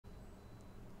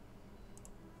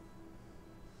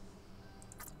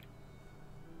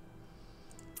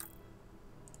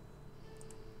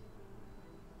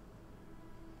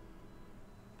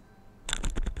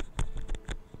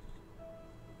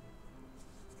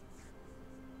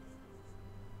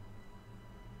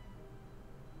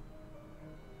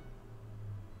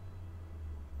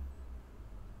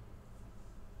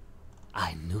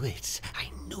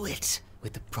Yet,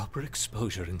 with the proper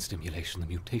exposure and stimulation, the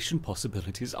mutation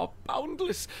possibilities are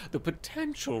boundless. The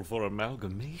potential for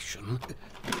amalgamation,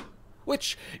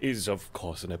 which is, of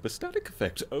course, an epistatic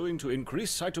effect owing to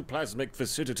increased cytoplasmic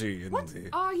viscidity in What the...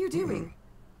 are you doing?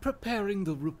 Preparing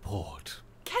the report.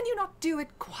 Can you not do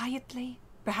it quietly?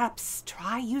 Perhaps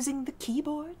try using the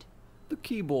keyboard? The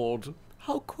keyboard.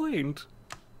 How quaint.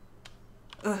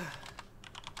 Ugh.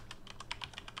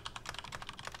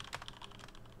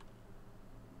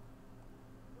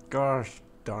 Gosh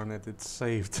darn it, it's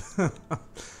saved.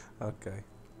 Okay.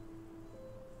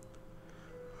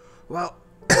 Well,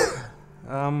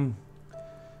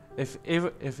 if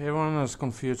everyone is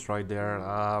confused right there,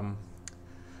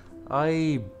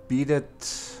 I beat it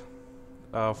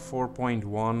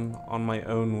 4.1 on my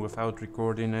own without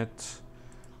recording it,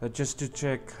 just to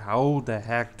check how the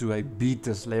heck do I beat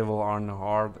this level on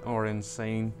hard or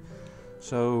insane.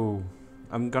 So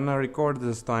I'm gonna record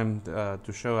this time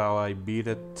to show how I beat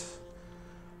it.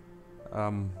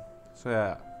 So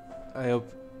yeah, I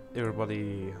hope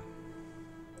everybody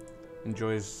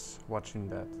enjoys watching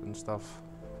that and stuff.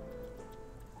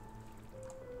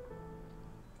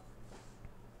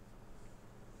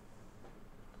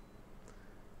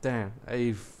 Damn,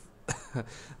 I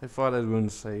thought it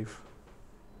wouldn't save.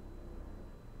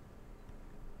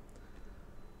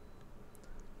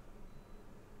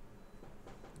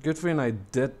 Good thing I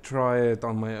did try it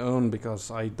on my own,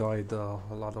 because I died a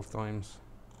lot of times.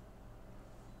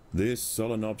 This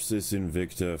Solenopsis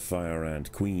invicta fire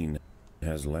ant queen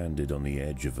has landed on the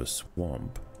edge of a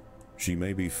swamp. She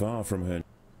may be far from her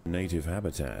native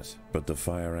habitat, but the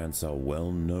fire ants are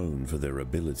well known for their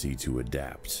ability to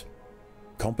adapt.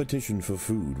 Competition for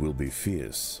food will be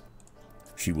fierce.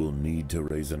 She will need to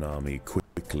raise an army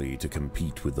quickly to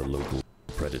compete with the local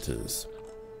predators.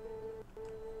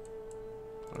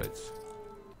 Right.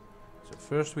 So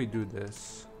first we do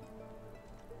this.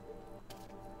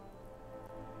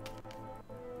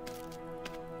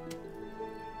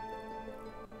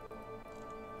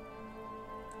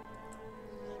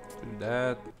 Do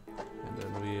that. And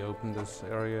then we open this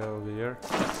area over here.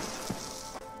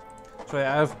 So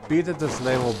yeah, I've beaten this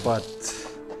level, but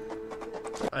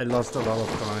I lost a lot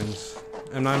of times.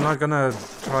 And I'm not gonna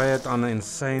try it on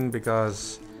insane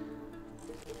because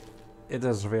it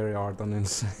is very hard on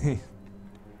insane.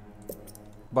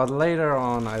 But later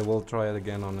on I will try it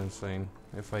again on insane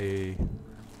if I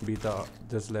beat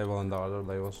this level and the other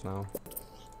levels now.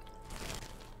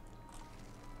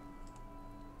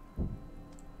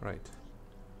 Right.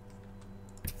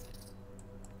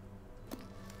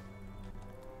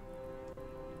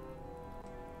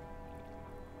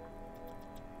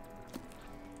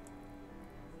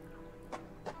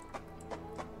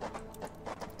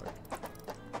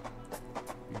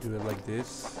 Do it like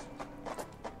this.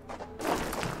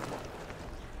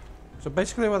 So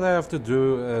basically what I have to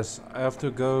do is I have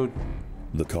to go...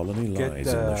 The colony lies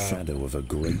in the shadow of a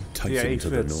great titan to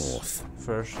the north,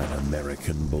 first. An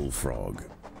American bullfrog.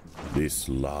 This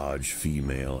large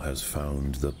female has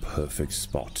found the perfect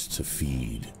spot to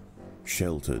feed.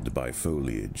 Sheltered by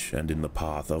foliage and in the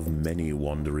path of many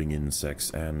wandering insects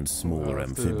and smaller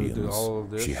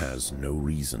amphibians, she has no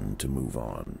reason to move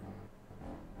on.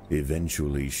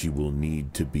 Eventually she will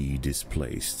need to be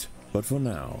displaced, but for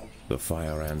now, the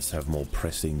fire ants have more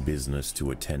pressing business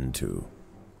to attend to.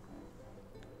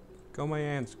 Go my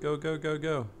ants, go, go, go,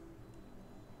 go.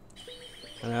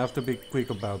 And I have to be quick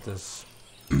about this.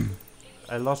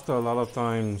 I lost a lot of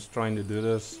times trying to do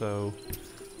this, so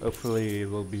hopefully it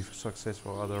will be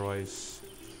successful, otherwise...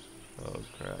 Oh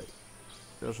crap.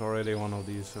 There's already one of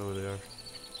these over there.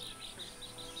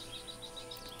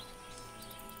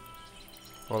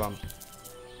 Hold on.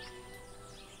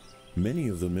 Many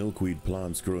of the milkweed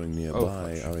plants growing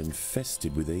nearby are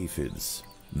infested with aphids.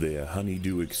 Their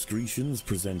honeydew excretions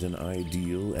present an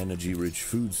ideal, energy-rich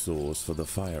food source for the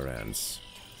fire ants.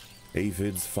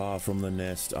 Aphids far from the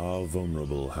nest are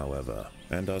vulnerable, however,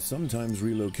 and are sometimes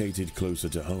relocated closer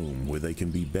to home, where they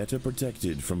can be better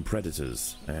protected from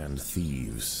predators and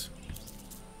thieves.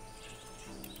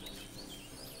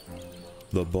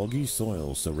 The boggy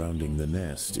soil surrounding the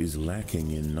nest is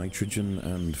lacking in nitrogen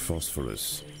and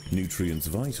phosphorus, nutrients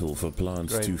vital for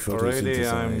plants to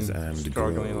photosynthesize and grow.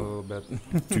 A little bit.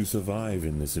 To survive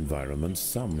in this environment,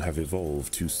 some have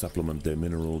evolved to supplement their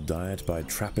mineral diet by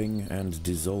trapping and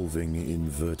dissolving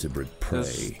invertebrate prey.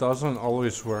 This doesn't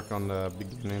always work on the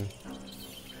beginning.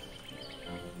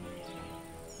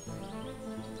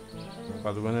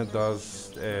 But when it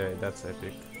does, that's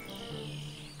epic.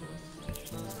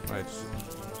 Right,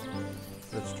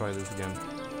 let's try this again.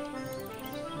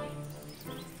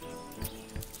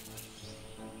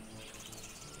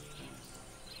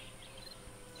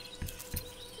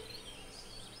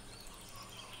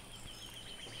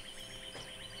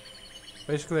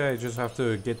 Basically, I just have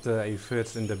to get the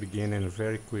aphids in the beginning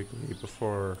very quickly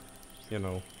before, you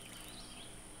know.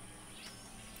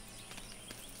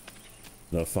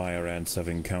 The fire ants have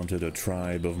encountered a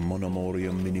tribe of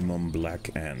Monomoria minimum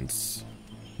black ants.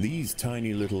 These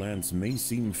tiny little ants may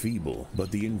seem feeble,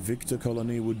 but the Invicta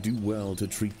colony would do well to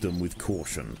treat them with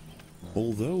caution.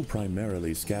 Although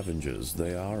primarily scavengers,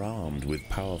 they are armed with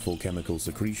powerful chemical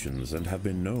secretions and have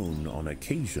been known on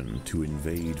occasion to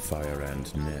invade fire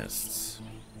ant nests.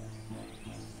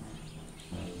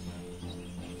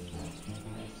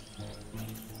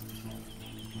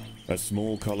 A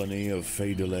small colony of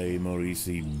Phaedolae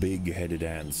maurici big-headed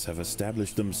ants have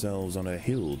established themselves on a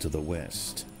hill to the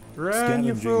west. Run,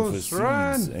 you Scavenging fools, for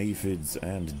run! seeds, aphids,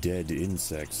 and dead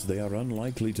insects, they are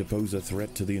unlikely to pose a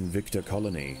threat to the Invicta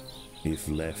colony, if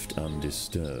left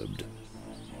undisturbed.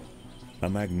 A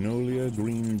magnolia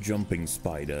green jumping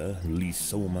spider,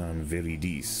 Lysoman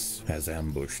viridis, has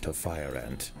ambushed a fire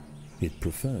ant. It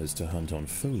prefers to hunt on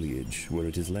foliage, where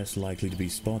it is less likely to be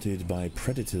spotted by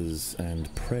predators and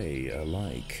prey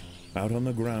alike. Out on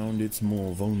the ground it's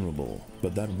more vulnerable,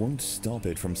 but that won't stop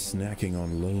it from snacking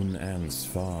on lone ants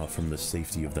far from the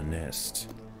safety of the nest.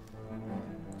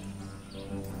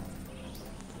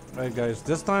 Right guys,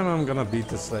 this time I'm gonna beat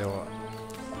this level.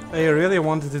 I really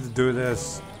wanted to do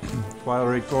this while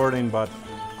recording, but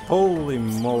holy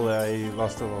moly, I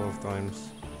lost a lot of times.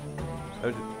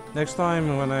 Next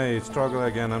time when I struggle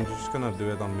again, I'm just gonna do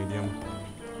it on medium.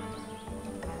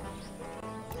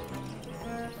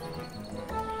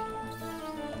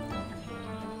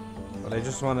 But I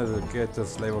just wanted to get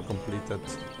this level completed.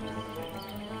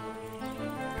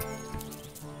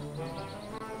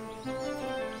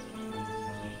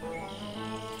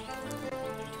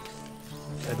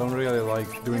 I don't really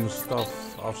like doing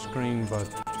stuff off screen, but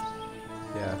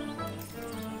yeah.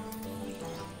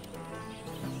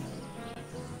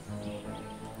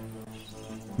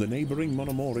 The neighboring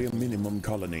Monomoria minimum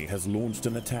colony has launched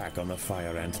an attack on the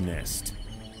fire ant nest.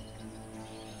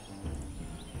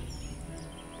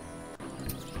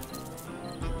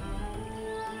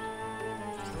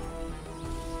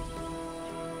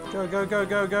 Go, go, go,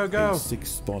 go, go, go! A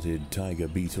six-spotted tiger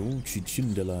beetle,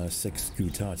 Cichindala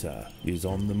sexcutata, is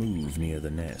on the move near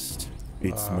the nest.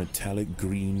 Its metallic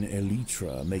green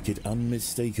elytra make it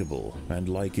unmistakable, and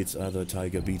like its other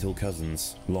tiger beetle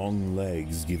cousins, long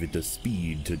legs give it the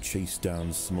speed to chase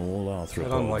down small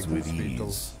arthropods with ease.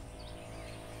 Beetles.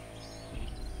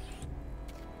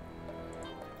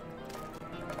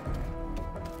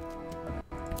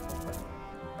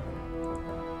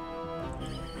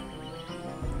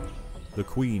 The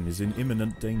queen is in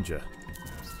imminent danger.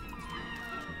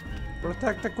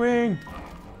 Protect the queen!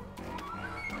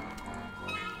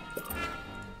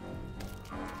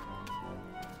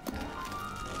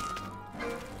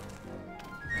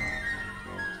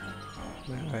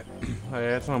 I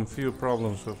had some few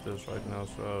problems with this right now,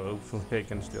 so hopefully I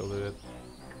can still do it.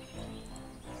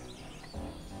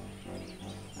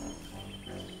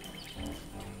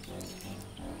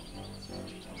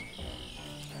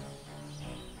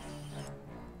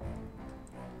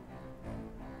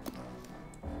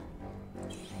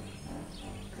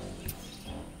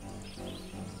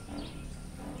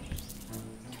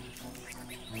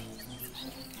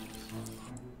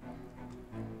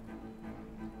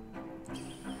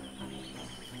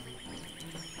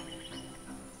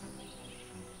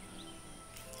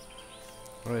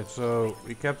 Alright, so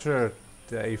we captured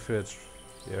the aphids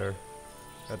here,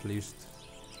 at least.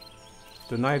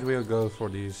 Tonight we'll go for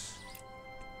these.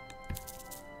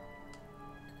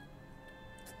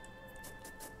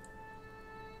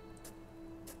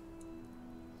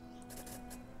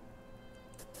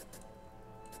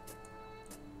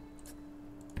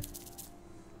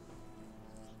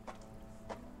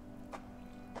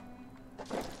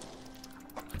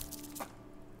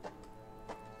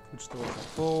 Food storage is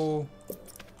full.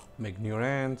 Make new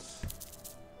ants.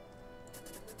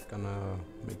 Gonna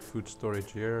make food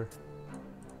storage here.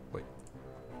 Wait.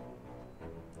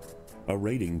 A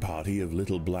raiding party of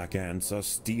little black ants are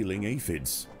stealing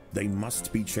aphids. They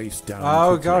must be chased down. Oh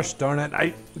quickly. gosh darn it,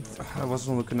 I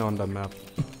wasn't looking on the map.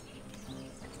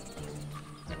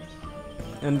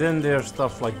 And then there's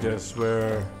stuff like this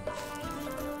where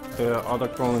the other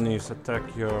colonies attack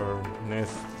your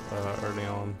nest early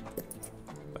on.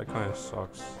 That kind of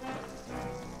sucks.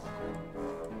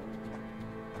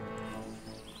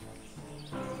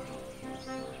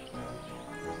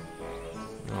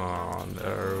 Oh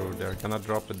no, they're gonna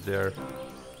drop it there.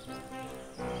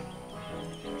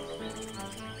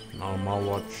 Now my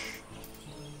watch.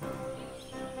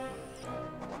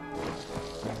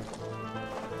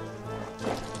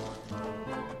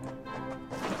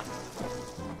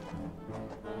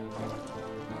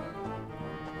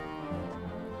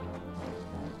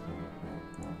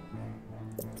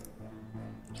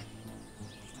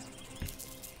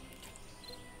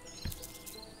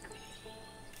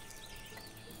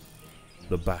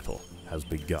 The battle has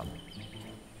begun.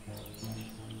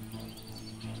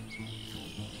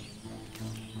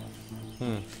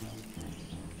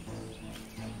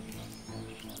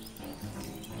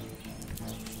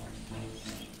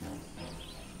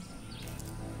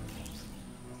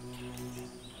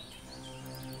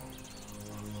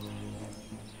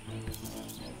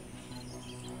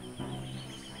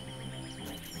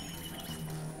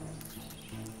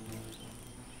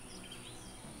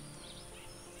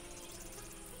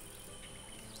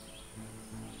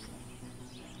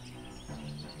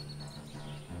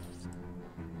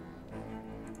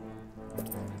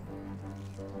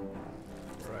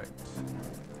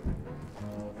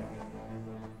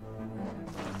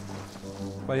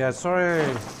 But yeah, sorry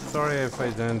if I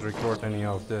didn't record any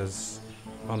of this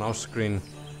on off screen.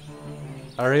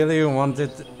 I really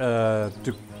wanted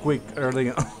to quick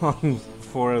early on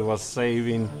before it was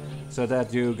saving, so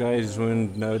that you guys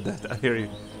wouldn't know that I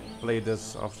played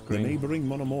this off screen. The neighboring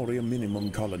Monomoria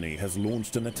Minimum colony has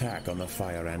launched an attack on the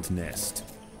fire ant nest.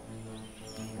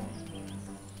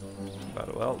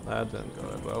 But well, that didn't go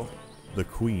that well. The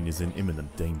queen is in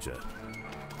imminent danger.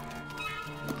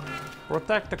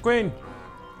 Protect the queen!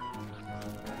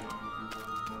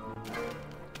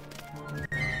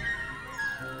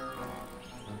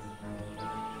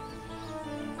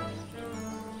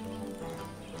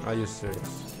 Are you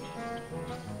serious?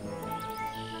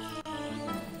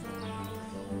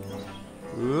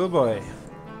 Oh boy,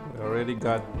 we already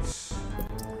got...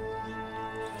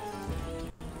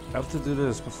 I have to do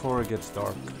this before it gets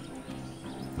dark.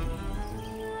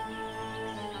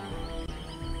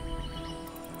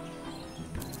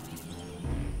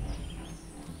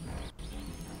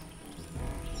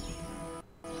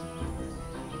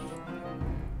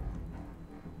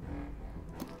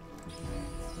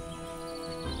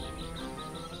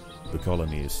 The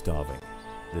colony is starving.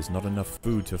 There's not enough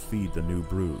food to feed the new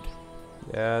brood.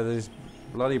 Yeah, these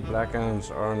bloody black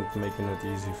ants aren't making it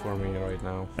easy for me right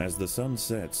now. As the sun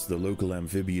sets, the local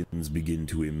amphibians begin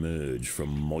to emerge from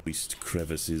moist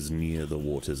crevices near the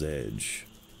water's edge.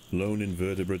 Lone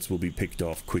invertebrates will be picked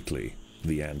off quickly.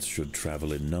 The ants should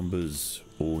travel in numbers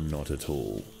or not at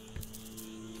all.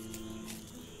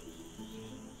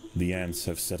 The ants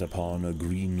have set upon a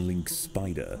green lynx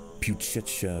spider,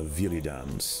 Puchetia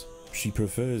viridans. She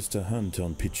prefers to hunt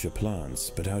on pitcher plants,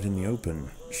 but out in the open,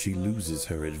 she loses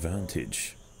her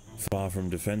advantage. Far from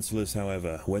defenseless,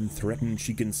 however, when threatened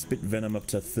she can spit venom up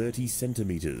to 30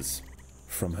 centimeters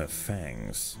from her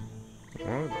fangs.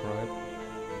 Alright.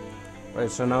 Right,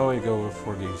 so now we go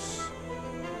for these.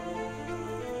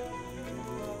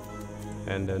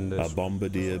 And then this. A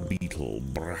bombardier beetle,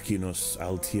 Brachinus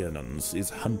alternans, is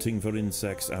hunting for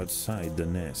insects outside the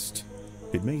nest.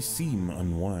 It may seem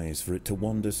unwise for it to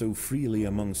wander so freely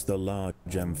amongst the large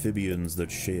amphibians that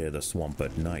share the swamp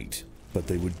at night, but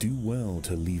they would do well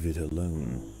to leave it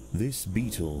alone. This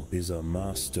beetle is a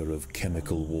master of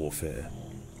chemical warfare.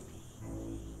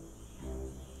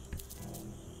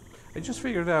 I just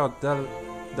figured out that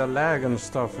the lag and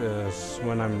stuff is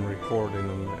when I'm recording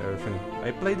and everything.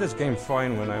 I played this game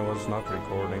fine when I was not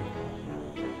recording.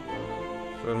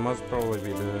 So it must probably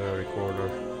be the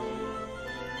recorder.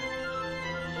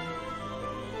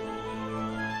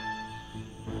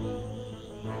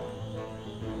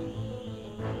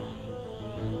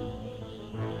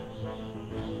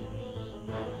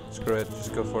 Screw it,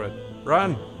 just go for it.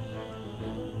 Run!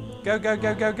 Go, go,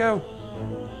 go, go, go!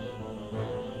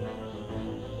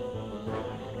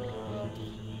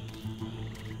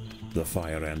 The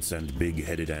fire ants and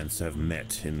big-headed ants have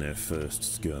met in their first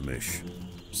skirmish.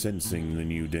 Sensing the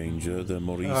new danger, the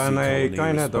Maurice and I colony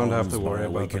kinda don't have to responds by worry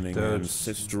about awakening the dudes.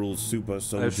 ancestral super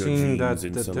soldier I've seen that genes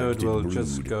in the dude selected will brood,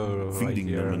 just go right feeding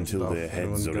here them and until stuff. their It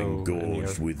heads are won't go in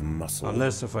engorged here. with muscle.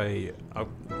 Unless if I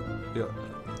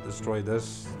destroy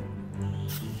this.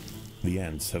 The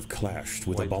ants have clashed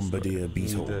with Wait, a bombardier sorry.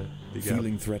 beetle. The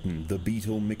Feeling threatened, the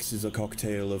beetle mixes a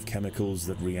cocktail of chemicals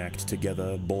that react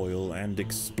together, boil, and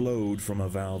explode from a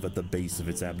valve at the base of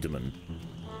its abdomen.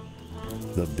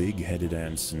 The big-headed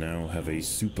ants now have a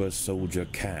super soldier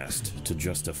caste to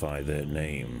justify their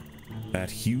name.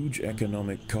 At huge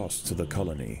economic cost to the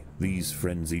colony, these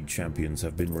frenzied champions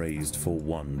have been raised for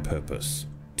one purpose: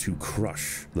 to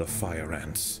crush the fire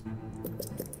ants.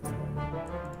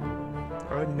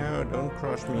 Oh no, don't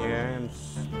crush me,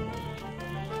 ants.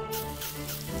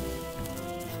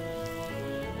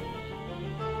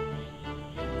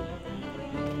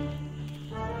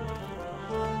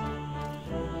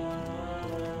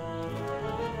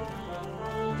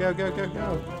 Go, go, go,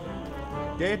 go.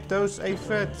 Get those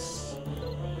aphids.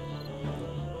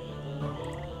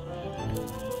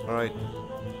 Alright.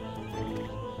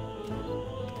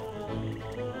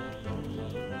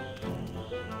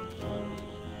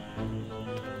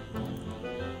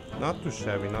 Not too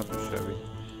shabby, not too shabby.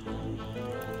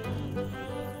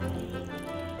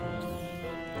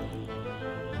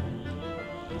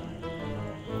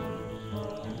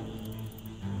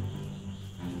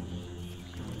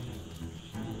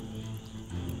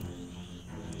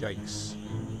 Yikes.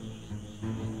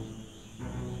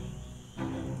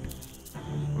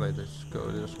 Let's go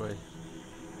this way.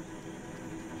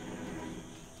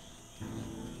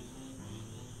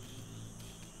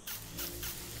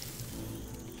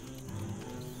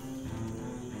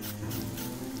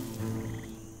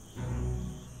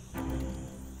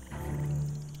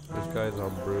 These guys are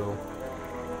brutal.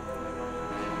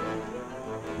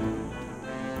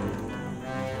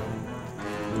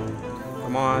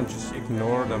 Come on, just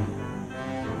ignore them.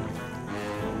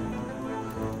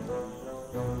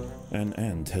 An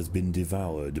ant has been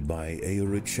devoured by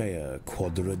Aurichea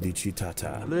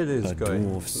quadradicitata, Look at this a guy.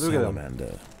 dwarf Look at him.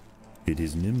 salamander. It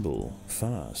is nimble,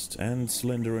 fast, and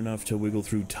slender enough to wiggle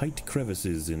through tight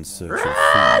crevices in search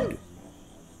of food.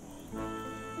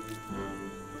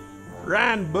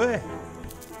 Run, boy!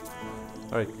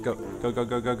 Alright, go, go, go,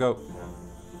 go, go, go.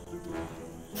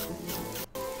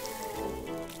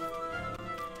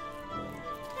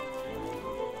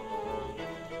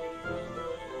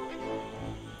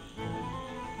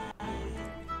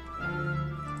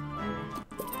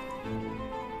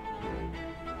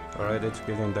 Alright, it's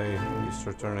getting day. He's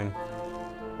returning.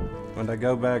 When I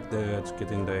go back there, it's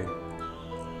getting day.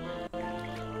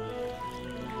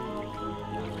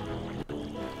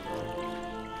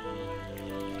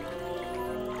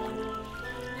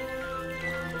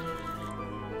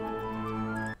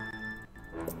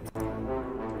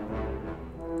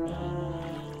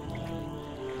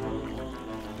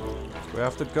 We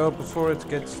have to go before it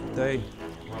gets day.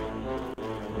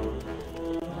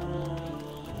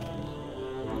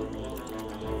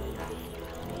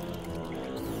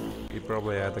 He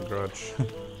probably had a grudge.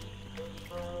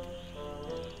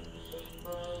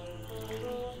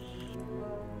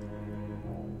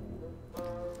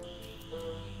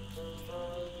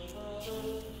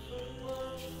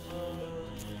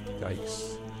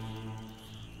 Yikes.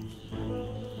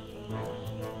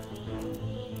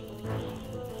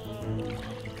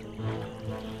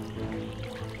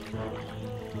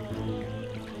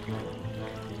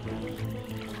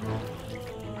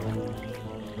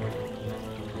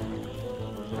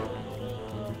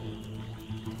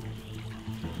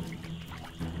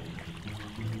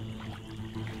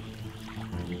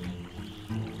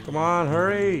 Come on,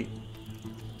 hurry!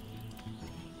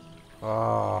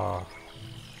 Ah.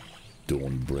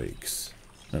 Dawn breaks,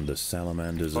 and the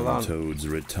salamanders Hold and on. toads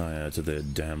retire to their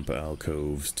damp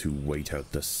alcoves to wait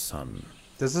out the sun.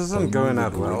 This isn't going Only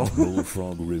out the well. great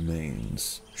bullfrog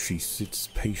remains. She sits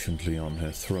patiently on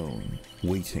her throne,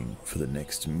 waiting for the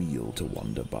next meal to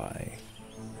wander by.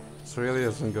 This really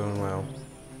isn't going well.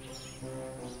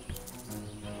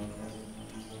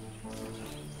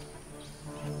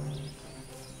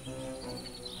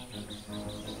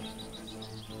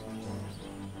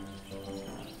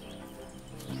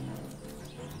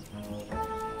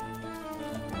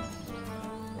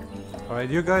 Alright,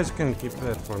 you guys can keep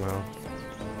that for now.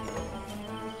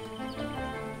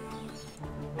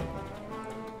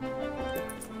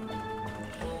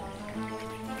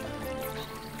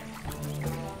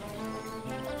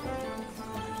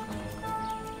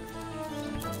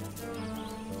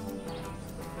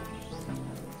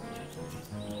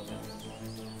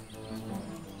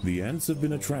 The ants have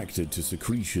been attracted to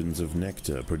secretions of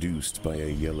nectar produced by a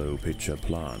yellow pitcher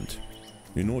plant.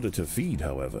 In order to feed,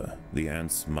 however, the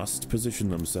ants must position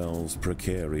themselves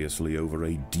precariously over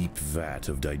a deep vat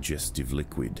of digestive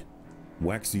liquid.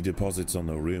 Waxy deposits on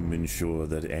the rim ensure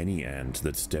that any ant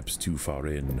that steps too far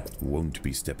in won't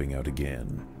be stepping out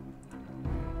again.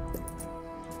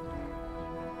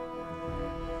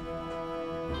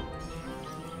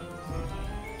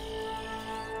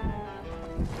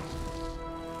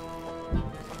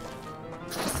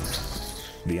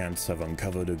 The ants have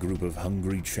uncovered a group of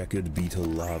hungry checkered beetle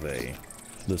larvae.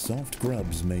 The soft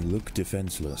grubs may look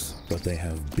defenseless, but they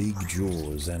have big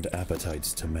jaws and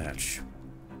appetites to match.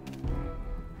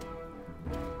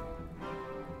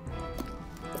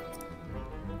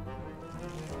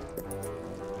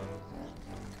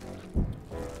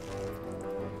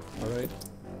 Alright.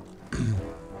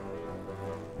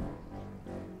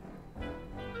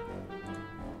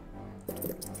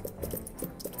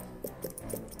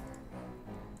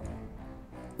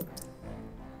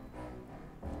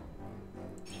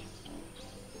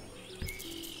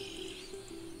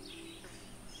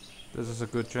 This is a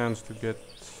good chance to get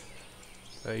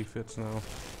aphids now.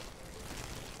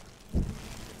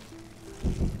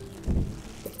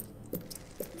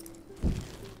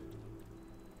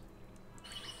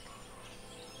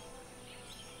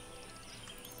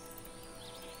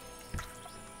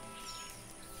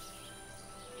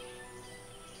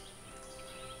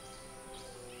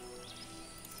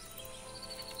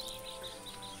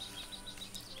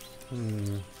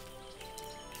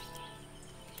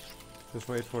 Just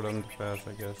wait for them to pass,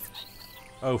 I guess.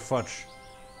 Oh, fudge.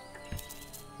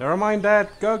 Never mind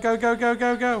that. Go, go, go, go,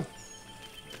 go, go.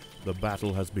 The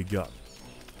battle has begun.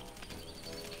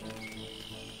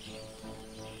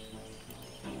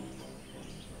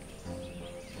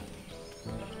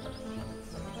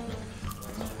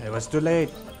 It was too late.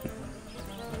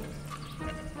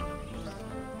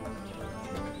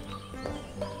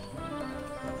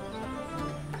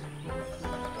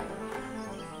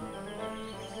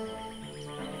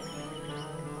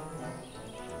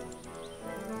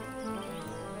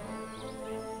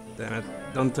 Damn it.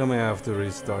 Don't tell me I have to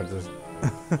restart this.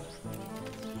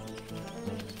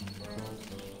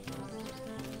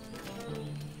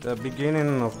 The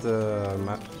beginning of the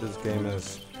map, this game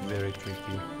is very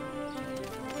tricky.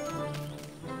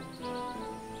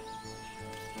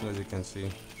 As you can see.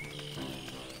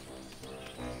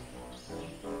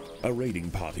 A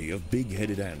raiding party of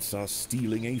big-headed ants are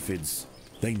stealing aphids.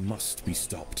 They must be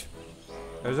stopped.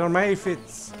 Those are my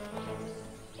aphids.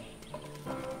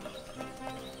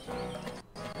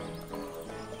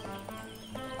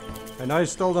 I know I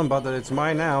stole them, but it's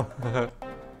mine now.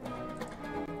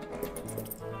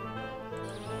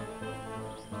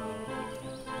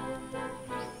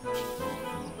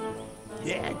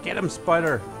 Yeah, get him,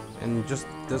 spider! And just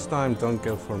this time, don't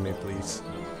go for me, please.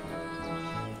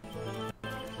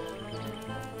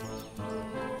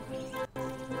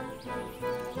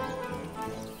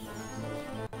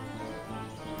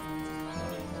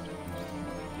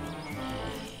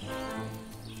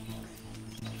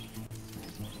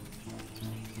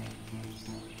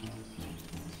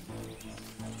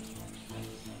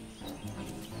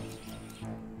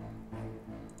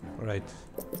 Alright.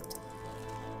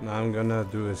 Now I'm gonna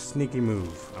do a sneaky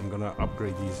move. I'm gonna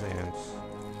upgrade these ants.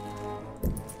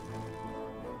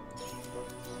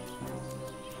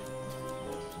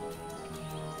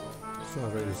 It's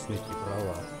not really sneaky, but oh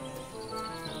well.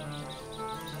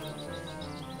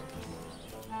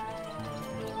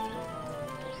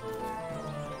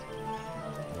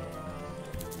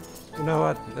 You know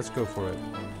what? Let's go for it.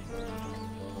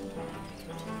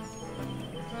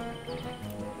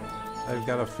 I've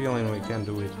got a feeling we can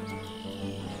do it.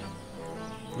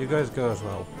 You guys go as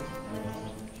well.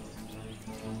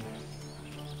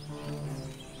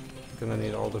 Gonna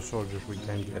need all the soldiers we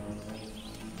can get.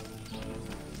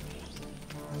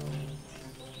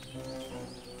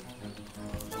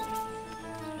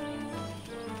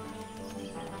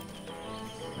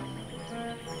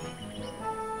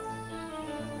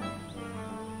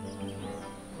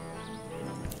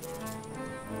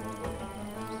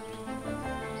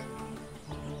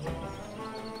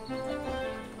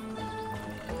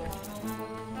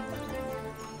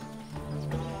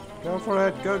 Go for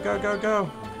it! Go, go, go,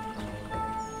 go!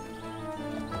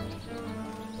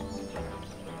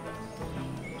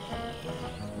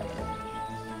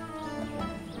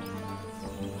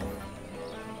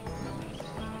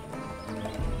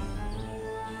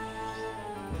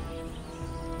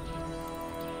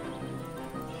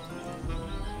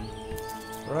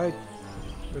 Alright,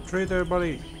 retreat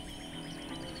everybody!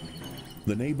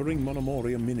 The neighboring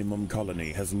Monomoria Minimum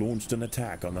colony has launched an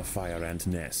attack on the fire ant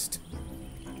nest.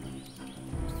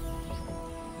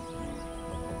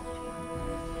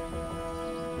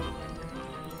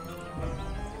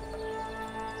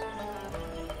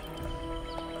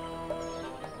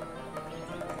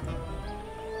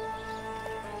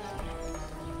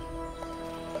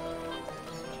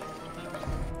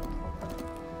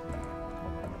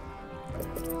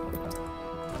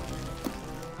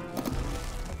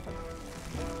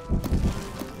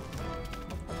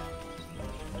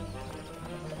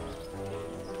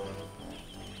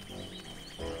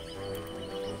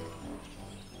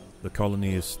 The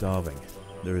colony is starving.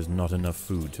 There is not enough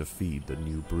food to feed the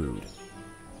new brood.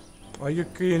 Are you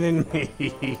kidding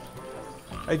me?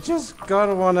 I just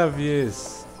got one of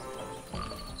these.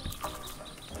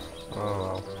 Oh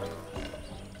well.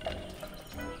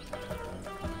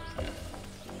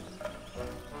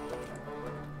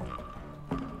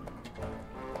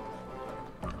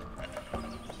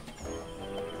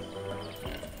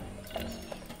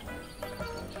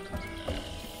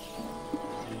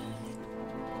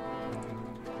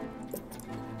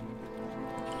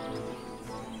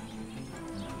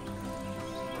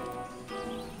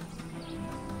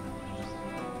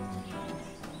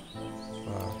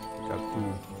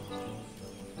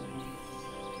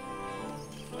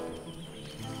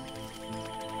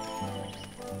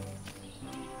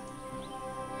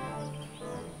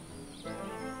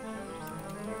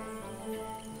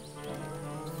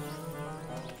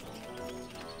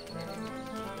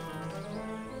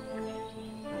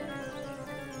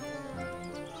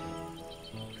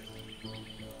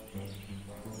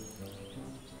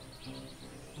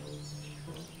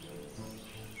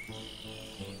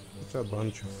 It's a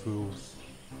bunch of fools.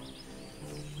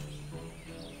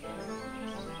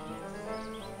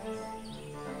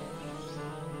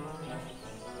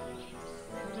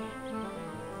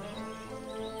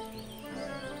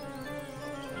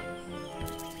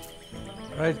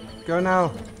 Right, go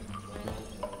now.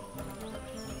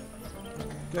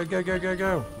 Go, go, go, go,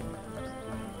 go.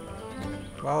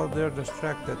 While they're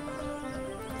distracted.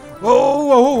 Whoa,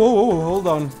 whoa, whoa, whoa, whoa, hold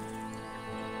on.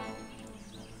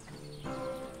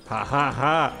 Ha ha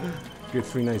ha. Good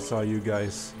thing I saw you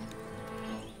guys.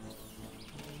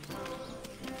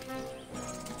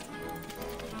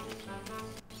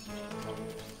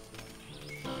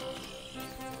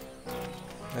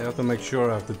 I have to make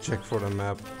sure I have to check for the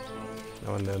map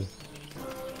now and then.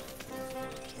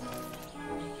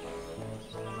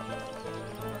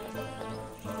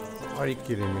 Are you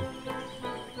kidding me?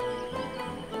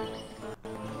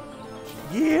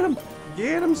 Get him!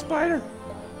 Get him, spider!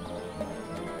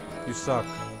 You suck.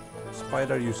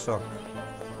 Spider, you suck.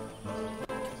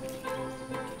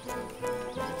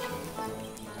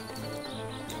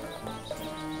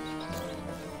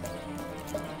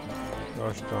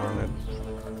 Gosh darn it.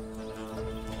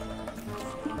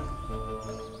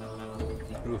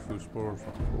 Tofu spores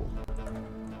are cool.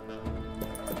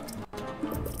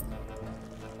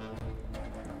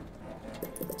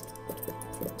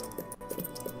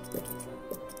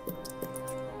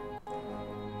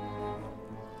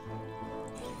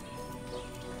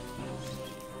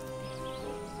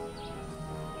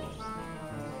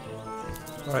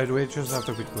 Alright, we just have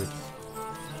to be quick.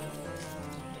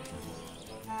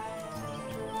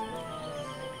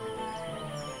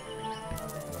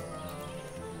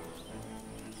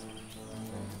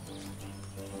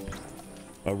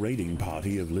 A raiding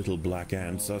party of little black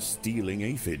ants are stealing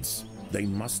aphids. They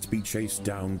must be chased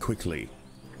down quickly.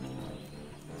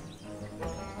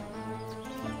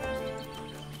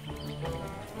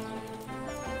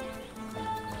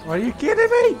 Are you kidding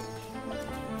me?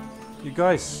 You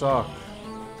guys suck.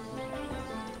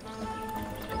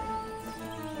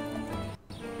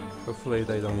 Hopefully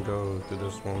they don't go to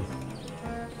this one.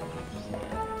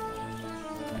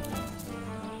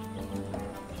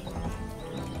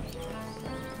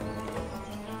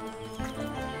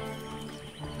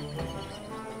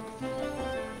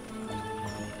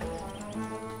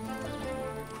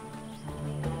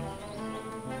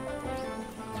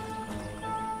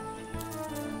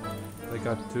 They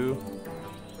got two.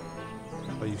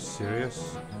 Are you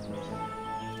serious?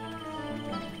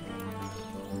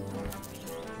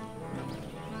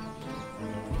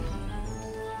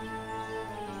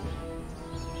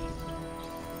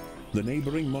 The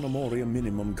neighboring Monomoria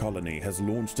Minimum colony has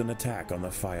launched an attack on the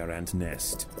fire ant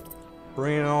nest.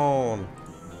 Bring it on!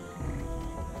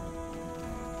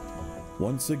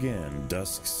 Once again,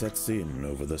 dusk sets in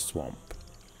over the swamp.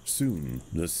 Soon,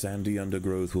 the sandy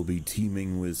undergrowth will be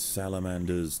teeming with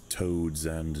salamanders, toads,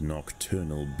 and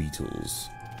nocturnal beetles.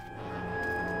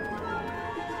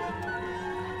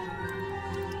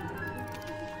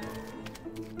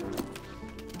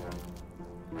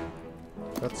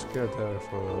 Got scared there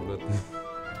for a little bit.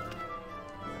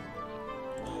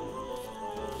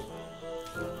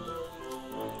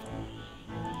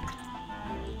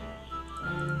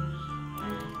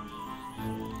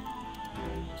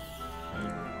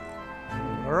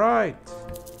 Alright!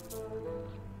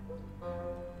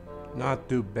 Not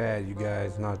too bad, you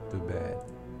guys, not too bad.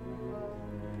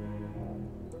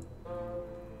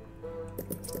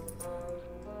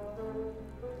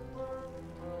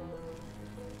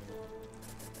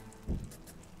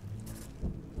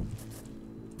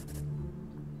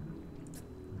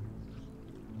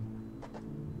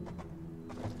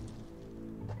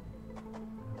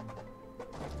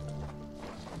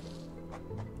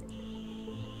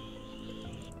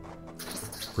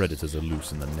 Predators are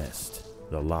loose in the nest.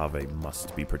 The larvae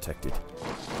must be protected.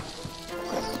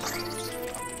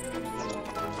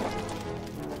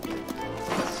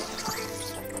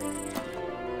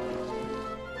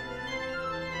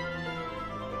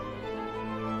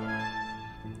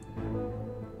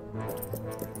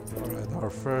 Alright,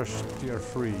 our first tier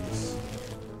 3s.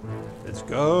 Let's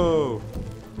go!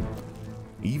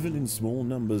 Even in small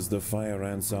numbers, the fire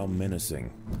ants are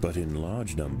menacing, but in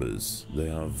large numbers, they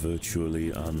are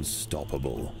virtually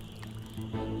unstoppable.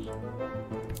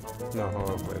 No,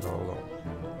 wait, hold on.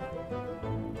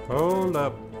 Hold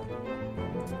up.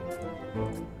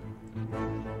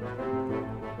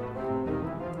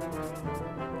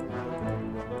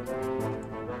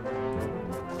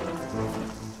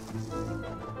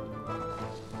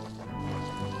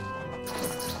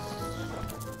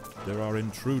 There are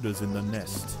intruders in the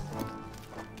nest.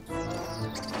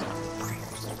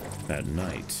 At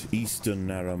night, eastern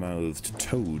narrow-mouthed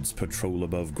toads patrol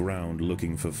above ground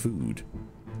looking for food.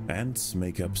 Ants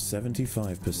make up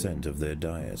 75% of their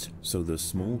diet, so the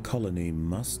small colony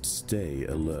must stay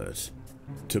alert.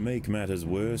 To make matters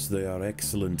worse, they are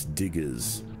excellent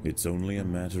diggers. It's only a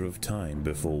matter of time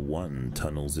before one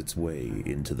tunnels its way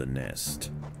into the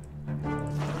nest.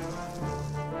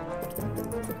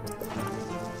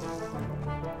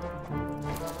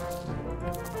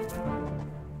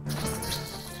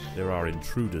 There are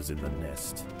intruders in the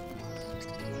nest.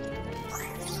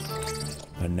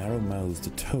 A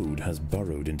narrow-mouthed toad has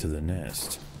burrowed into the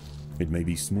nest. It may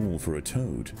be small for a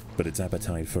toad, but its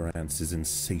appetite for ants is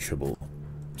insatiable.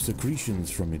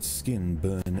 Secretions from its skin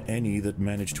burn any that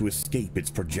manage to escape its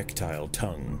projectile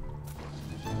tongue.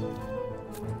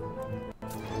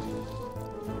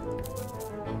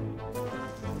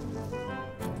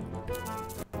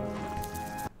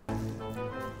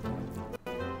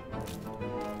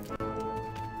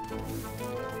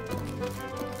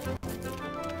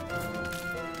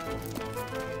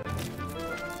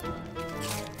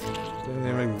 Didn't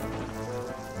even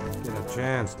get a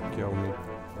chance to kill me.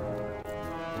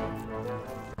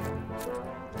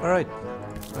 Alright,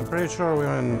 I'm pretty sure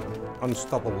we're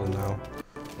unstoppable now.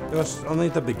 It was only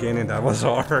the beginning that was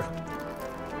hard.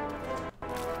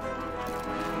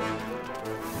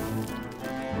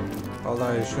 Although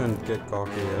I shouldn't get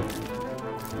cocky yet.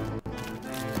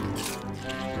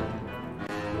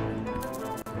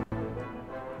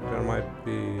 There might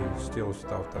be still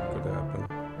stuff that could happen.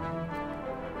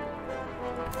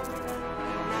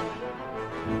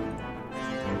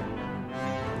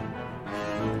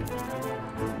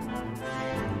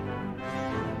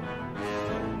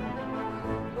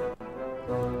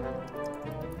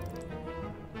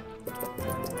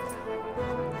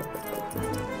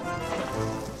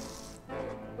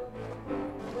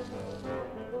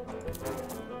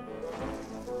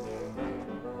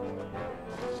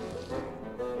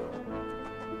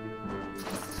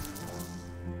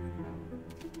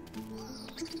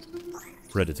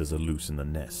 Predators are loose in the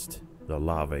nest. The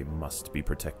larvae must be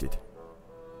protected.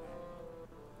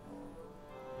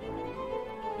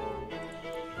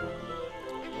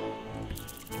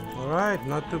 Alright,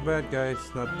 not too bad guys,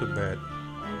 not too bad.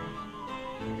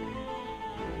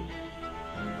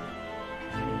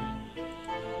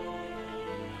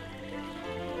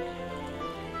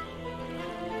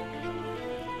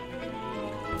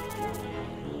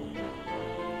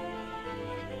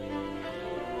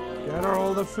 Gather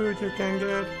all the food you can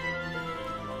get.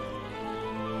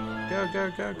 Go,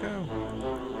 go, go,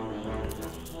 go.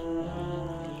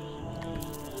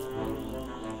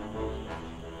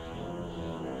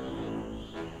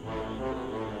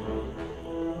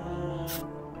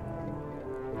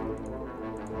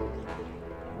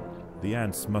 The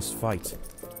ants must fight.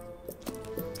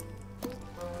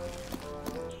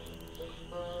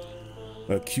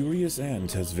 A curious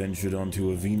ant has ventured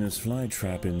onto a Venus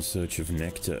flytrap in search of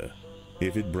nectar.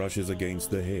 If it brushes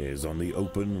against the hairs on the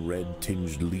open,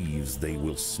 red-tinged leaves, they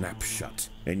will snap shut,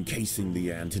 encasing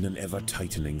the ant in an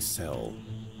ever-tightening cell.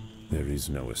 There is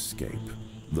no escape.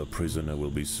 The prisoner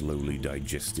will be slowly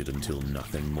digested until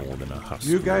nothing more than a husk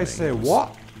You guys remains. say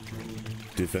what?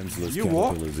 Defenseless You what?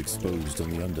 caterpillars exposed on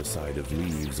the underside of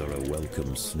leaves are a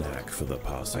welcome snack for the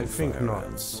passing I think fire not.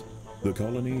 ants. The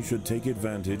colony should take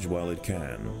advantage while it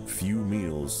can. Few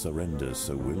meals surrender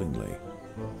so willingly.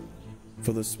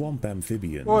 For the swamp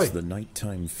amphibians, Oi! the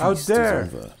nighttime Out feast there!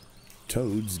 is over.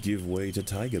 Toads give way to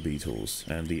tiger beetles,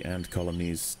 and the ant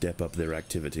colonies step up their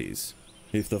activities.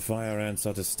 If the fire ants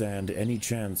are to stand any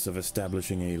chance of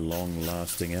establishing a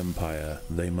long-lasting empire,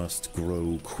 they must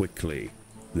grow quickly.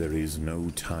 There is no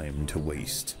time to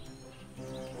waste.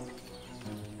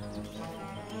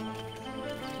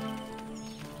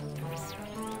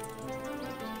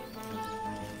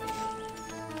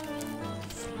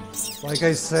 Like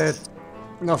I said,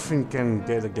 nothing can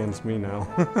get against me now.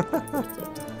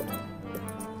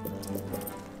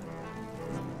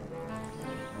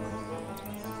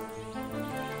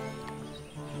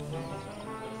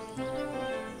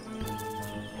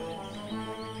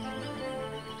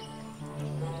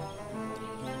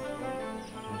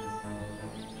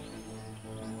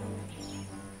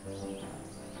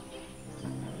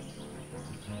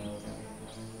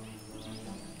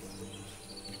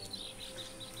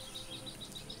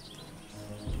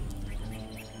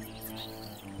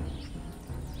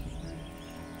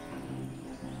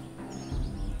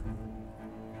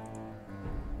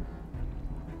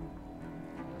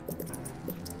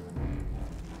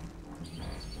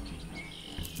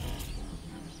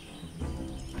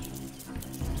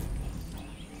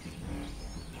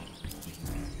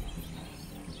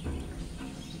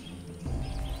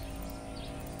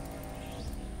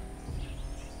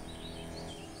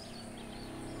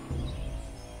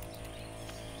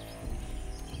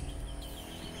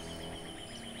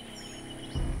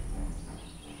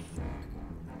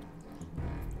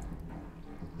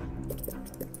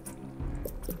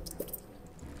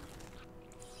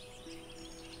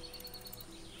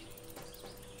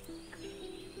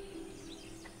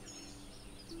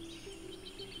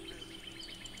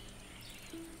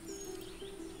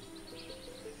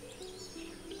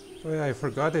 Oh yeah, I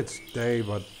forgot it's day,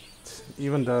 but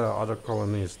even the other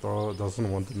colony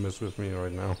doesn't want to mess with me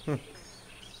right now.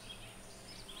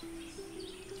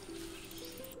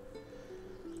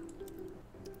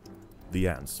 The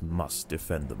ants must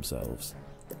defend themselves.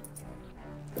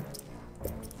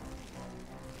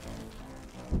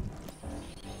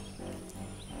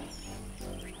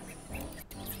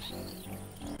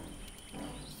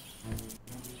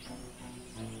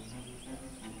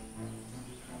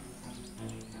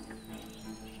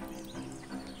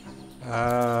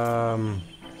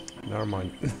 Never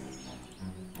mind.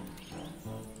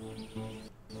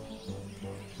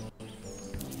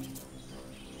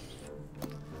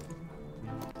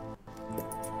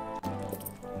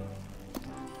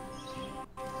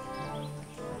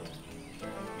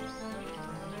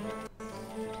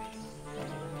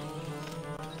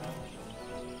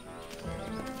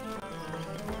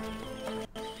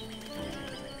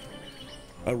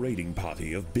 A raiding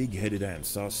party of big-headed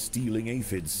ants are stealing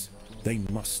aphids. They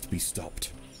must be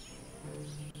stopped.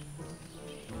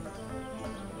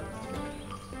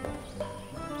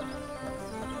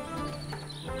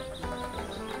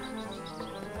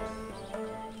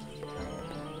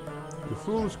 You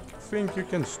fools think you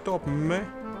can stop me?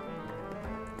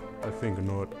 I think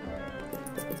not.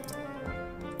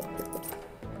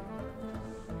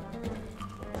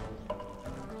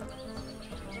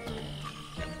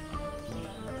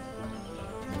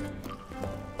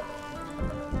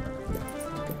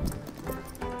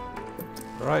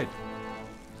 Right,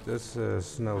 this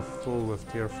is now full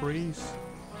with tier 3s.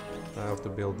 I have to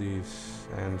build these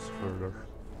ants further.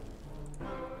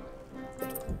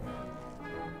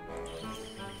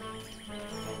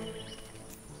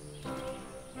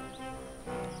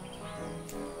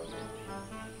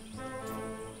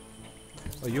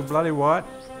 Oh, you bloody what?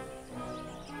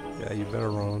 Yeah, you better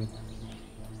run.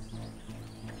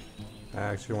 I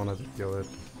actually wanted to kill it.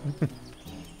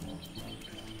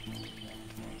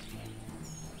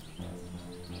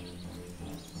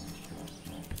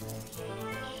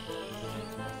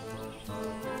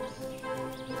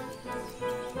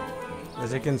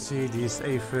 As you can see, these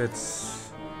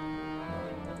aphids,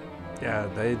 yeah,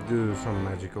 they do some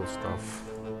magical stuff.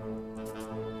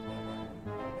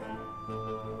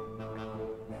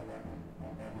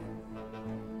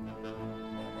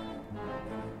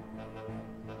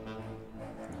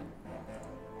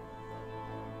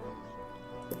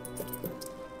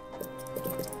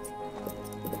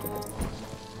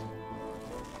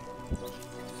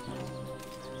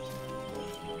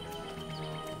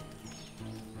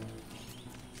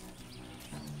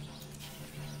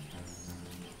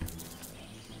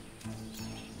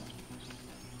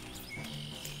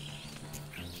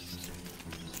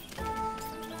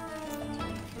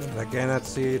 I cannot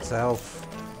see itself.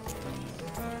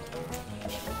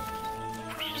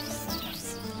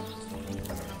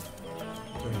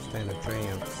 Don't stand a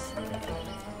chance.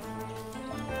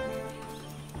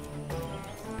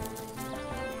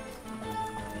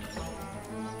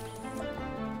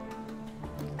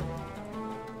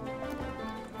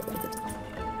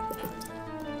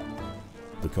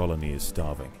 The colony is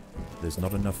starving. There's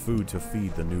not enough food to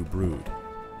feed the new brood.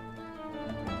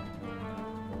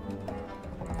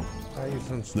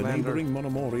 The neighboring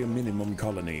Monomoria Minimum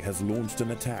colony has launched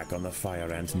an attack on the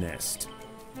fire ant nest.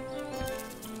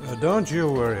 Don't you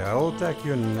worry, I'll attack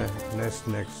your nest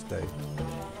next day.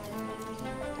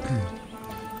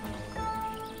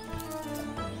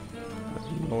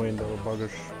 Annoying little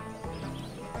buggers.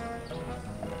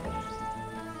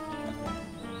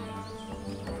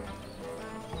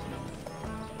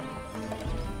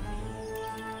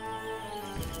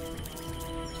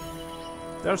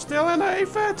 They're still in the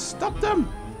aphid! Stop them!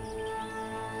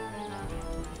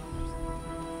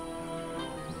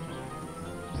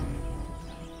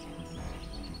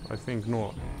 I think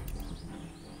not.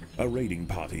 A raiding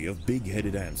party of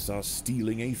big-headed ants are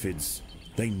stealing aphids.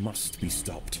 They must be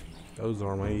stopped. Those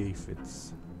are my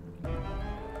aphids.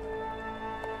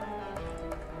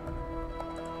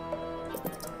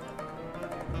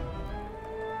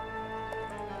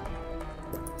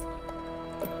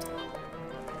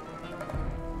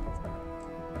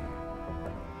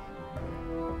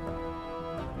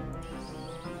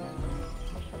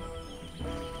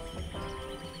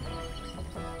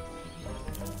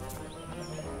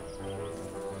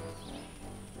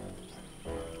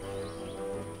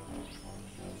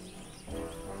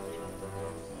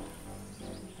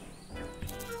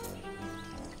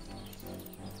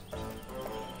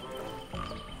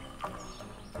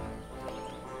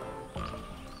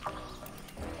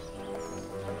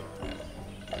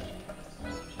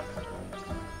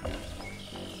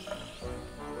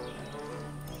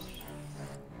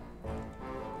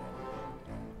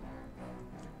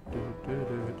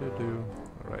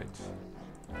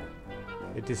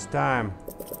 It is time.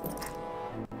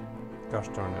 Gosh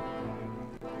darn it.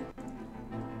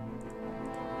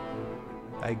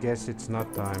 I guess it's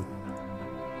not time.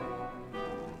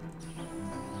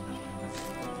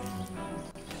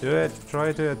 Do it.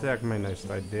 Try to attack my nest.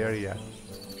 I dare ya.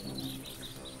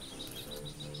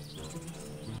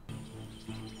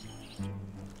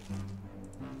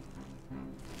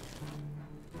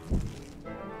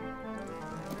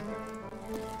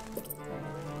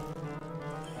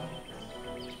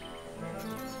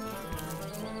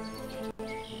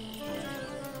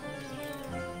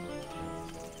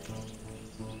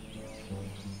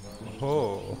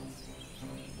 Oh,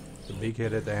 the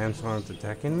big-headed ants aren't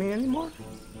attacking me anymore?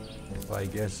 Well, I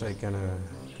guess I can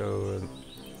go and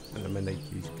eliminate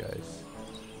these guys.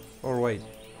 Or wait,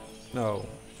 no,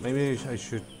 maybe I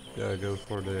should go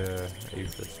for the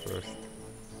aphids first.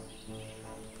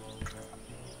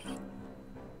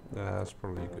 That's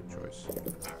probably a good choice.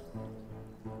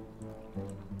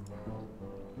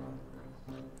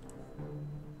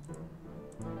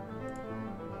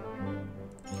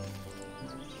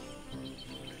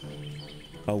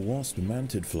 A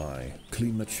wasp-manted fly,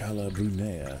 Climachala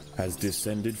brunea, has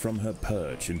descended from her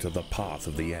perch into the path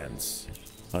of the ants.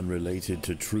 Unrelated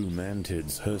to true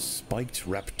mantids, her spiked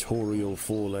raptorial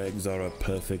forelegs are a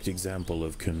perfect example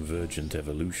of convergent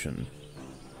evolution.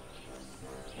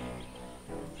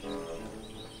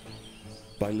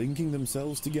 By linking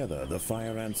themselves together, the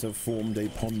fire ants have formed a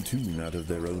pontoon out of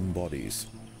their own bodies.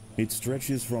 It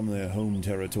stretches from their home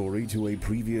territory to a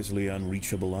previously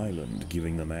unreachable island,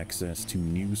 giving them access to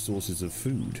new sources of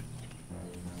food.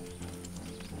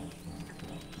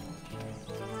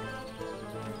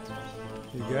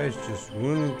 You guys just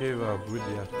wouldn't give up, would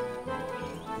ya?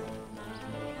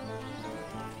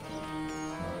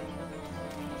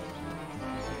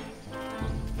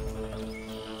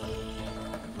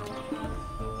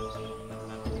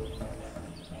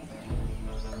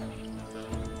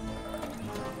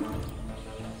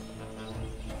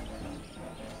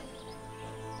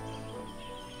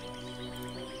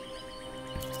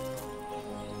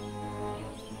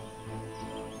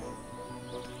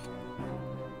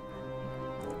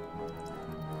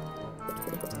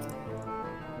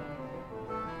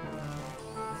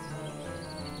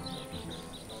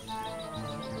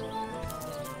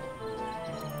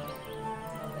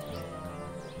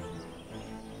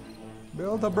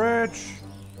 Build a bridge!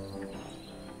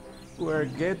 We're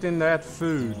getting that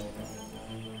food.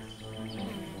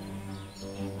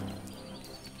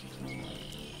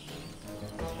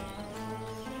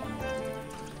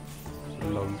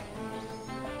 Lol.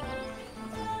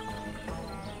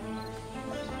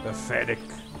 Pathetic.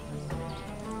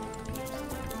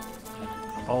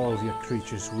 All of your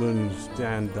creatures wouldn't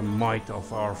stand the might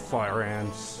of our fire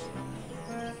ants.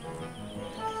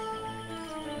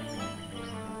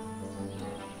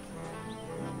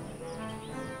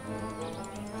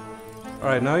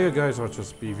 Alright, now you guys are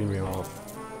just beefing me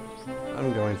off.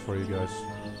 I'm going for you guys.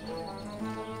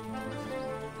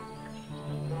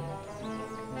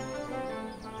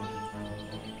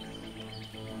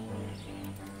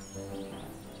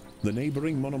 The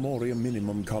neighboring Monomoria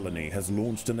minimum colony has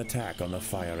launched an attack on the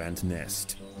fire ant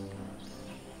nest.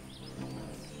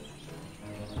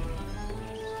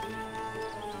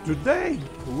 Today,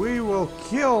 we will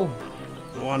kill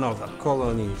one of the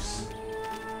colonies.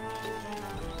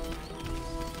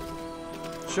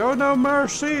 Show no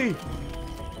mercy!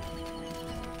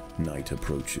 Night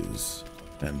approaches,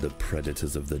 and the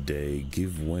predators of the day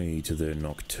give way to their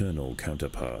nocturnal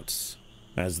counterparts.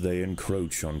 As they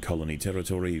encroach on colony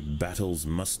territory, battles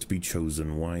must be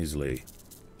chosen wisely.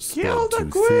 Kill Spread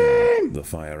the too thin, queen! the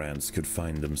fire ants could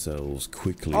find themselves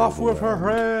quickly Off with her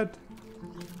overwhelmed. head!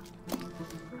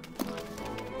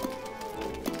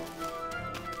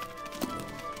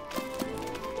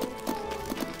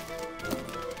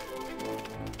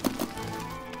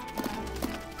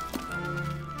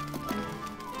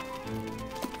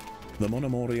 The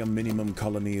Monomoria minimum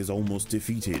colony is almost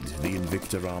defeated. The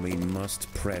Invictor army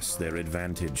must press their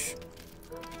advantage.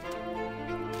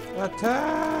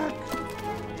 Attack!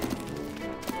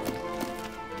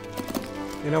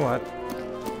 You know what?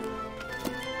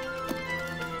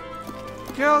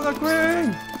 Kill the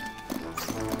queen!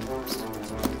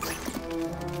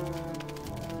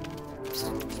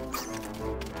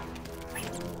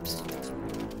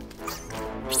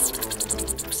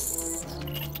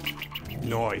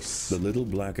 Nice. The little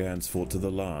black ants fought to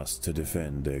the last to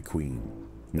defend their queen.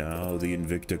 Now the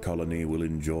Invictor colony will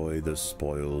enjoy the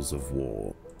spoils of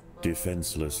war.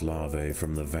 Defenseless larvae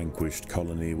from the vanquished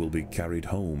colony will be carried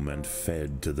home and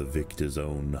fed to the victor's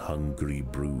own hungry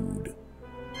brood.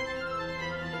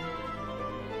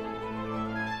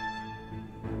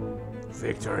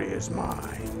 Victory is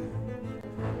mine.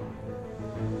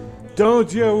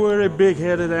 Don't you worry,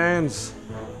 big-headed ants.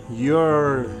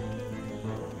 Your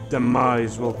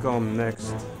demise will come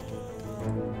next.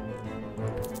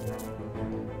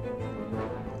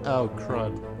 Oh,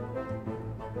 crud.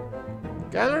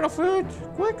 Gather the food,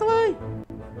 quickly!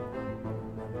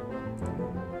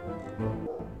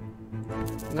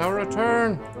 Now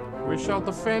return. We shall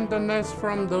defend the nest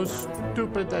from those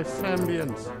stupid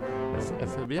amphibians.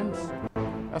 Amphibians?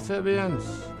 Amphibians.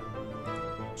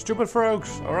 Stupid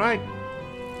frogs, alright?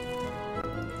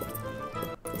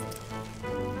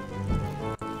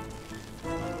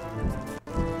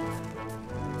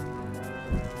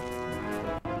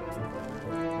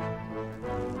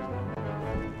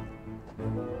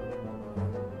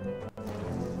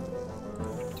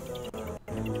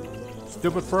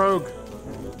 Stupid frog.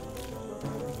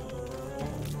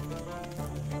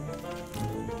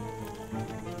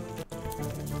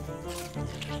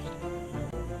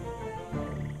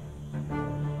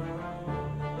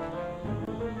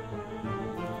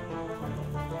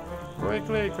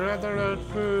 Quickly, gather that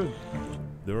food.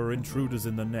 There are intruders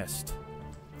in the nest.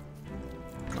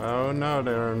 Oh no,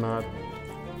 they're not.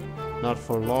 Not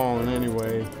for long,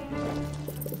 anyway.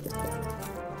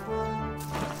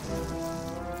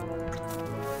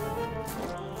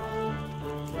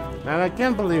 Man, I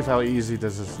can't believe how easy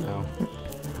this is now.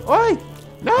 Oi!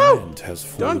 No! Ant has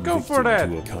Don't go for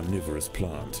victim that! to a carnivorous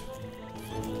plant.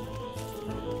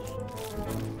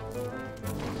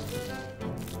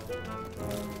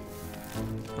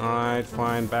 Alright,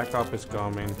 fine. Backup is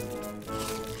coming.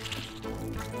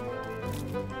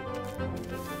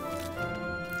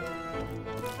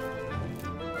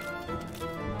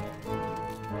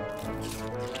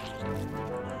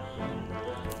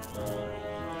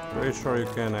 Pretty sure you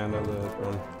can handle that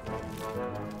one.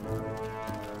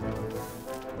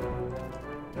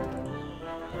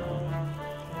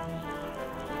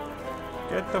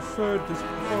 Get the food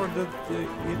before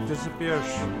it disappears.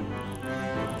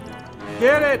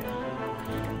 Get it!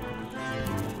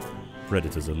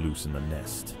 Predators are loose in the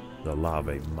nest. The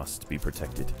larvae must be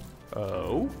protected.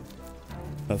 Oh?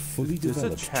 A fully Is this a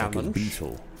developed checkered challenge?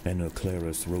 beetle,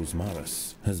 Enoclerus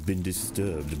rosmarus, has been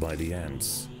disturbed by the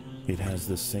ants. It has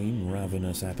the same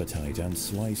ravenous appetite and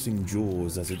slicing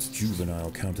jaws as its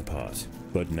juvenile counterpart,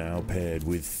 but now paired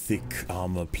with thick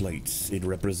armor plates, it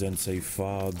represents a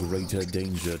far greater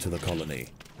danger to the colony.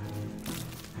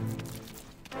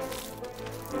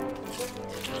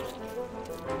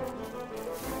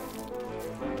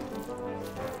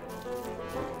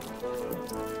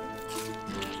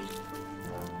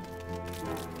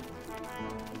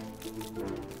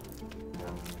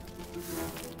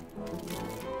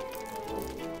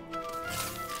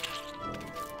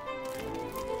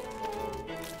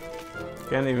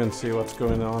 Can't even see what's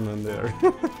going on in there.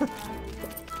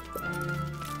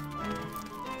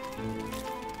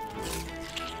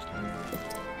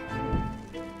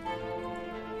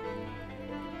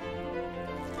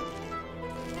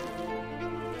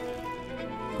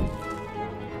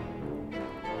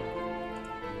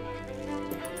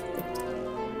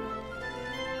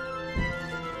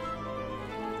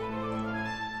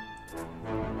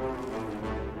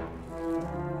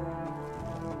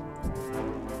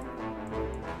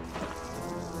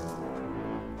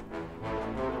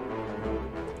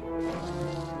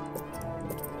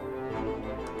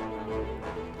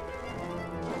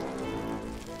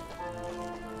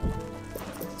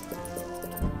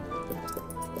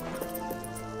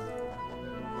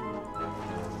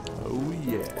 Oh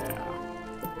yeah.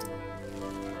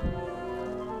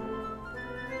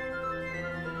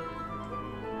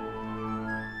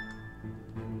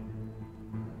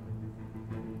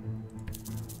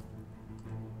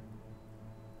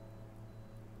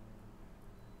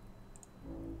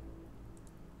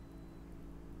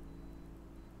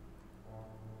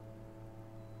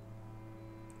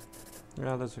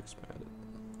 Yeah, let's expand it.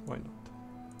 Why not?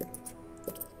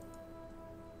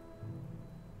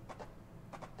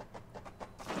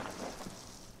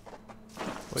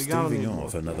 Staving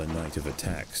off another night of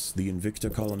attacks, the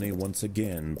Invicta colony once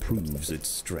again proves its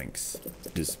strength.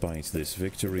 Despite this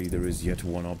victory, there is yet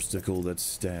one obstacle that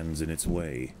stands in its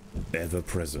way. Ever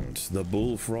present, the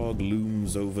bullfrog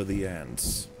looms over the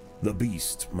ants. The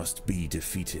beast must be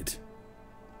defeated.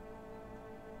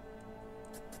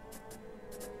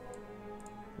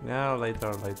 Yeah,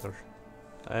 later.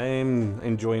 I'm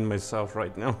enjoying myself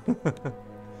right now.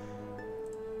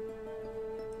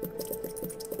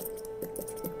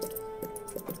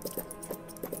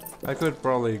 I could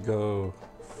probably go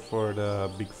for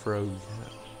the Big Froge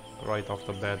right off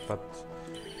the bat, but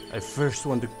I first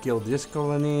want to kill this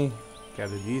colony,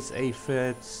 gather these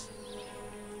aphids.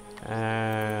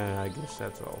 And I guess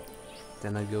that's all.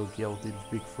 Then I go kill this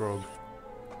big frog.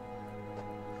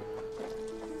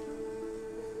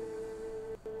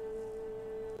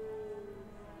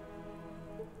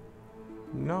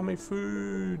 Yummy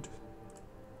food!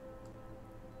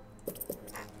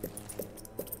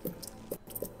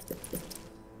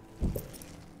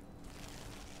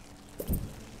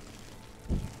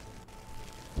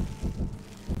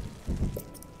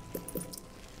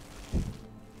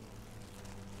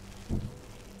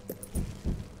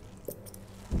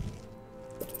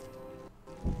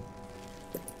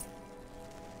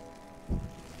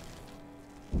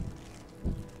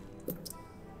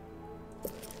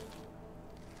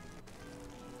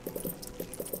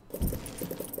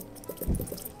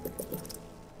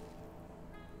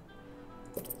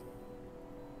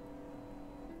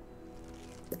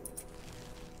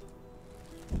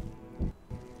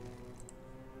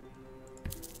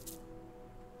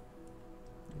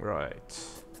 Right.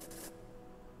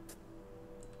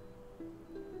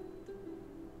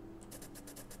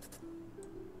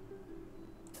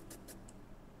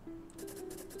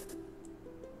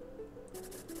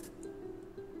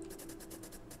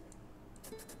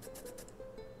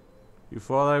 You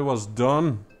thought I was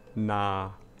done?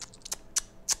 Nah.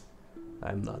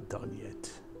 I'm not done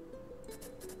yet.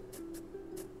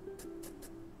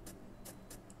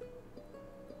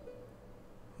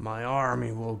 My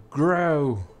army will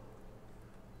grow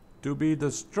to be the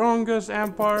strongest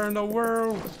empire in the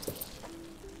world.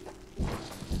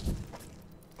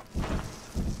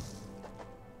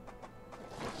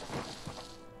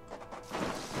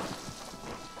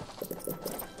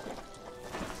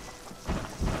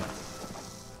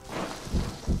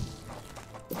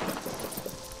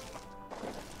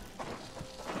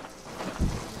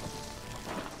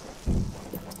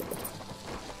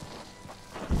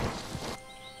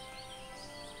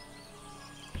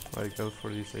 I go for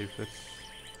these aphids.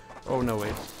 Oh no,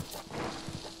 wait.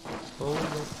 Oh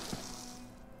no.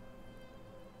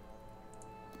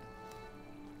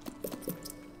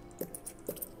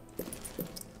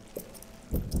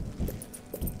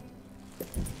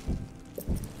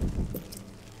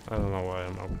 I don't know why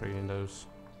I'm upgrading those.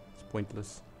 It's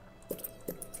pointless.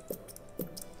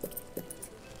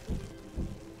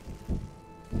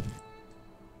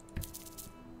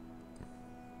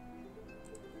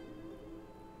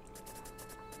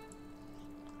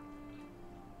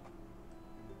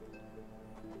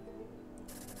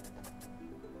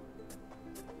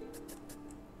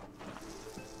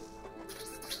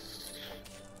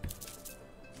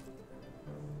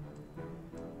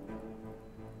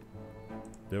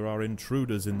 There are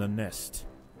intruders in the nest.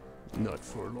 Not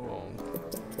for long.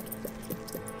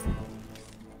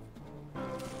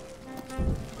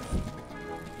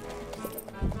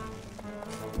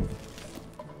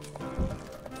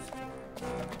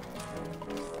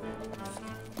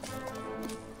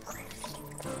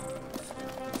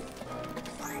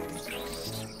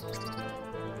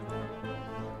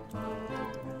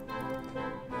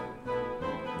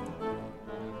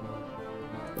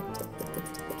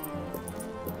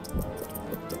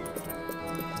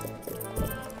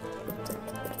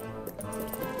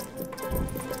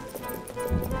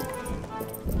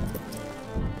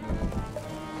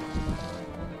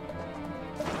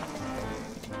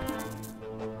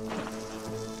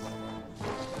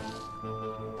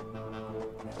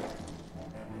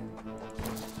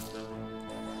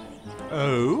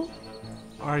 Oh?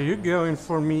 Are you going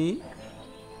for me?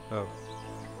 Oh.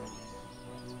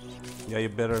 Yeah, you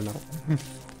better not.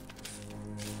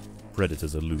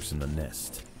 Predators are loose in the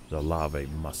nest. The larvae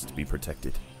must be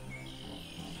protected.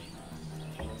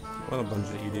 What a bunch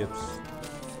of idiots.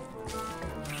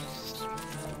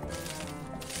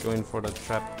 Going for the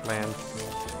trap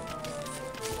plants.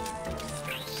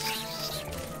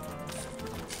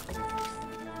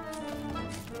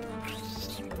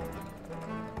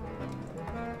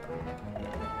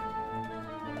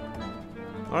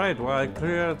 Alright, well I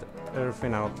cleared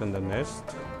everything out in the nest.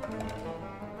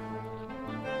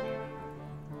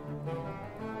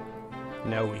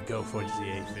 Now we go for the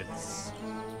aphids.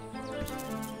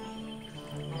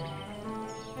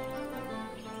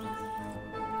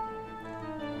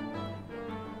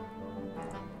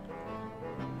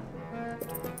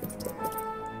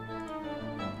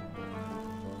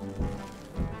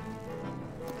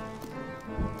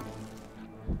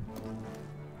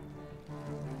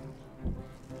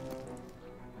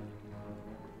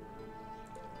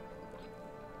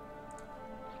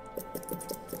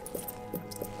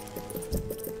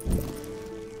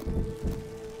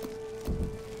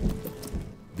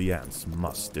 The ants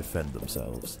must defend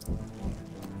themselves.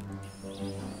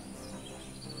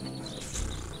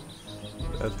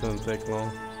 That doesn't take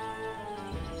long.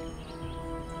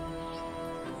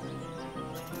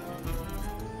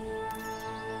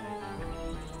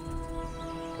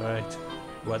 Right.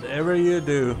 Whatever you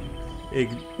do,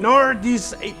 ignore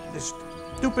these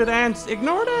stupid ants.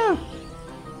 Ignore them!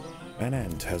 An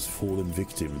ant has fallen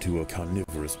victim to a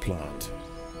carnivorous plant.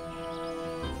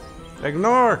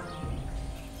 Ignore!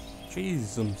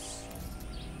 Jesus.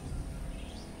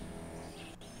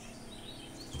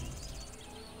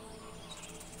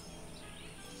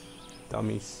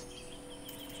 Dummies.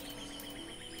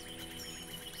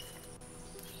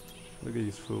 Look at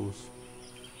these fools.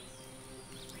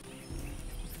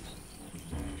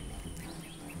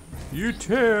 You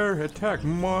dare attack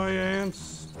my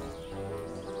ants!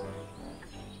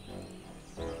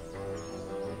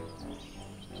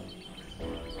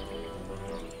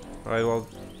 Alright, well,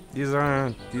 these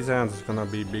ants is gonna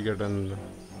be bigger than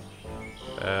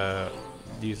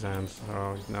these ants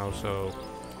right now, so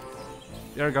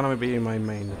they're gonna be my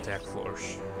main attack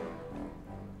force.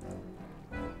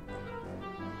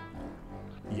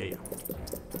 Yeah.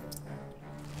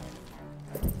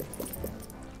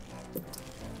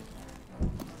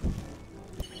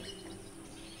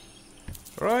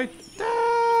 Right,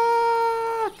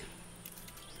 attack!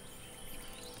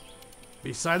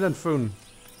 Be silent, Foon.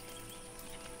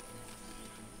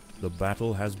 The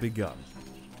battle has begun.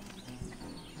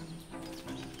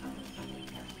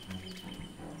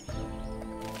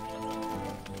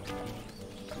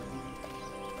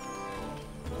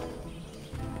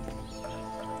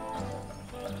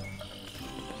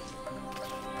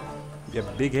 Your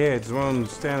big heads won't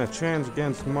stand a chance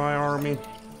against my army.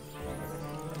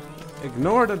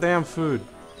 Ignore the damn food.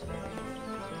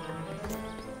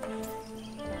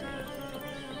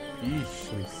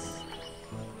 Yeesh.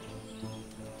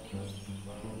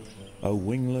 A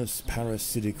wingless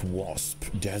parasitic wasp,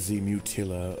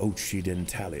 Dasimutilla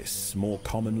occidentalis, more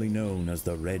commonly known as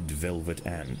the red velvet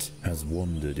ant, has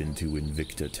wandered into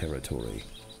Invicta territory.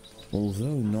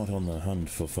 Although not on the hunt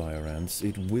for fire ants,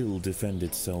 it will defend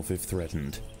itself if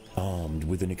threatened. Armed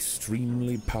with an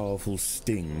extremely powerful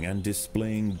sting and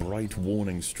displaying bright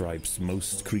warning stripes,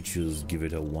 most creatures give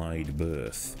it a wide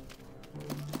berth.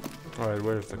 Alright,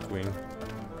 where's the queen?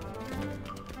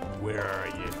 Where are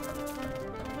you?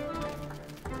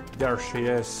 There she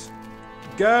is.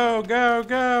 Go, go,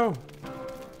 go!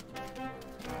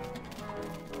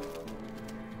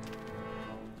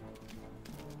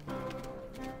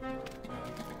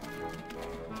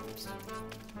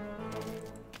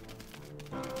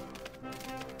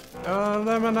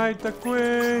 Eliminate the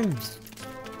queen!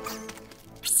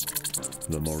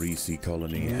 The Maurici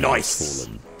colony Nice. has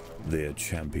fallen, their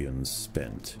champions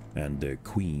spent, and their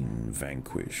queen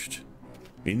vanquished.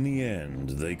 In the end,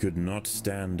 they could not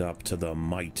stand up to the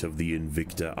might of the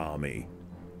Invicta army.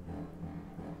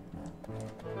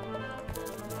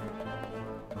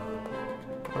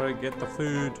 Alright, get the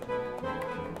food.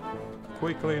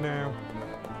 Quickly now.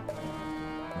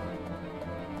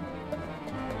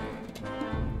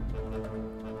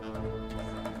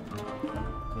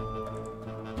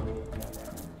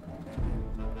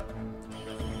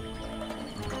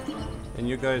 And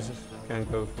you guys can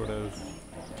go for those.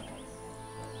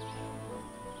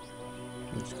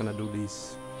 I'm just gonna do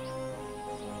these.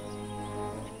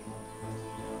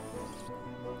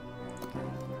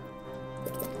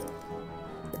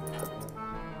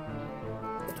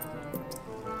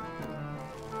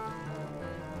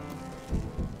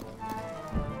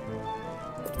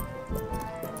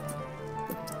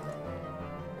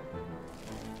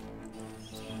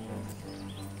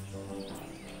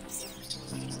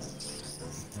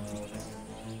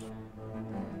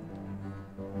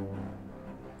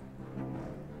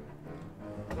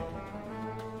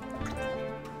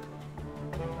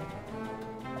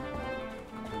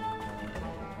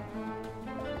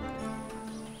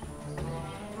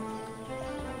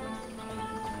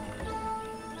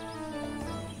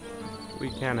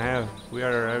 We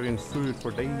are having food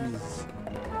for days.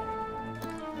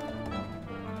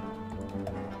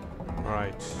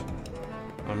 Alright.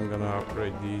 I'm gonna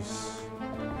upgrade these.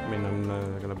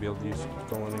 I'm gonna build these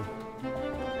colony.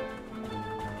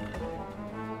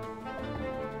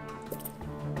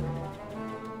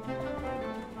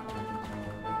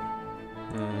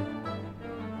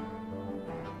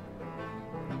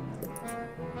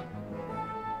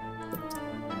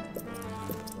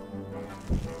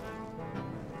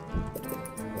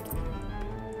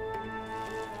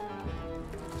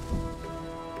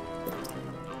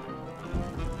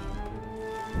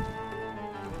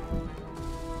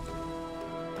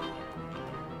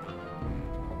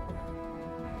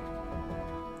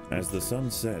 As the sun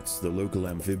sets, the local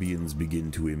amphibians begin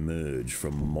to emerge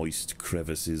from moist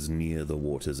crevices near the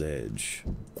water's edge.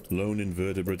 Lone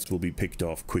invertebrates will be picked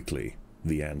off quickly.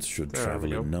 The ants should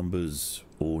travel in numbers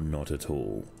or not at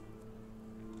all.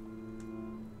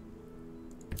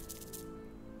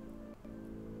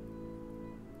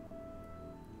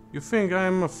 You think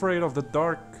I'm afraid of the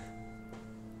dark?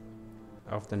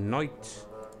 Of the night?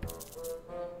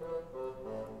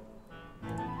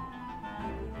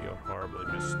 You're horribly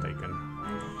mistaken.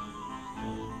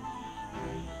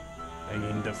 I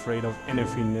ain't afraid of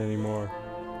anything anymore.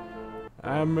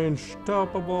 I'm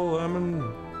unstoppable, I'm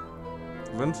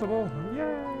invincible?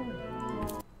 Yay!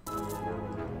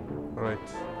 Right.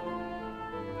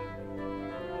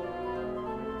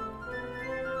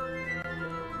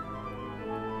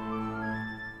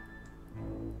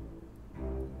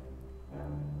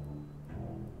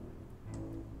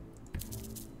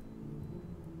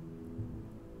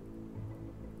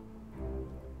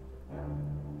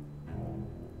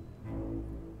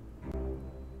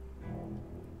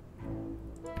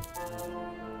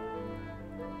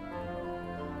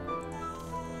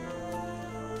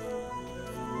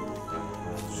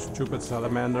 Stupid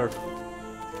salamander.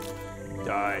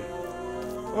 Die.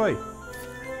 Oi!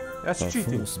 That's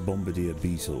cheating. False bombardier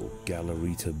beetle,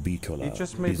 Galarita bicolor, He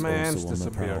just made is my ants also on the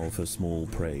disappear. prowl for small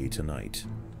prey tonight.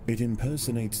 It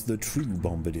impersonates the true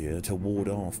bombardier to ward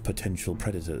off potential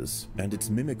predators, and its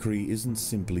mimicry isn't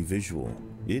simply visual.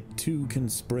 It too can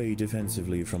spray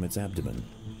defensively from its abdomen.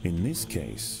 In this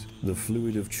case, the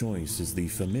fluid of choice is the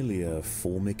familiar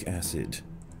formic acid.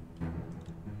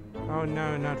 Oh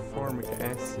no, not formic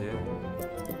acid.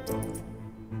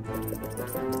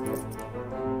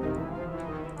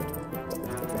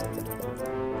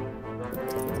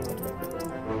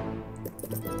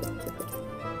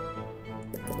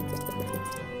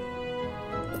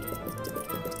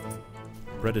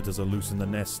 Predators are loose in the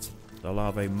nest. The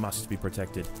larvae must be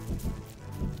protected.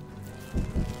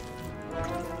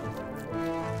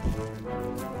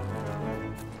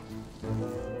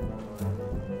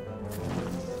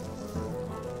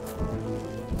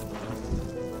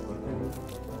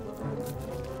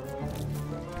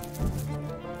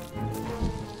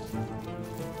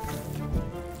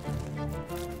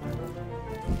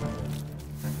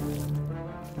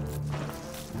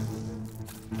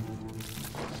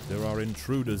 There are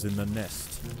intruders in the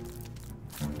nest.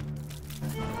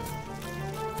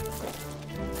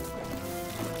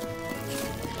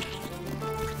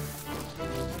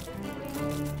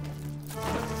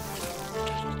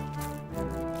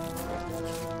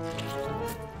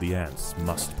 The ants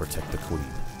must protect the queen.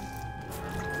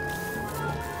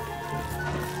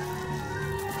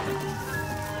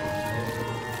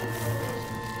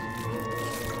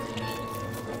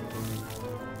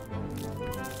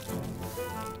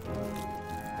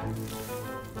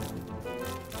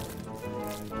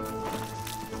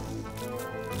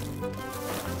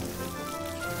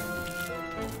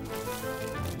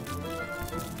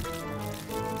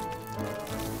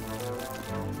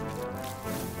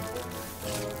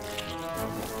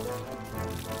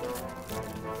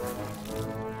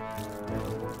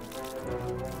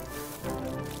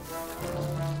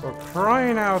 For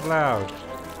crying out loud!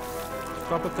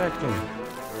 Stop attacking!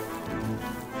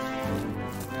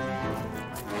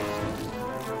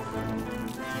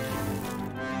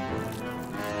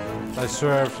 I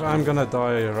swear, I'm gonna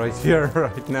die right here,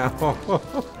 right now.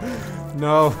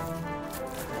 No!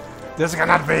 This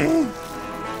cannot be!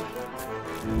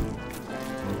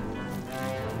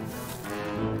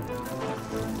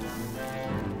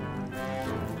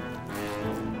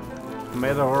 I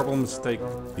made a horrible mistake.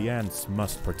 The ants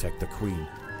must protect the queen.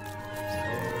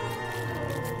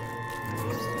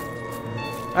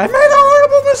 I made a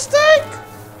horrible mistake!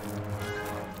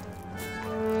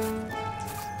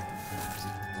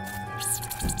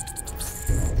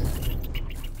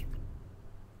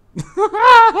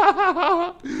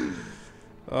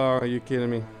 Oh, are you kidding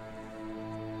me?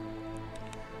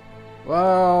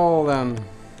 Well then.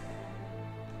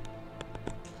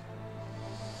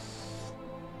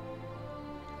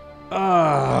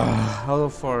 How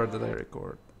far did I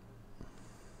record?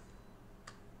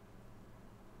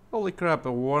 Holy crap, a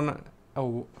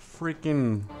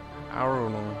freaking hour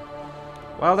long.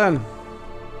 Well then.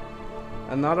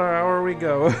 Another hour we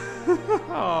go.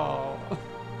 Oh.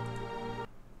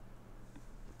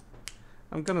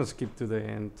 I'm gonna skip to the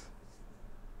end.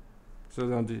 So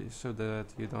that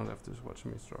you don't have to watch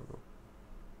me struggle.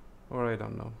 Or I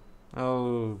don't know.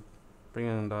 I'll bring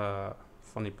in the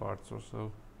funny parts or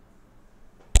so.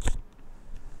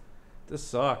 This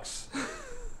sucks.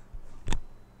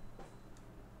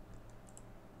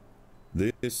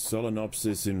 This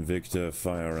Solenopsis invicta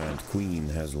fire ant queen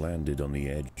has landed on the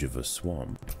edge of a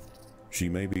swamp. She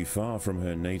may be far from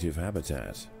her native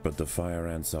habitat, but the fire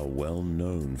ants are well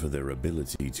known for their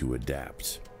ability to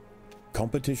adapt.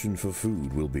 Competition for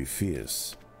food will be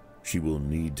fierce. She will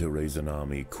need to raise an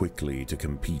army quickly to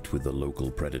compete with the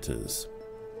local predators.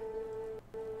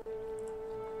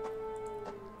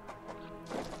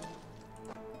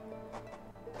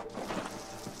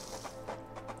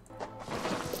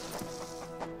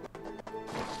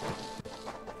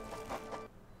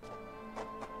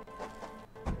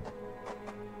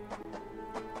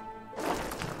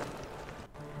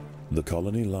 The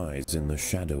colony lies in the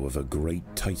shadow of a great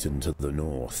titan to the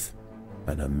north,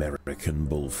 an American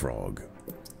bullfrog.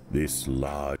 This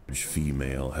large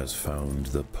female has found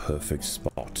the perfect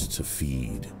spot to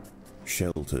feed,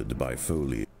 sheltered by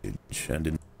foliage and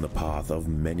in the path of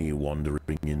many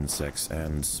wandering insects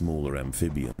and smaller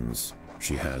amphibians.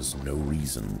 She has no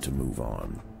reason to move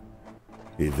on.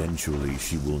 Eventually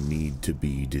she will need to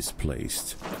be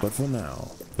displaced, but for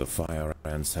now, the fire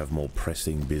ants have more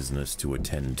pressing business to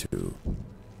attend to.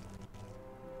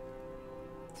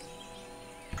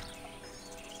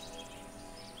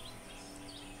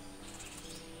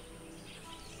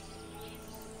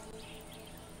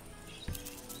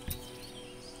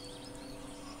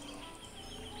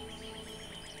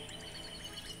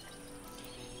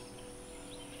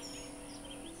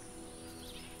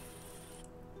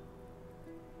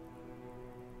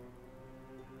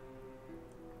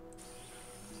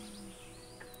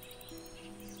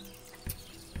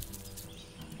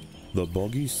 The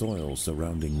boggy soil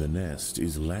surrounding the nest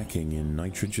is lacking in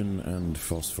nitrogen and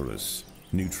phosphorus,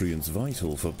 nutrients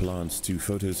vital for plants to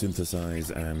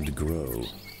photosynthesize and grow.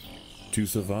 To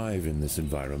survive in this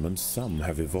environment, some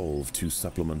have evolved to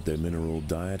supplement their mineral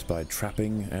diet by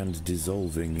trapping and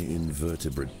dissolving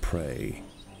invertebrate prey.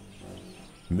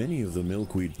 Many of the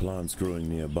milkweed plants growing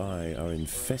nearby are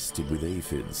infested with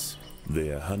aphids.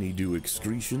 Their honeydew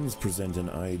excretions present an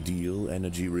ideal,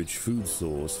 energy-rich food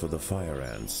source for the fire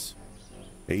ants.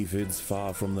 Aphids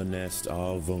far from the nest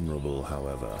are vulnerable,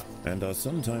 however, and are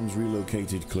sometimes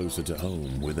relocated closer to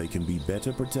home where they can be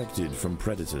better protected from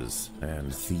predators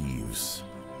and thieves.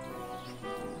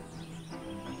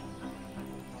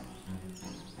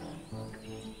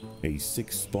 A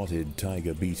six-spotted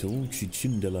tiger beetle,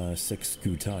 Cichindala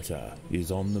sexcutata,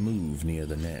 is on the move near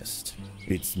the nest.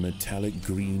 Its metallic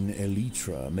green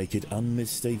elytra make it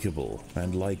unmistakable,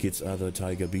 and like its other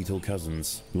tiger beetle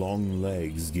cousins, long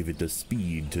legs give it the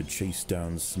speed to chase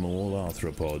down small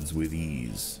arthropods with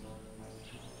ease.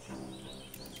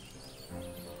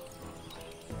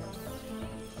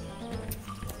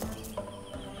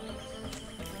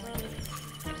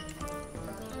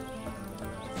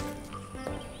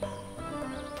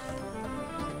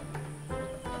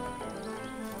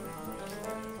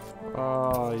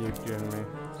 Oh, you kidding me?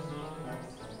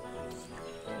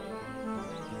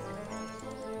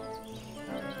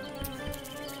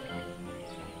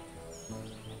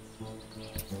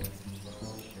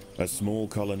 A small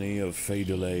colony of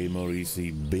Phaedulae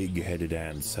maurici big-headed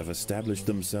ants have established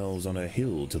themselves on a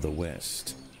hill to the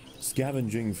west.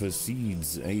 Scavenging for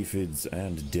seeds, aphids,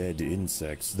 and dead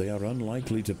insects, they are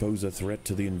unlikely to pose a threat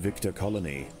to the Invicta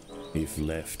colony if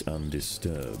left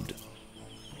undisturbed.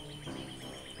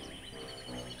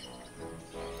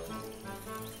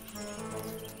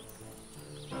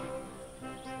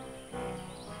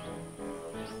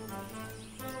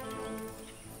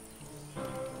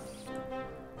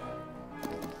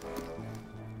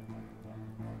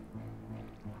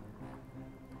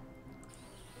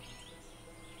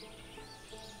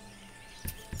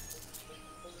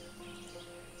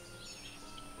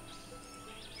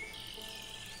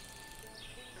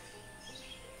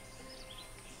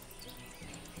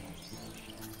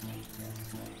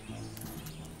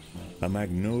 A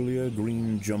magnolia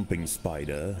green jumping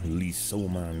spider,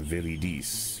 Lysoman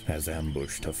viridis, has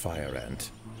ambushed a fire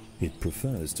ant. It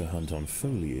prefers to hunt on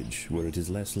foliage, where it is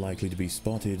less likely to be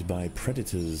spotted by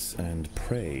predators and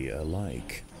prey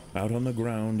alike. Out on the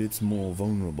ground it's more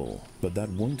vulnerable, but that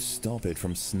won't stop it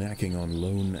from snacking on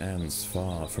lone ants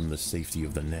far from the safety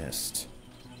of the nest.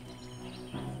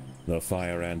 The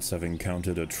fire ants have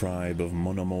encountered a tribe of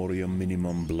Monomorium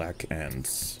minimum black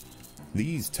ants.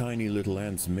 These tiny little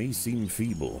ants may seem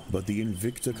feeble, but the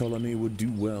Invicta colony would do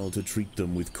well to treat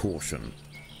them with caution.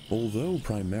 Although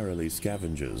primarily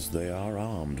scavengers, they are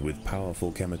armed with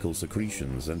powerful chemical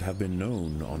secretions and have been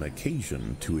known on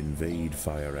occasion to invade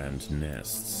fire ant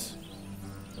nests.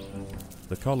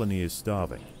 The colony is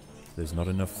starving. There's not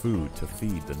enough food to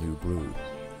feed the new brood.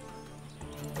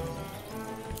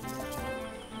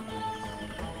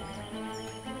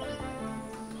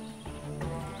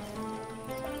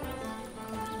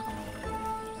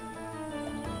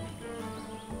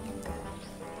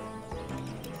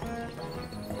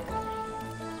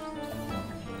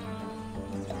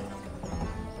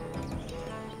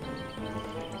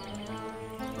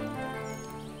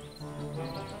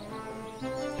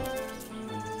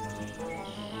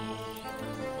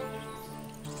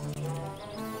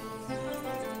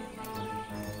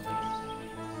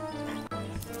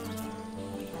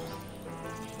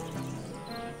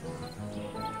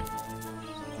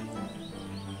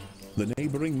 The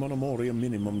neighboring Monomoria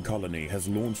Minimum colony has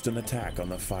launched an attack on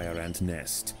the fire ant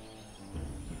nest.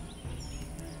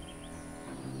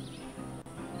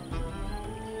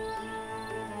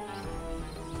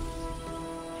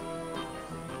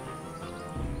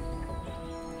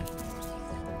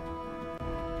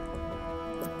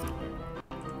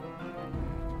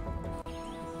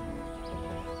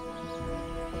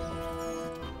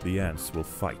 The ants will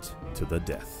fight to the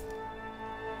death.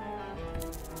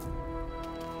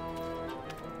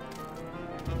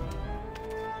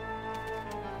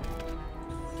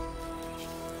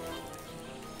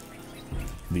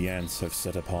 The ants have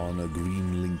set upon a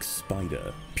green lynx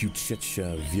spider,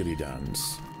 Puccetia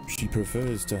viridans. She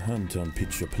prefers to hunt on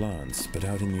pitcher plants, but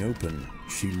out in the open,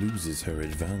 she loses her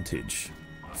advantage.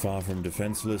 Far from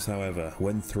defenseless, however,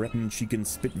 when threatened she can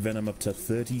spit venom up to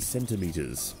 30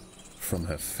 centimeters from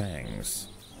her fangs.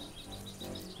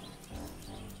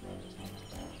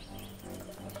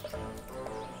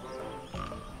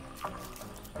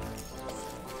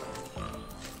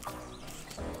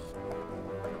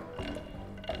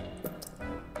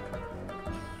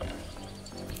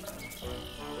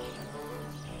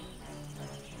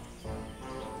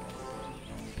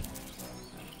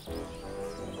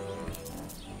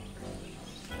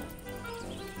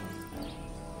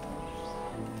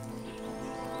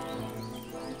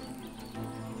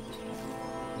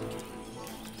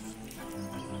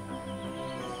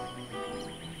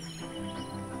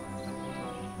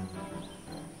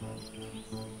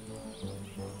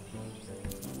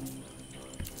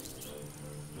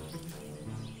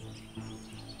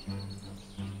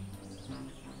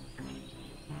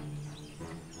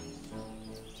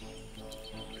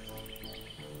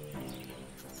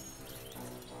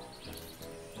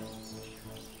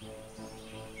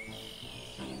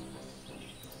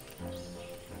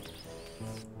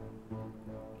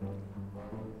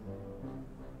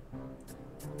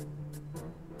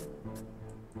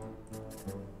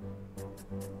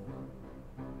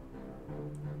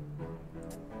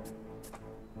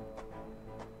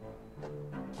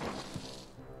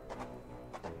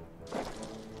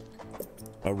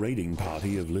 A raiding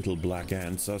party of little black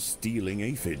ants are stealing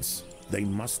aphids. They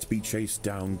must be chased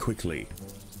down quickly.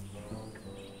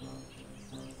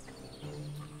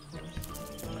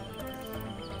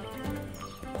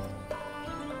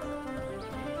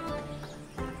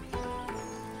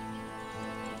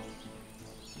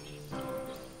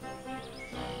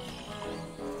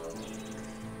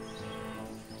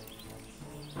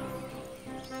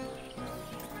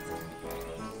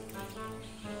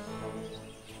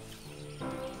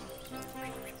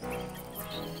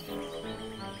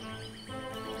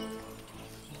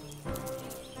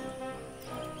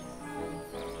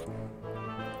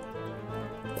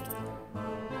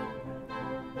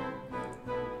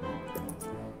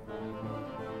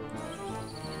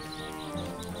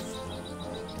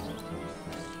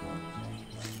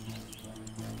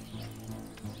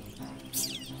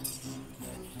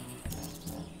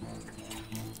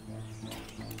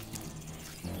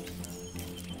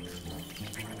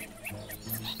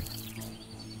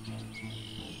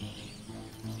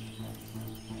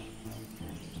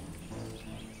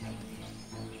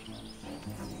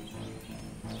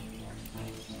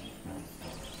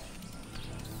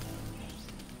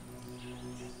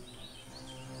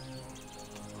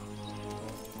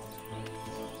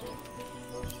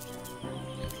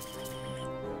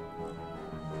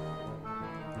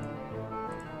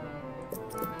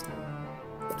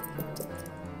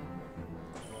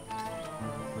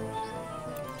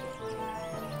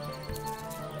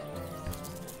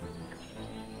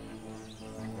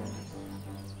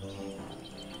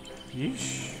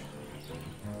 Yeesh.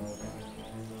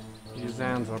 These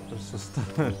ants are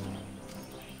persistent.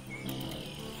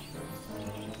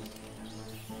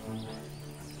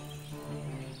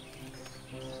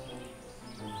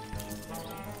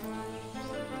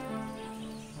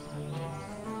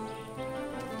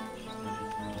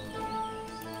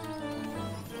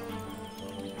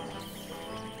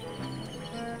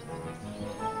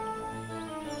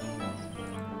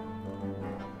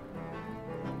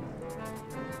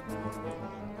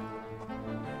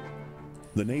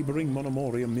 The neighboring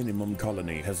Monomoria Minimum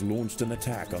colony has launched an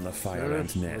attack on the fire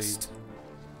ant Seriously? nest.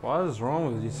 What is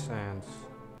wrong with these ants?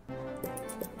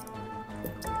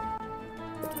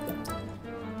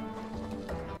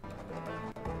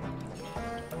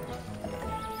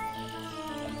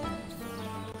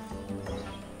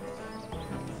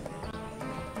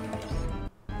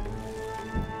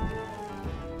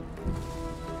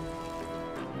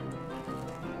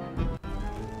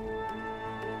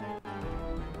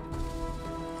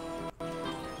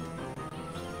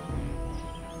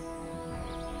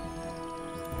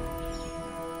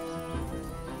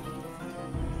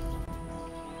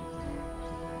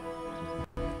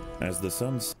 As the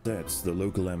sun sets, the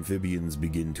local amphibians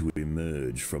begin to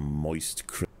emerge from moist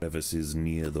crevices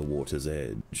near the water's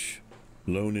edge.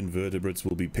 Lone invertebrates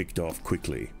will be picked off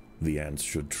quickly. The ants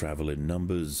should travel in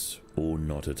numbers or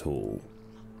not at all.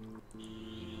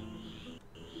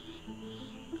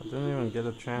 I didn't even get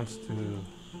a chance to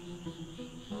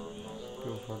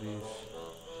go for these.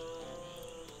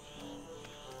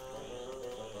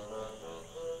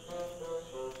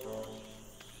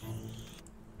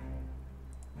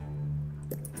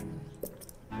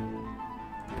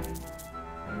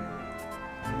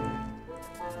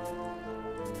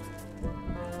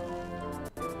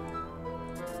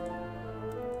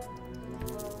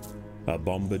 A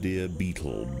bombardier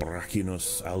beetle,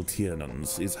 Brachinus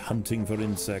alternans, is hunting for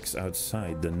insects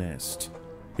outside the nest.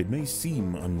 It may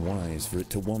seem unwise for it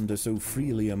to wander so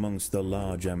freely amongst the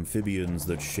large amphibians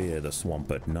that share the swamp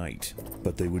at night,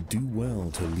 but they would do well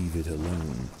to leave it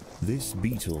alone. This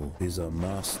beetle is a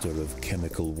master of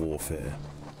chemical warfare.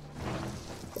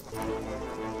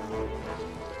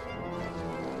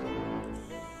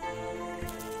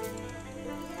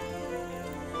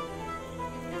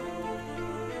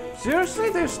 Seriously,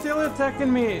 they're still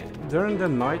attacking me during the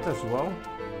night as well?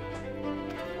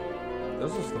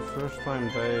 This is the first time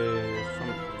these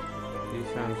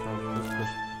ants are this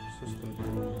persistent.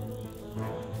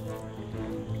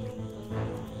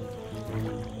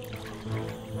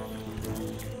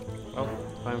 Oh,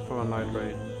 time for a night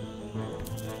raid.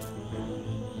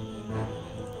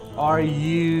 Are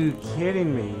you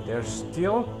kidding me? They're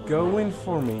still going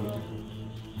for me.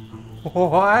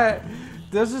 What?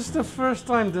 This is the first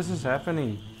time this is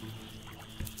happening.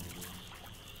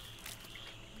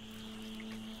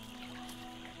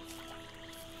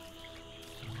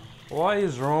 What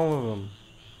is wrong with them?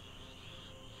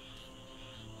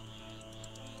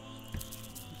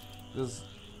 This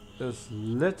is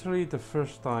literally the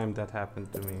first time that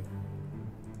happened to me.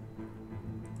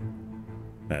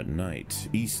 At night,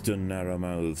 eastern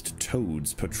narrow-mouthed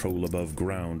toads patrol above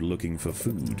ground looking for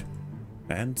food.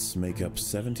 Ants make up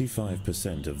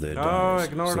 75% of their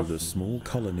diet, so the small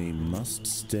colony must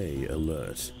stay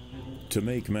alert. To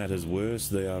make matters worse,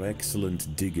 they are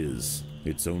excellent diggers.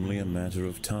 It's only a matter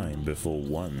of time before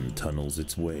one tunnels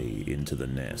its way into the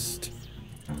nest.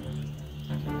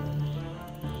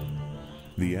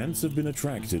 The ants have been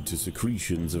attracted to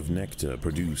secretions of nectar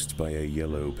produced by a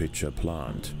yellow pitcher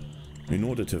plant. In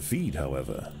order to feed,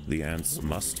 however, the ants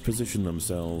must position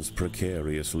themselves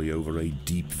precariously over a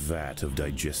deep vat of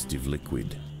digestive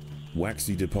liquid.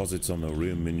 Waxy deposits on the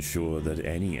rim ensure that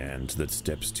any ant that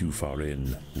steps too far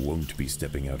in won't be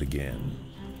stepping out again.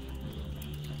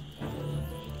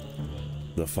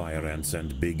 The fire ants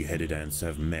and big-headed ants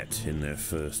have met in their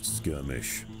first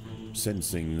skirmish.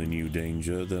 Sensing the new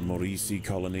danger, the Maurici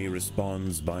colony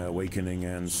responds by awakening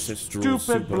ancestral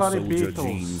super soldier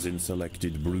genes in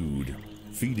selected brood,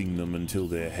 feeding them until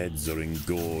their heads are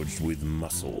engorged with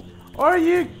muscle. Are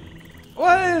you...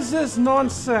 What is this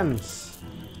nonsense?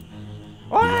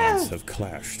 What? The ants have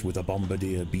clashed with a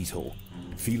bombardier beetle.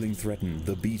 Feeling threatened,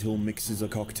 the beetle mixes a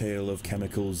cocktail of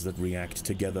chemicals that react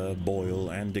together, boil,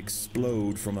 and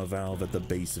explode from a valve at the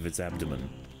base of its abdomen.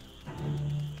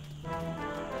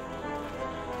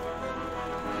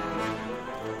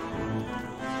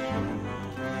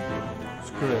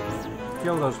 Screw it.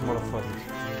 Kill those motherfuckers.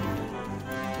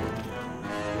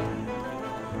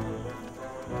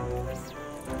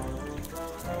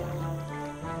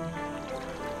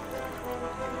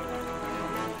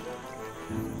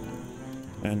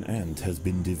 An ant has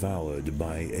been devoured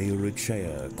by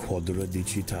Aerochea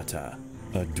quadradicitata,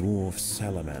 a dwarf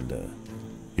salamander.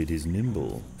 It is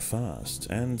nimble, fast,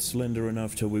 and slender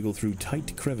enough to wiggle through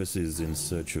tight crevices in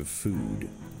search of food.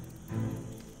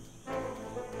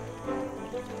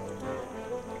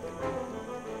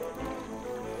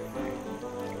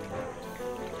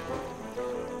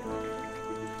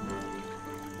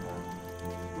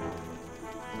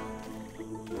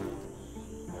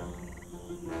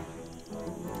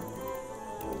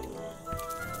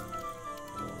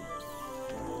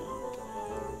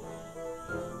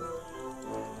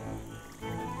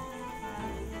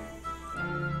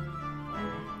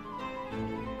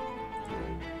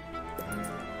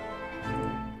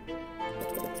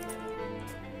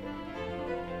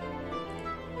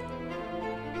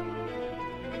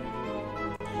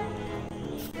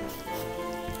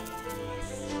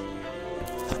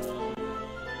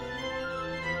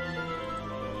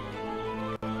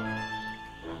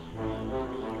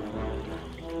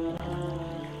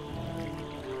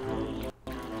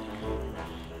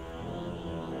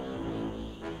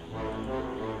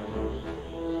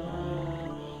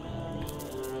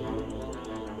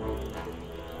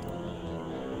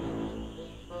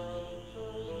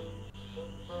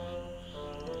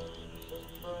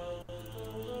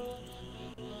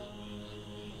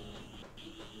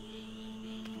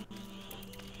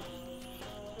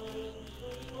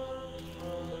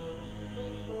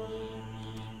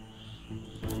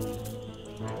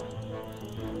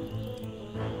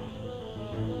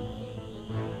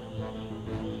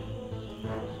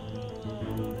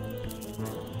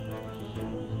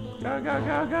 Go, go,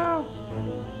 go,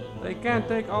 go! They can't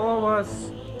take all of us!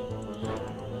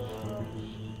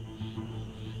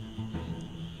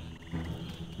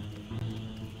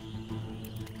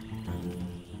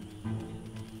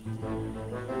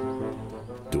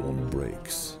 Dawn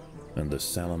breaks, and the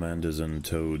salamanders and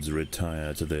toads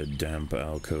retire to their damp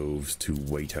alcoves to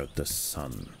wait out the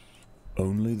sun.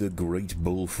 Only the great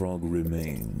bullfrog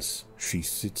remains. She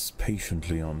sits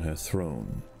patiently on her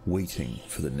throne, waiting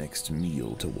for the next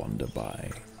meal to wander by.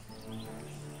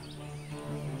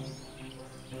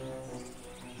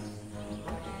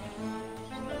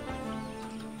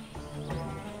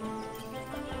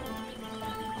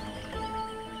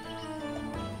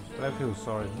 I feel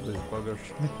sorry for these buggers.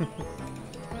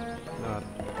 Not.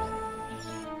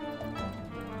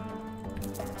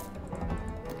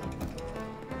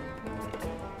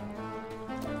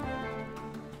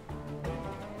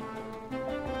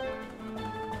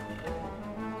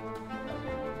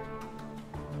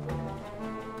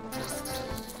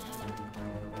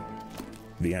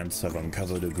 The ants have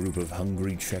uncovered a group of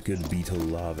hungry checkered beetle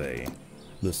larvae.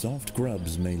 The soft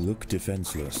grubs may look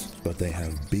defenseless, but they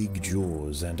have big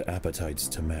jaws and appetites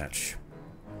to match.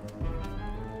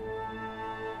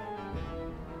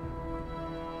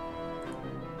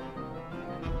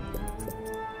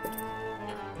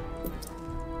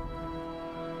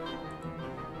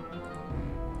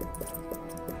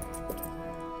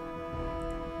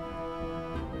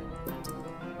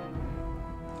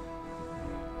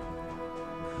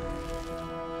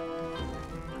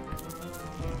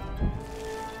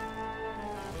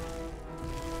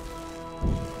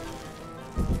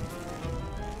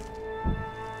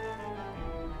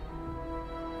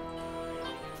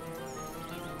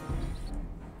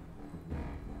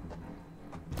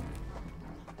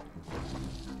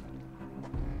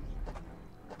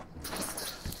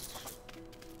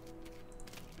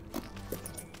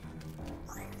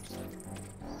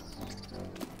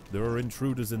 There are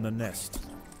intruders in the nest.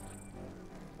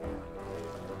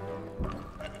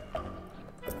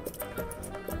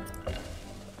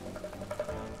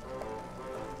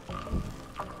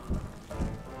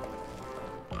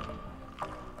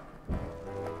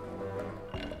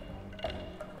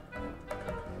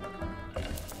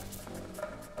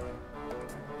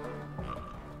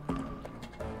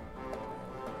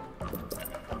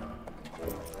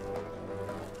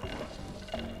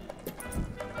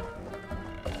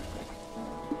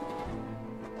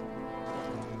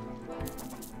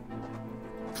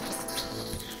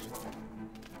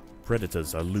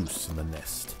 Predators are loose in the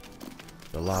nest.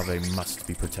 The larvae must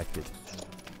be protected.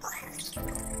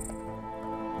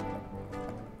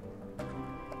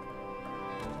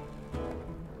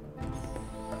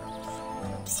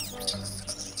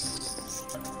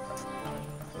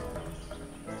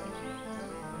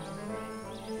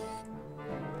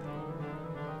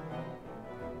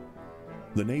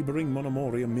 The neighboring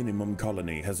Monomoria Minimum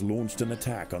colony has launched an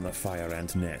attack on the fire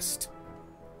ant nest.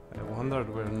 I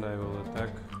wondered when they will attack.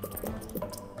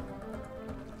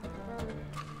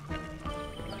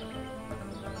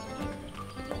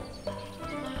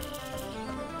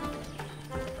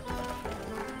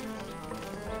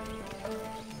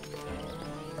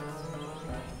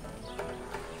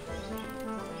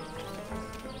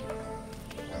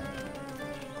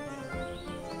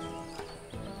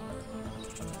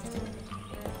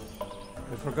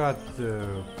 I forgot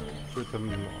to put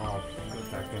them off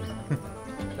attacking.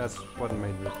 That's what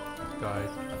made me die.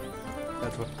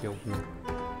 That's what killed me.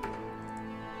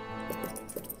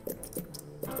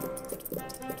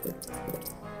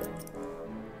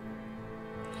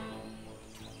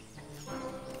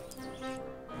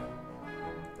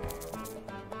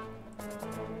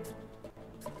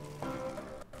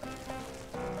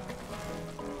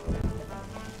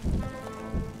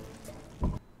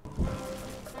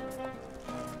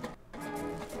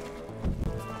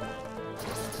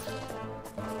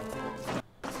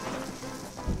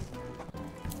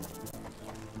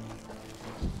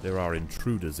 There are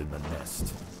intruders in the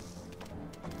nest.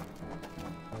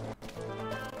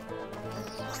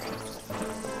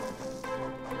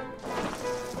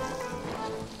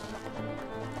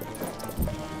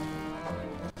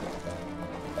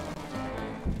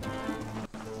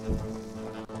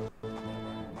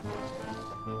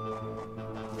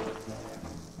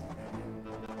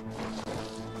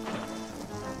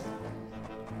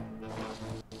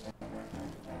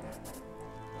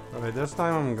 Alright, this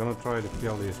time I'm gonna try to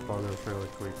kill these buggers really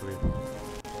quickly.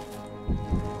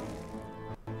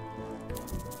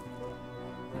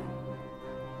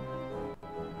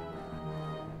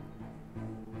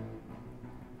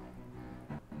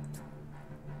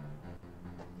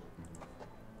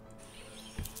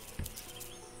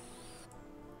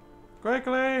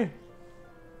 Quickly!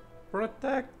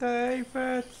 Protect the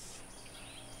aphids!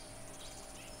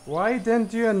 Why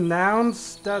didn't you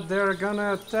announce that they're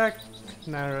gonna attack,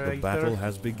 narrator? The battle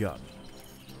has begun.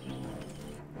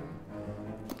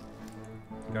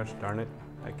 Gosh darn it.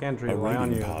 I can't A rely on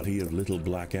raiding you. party of little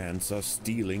black ants are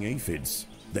stealing aphids.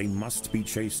 They must be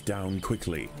chased down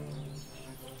quickly.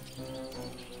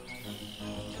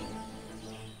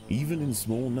 Even in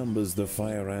small numbers, the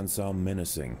fire ants are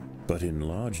menacing, but in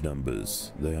large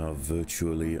numbers, they are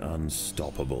virtually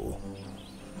unstoppable.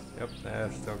 Yep,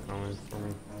 they're still coming for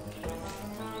me.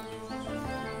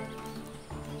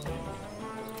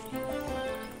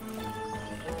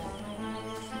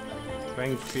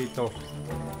 Thanks, Vito.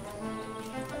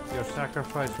 Your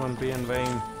sacrifice won't be in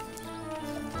vain.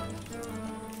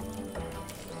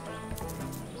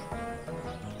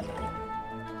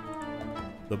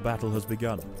 The battle has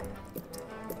begun.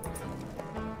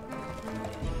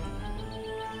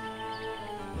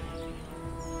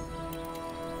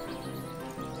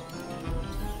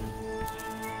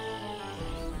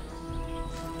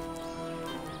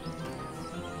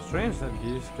 Strange that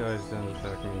these guys didn't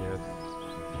attack me yet.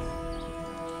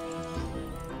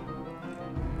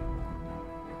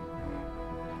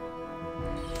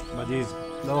 But these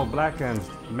little black ants,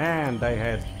 man, they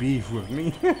had beef with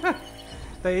me.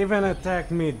 They even attacked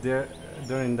me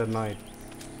during the night.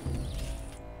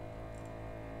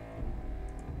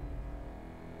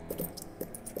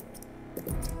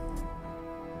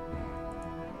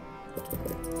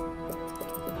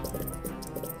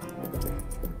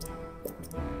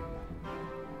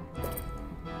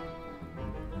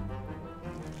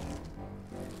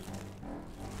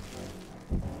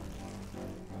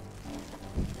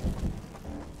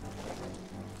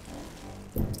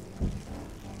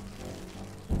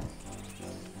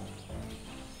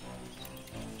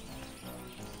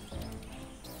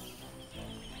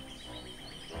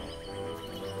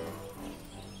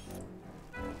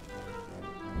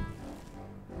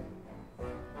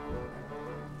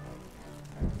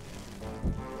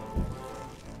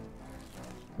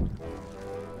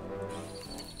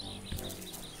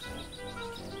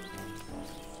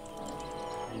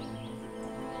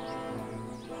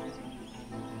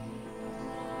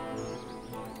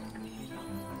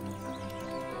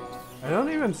 I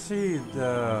don't even see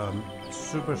the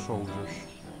super soldiers.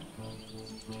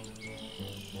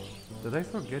 Did I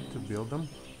forget to build them?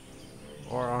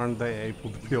 Or aren't they able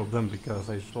to build them because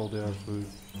I stole their food?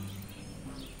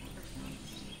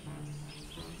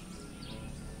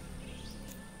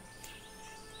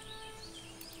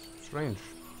 Strange.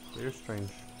 Very strange.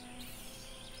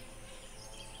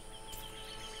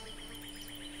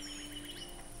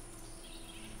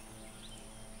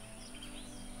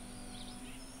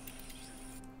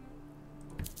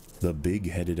 The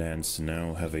big-headed ants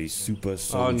now have a super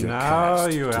soldier now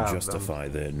caste you to have justify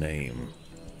their name.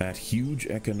 At huge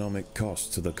economic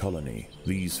cost to the colony,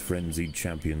 these frenzied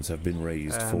champions have been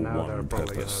raised And for now they're one probably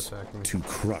gonna purpose: attack me. to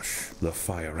crush the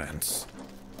fire ants.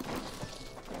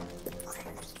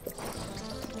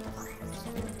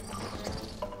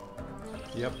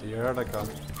 Yep, here they come.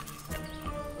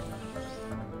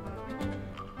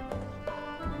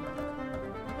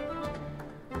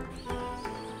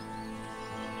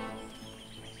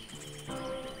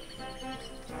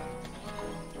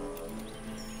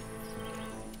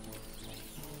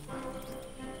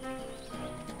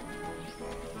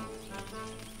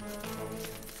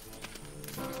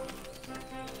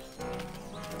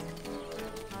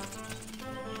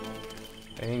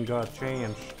 Ain't got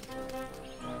change.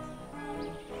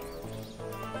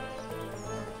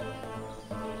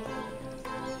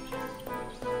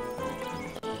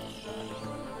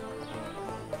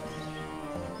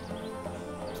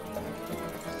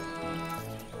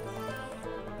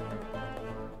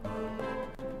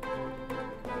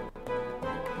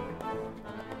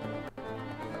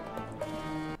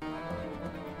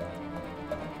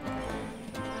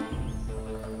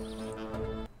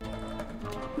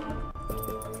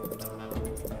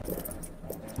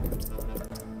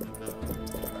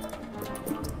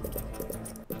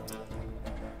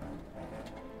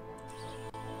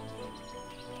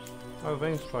 Oh,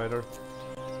 vein spider.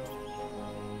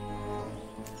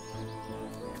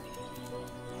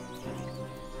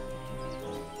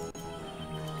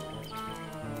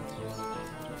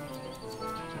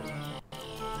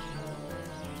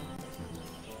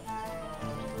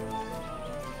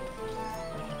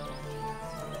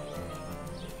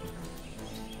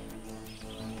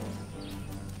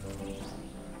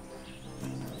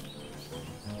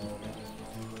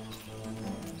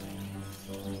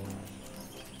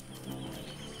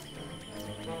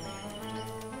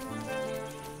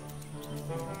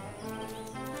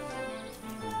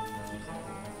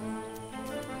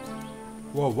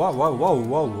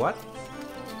 Whoa, what?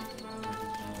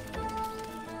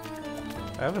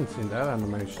 I haven't seen that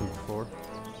animation before.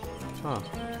 Huh.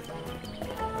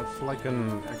 That's like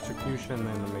an execution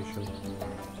animation.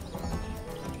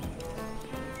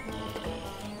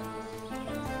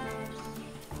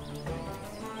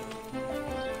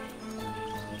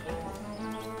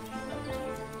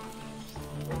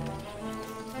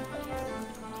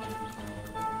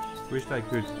 Wished I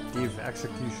could give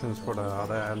executions for the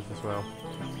other end as well.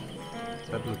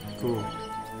 That looked cool.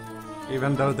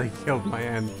 Even though they killed my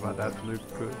end, but that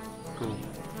looked good. Cool.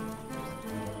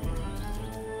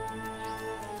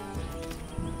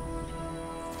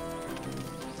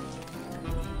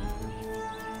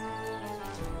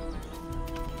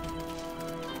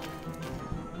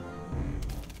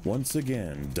 Once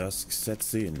again, dusk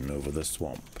sets in over the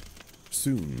swamp.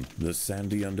 Soon, the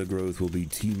sandy undergrowth will be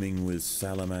teeming with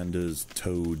salamanders,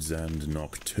 toads, and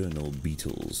nocturnal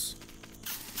beetles.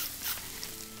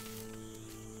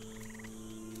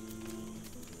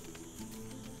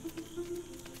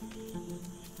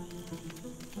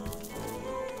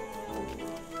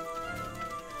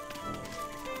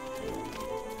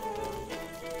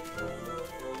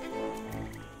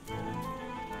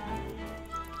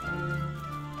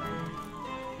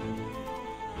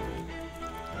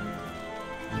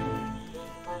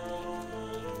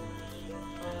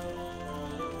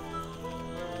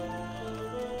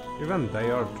 Even they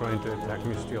are trying to attack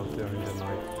me still during the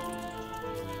night.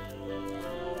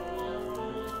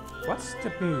 What's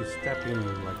stepping like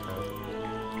that?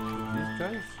 These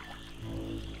guys?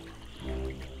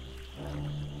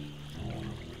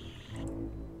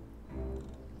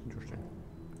 Interesting.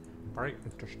 Very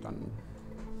interesting.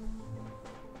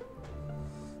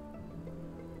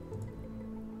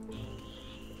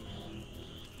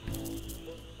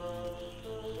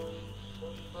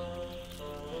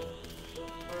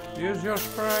 Use your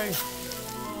spray.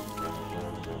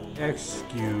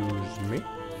 Excuse me?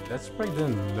 That spray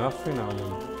did nothing on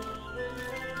him.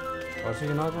 Was he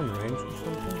not in range or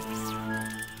something?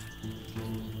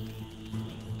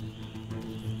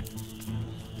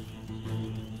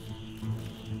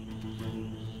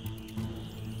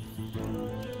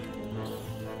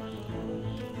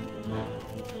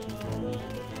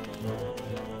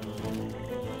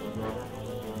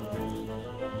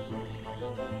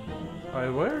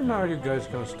 Alright, where now are you guys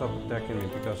gonna stop attacking me?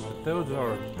 Because the toads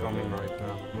are coming right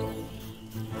now.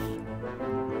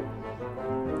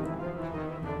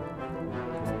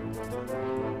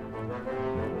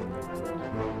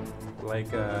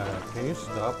 Like, can you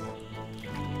stop?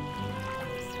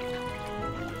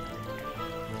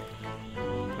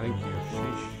 Thank you,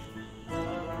 sheesh.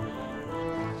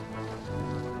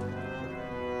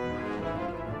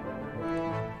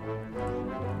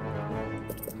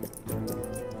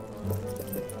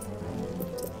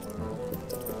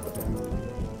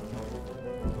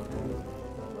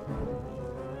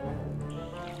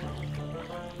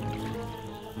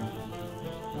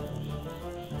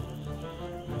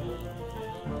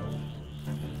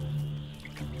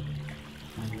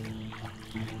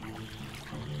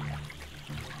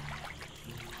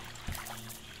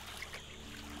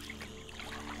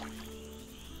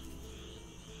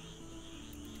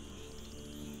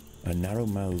 A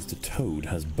narrow-mouthed toad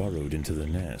has burrowed into the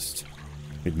nest.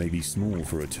 It may be small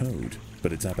for a toad,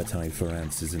 but its appetite for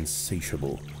ants is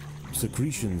insatiable.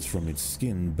 Secretions from its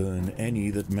skin burn any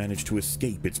that manage to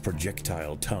escape its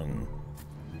projectile tongue.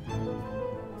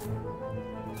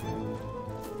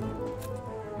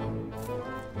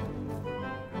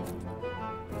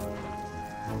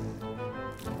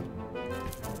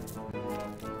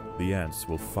 The ants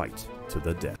will fight to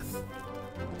the death.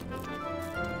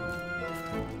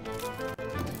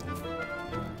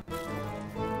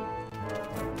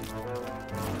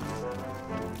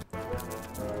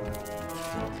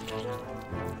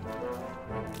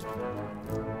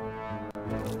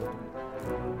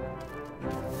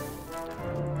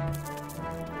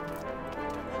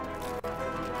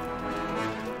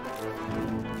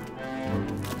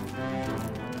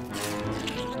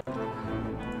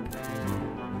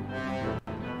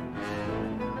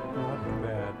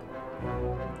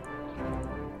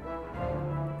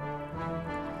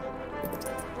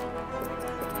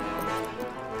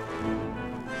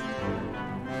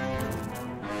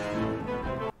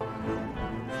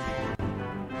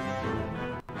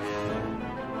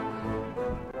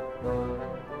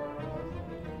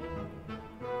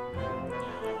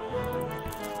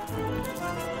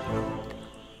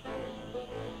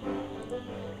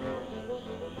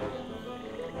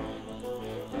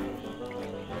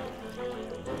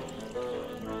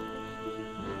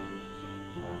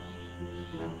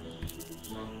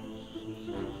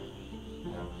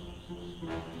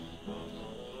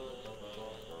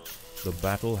 The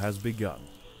battle has begun.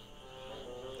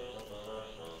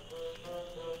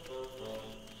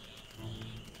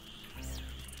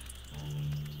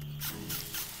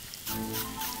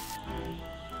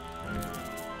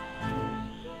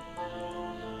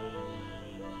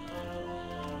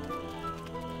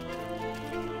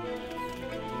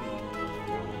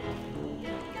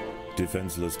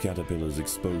 Defenseless caterpillars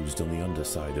exposed on the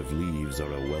underside of leaves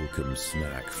are a welcome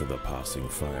snack for the passing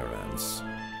fire ants.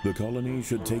 The colony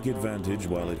should take advantage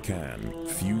while it can.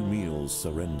 Few meals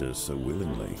surrender so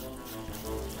willingly.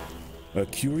 A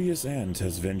curious ant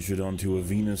has ventured onto a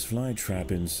Venus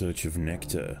flytrap in search of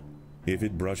nectar. If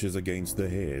it brushes against the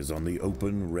hairs on the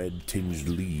open, red-tinged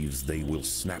leaves, they will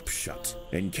snap shut,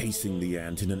 encasing the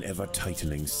ant in an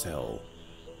ever-tightening cell.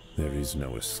 There is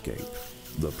no escape.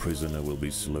 The prisoner will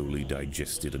be slowly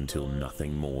digested until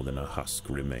nothing more than a husk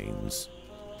remains.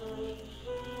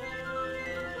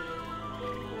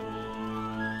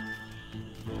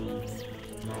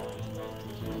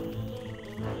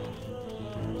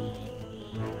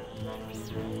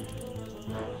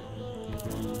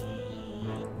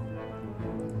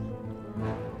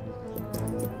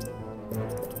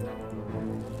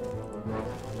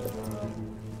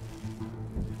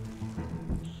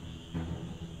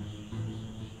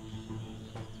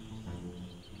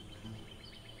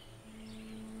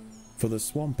 For the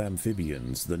swamp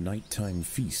amphibians, the nighttime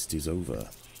feast is over.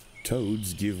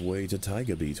 Toads give way to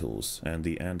tiger beetles, and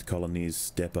the ant colonies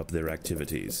step up their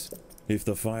activities. If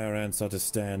the fire ants are to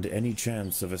stand any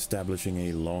chance of establishing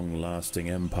a long-lasting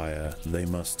empire, they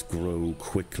must grow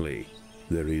quickly.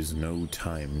 There is no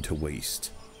time to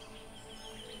waste.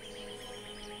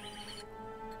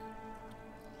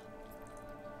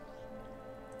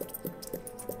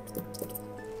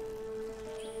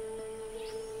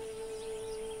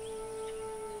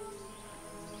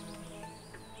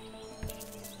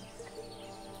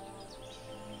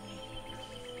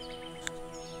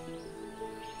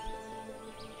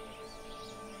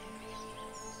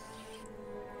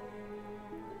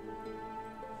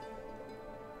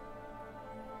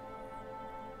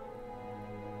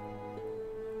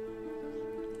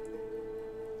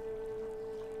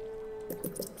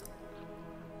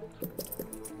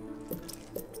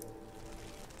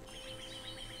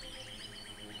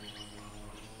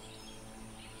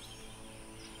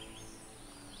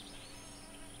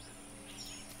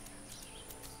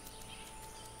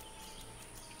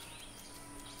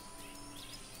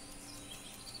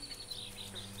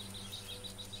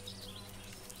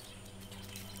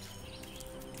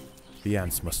 The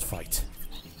ants must fight.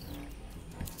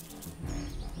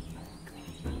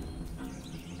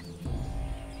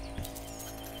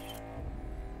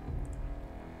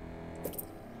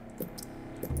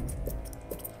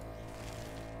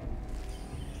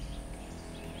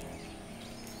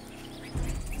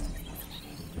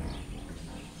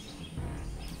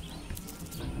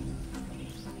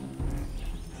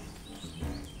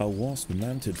 A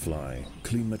wasp-manted fly,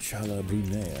 Climachala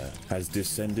brunea, has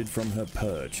descended from her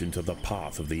perch into the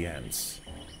path of the ants.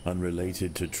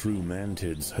 Unrelated to true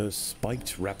mantids, her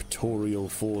spiked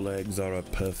raptorial forelegs are a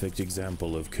perfect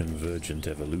example of convergent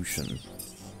evolution.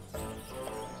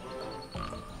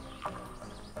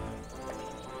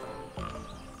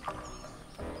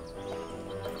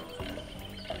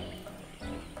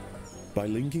 By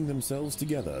linking themselves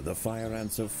together, the fire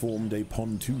ants have formed a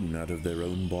pontoon out of their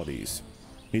own bodies.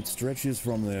 It stretches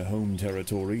from their home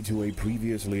territory to a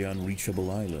previously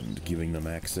unreachable island, giving them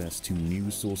access to new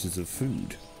sources of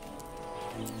food.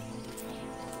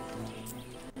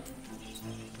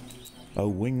 A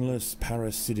wingless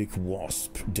parasitic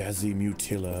wasp,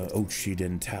 Dasimutilla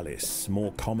occidentalis,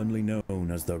 more commonly known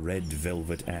as the red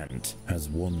velvet ant, has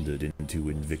wandered into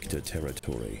Invicta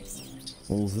territory.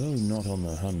 Although not on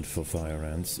the hunt for fire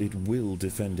ants, it will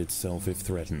defend itself if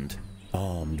threatened.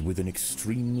 Armed with an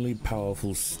extremely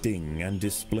powerful sting and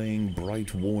displaying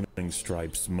bright warning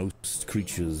stripes, most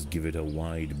creatures give it a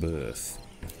wide berth.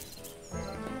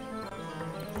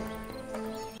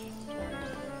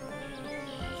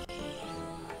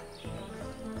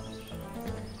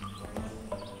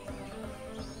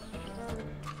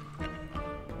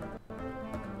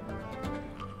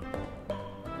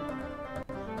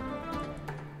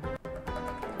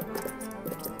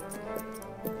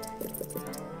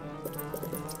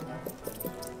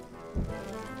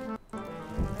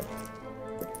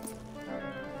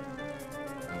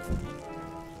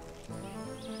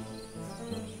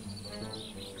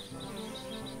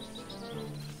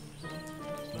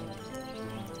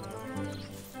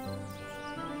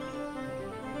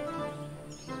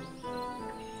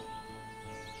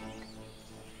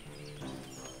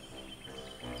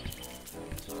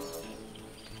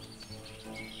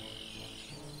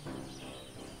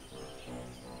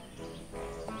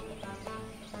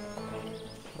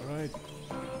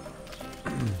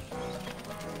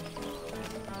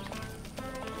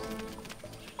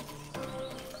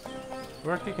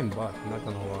 We're kicking butt, I'm not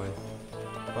gonna lie.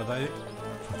 But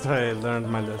I learned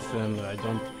my lesson. I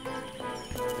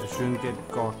shouldn't get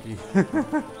cocky.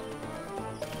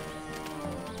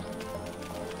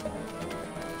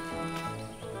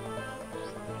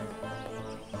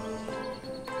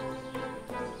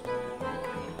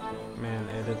 Man,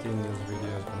 editing this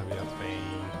video is gonna be a pain.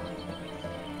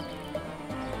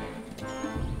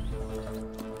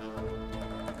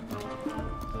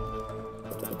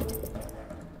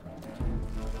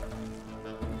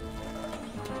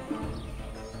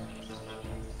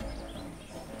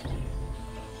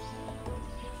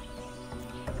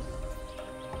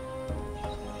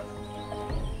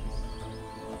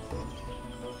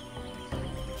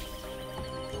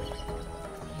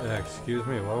 Excuse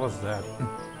me, what was that?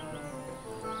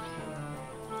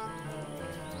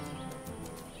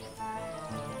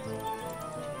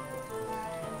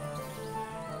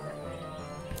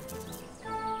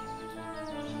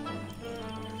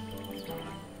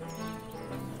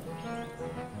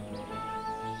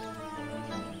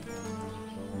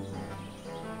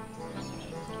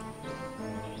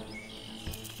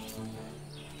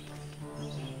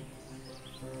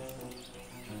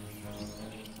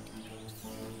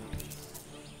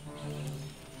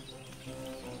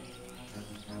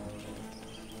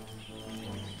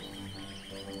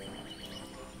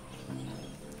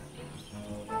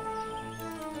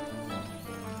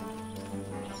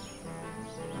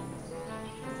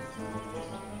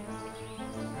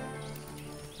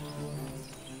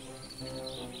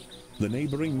 The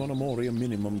neighboring Monomoria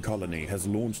Minimum colony has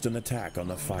launched an attack on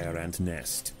the fire ant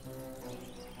nest.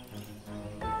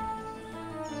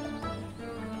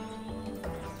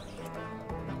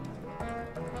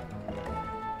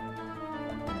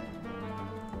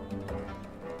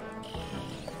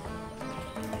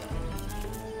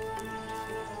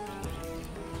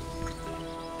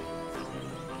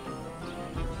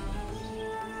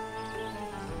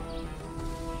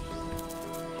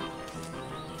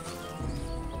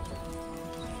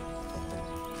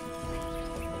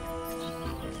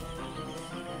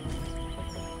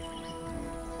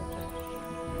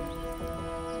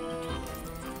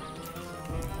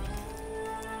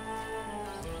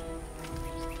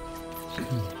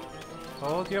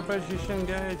 Hold your position,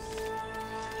 guys.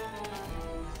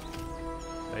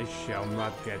 They shall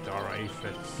not get our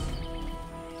aphids.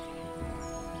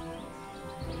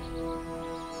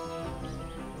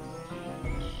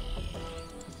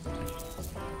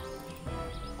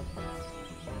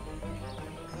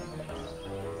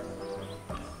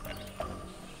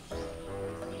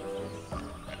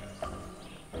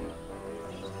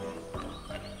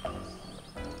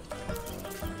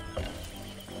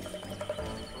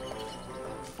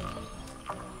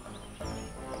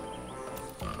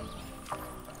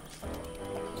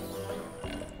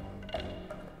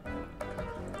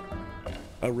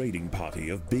 A raiding party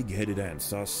of big-headed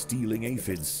ants are stealing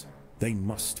aphids. They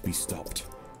must be stopped.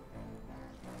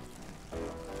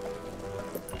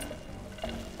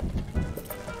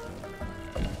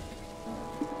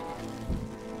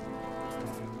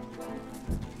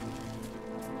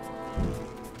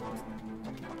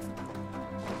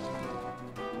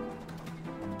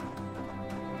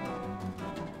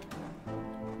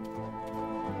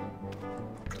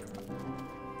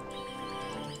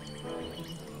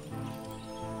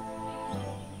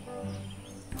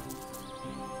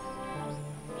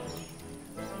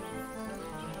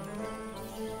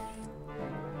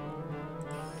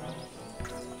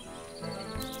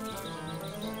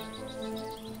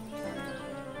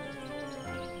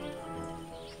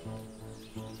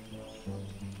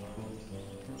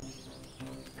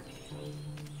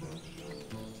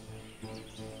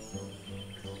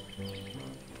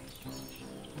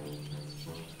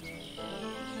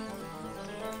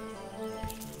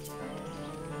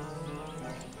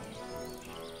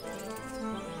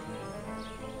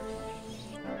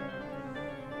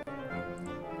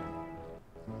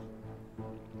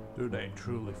 Do they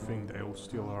truly think they will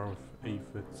steal our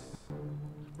aphids?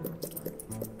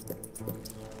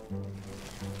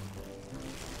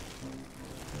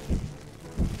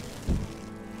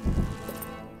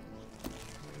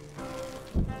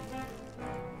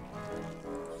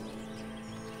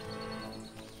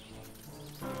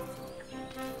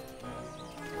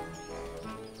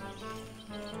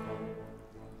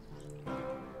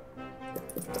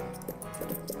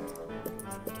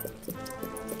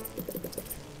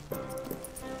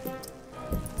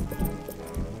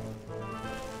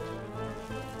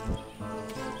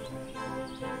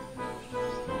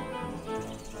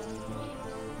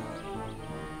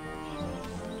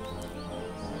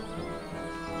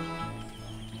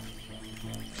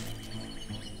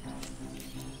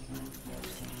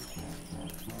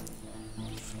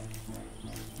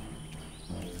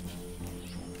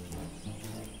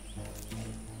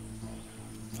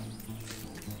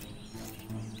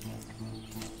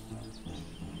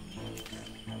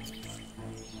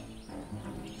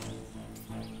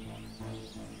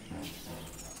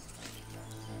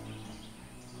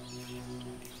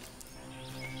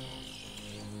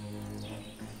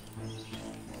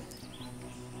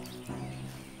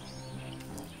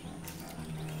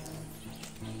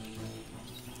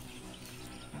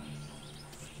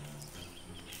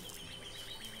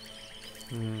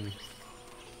 When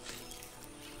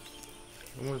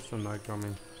is the night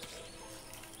coming?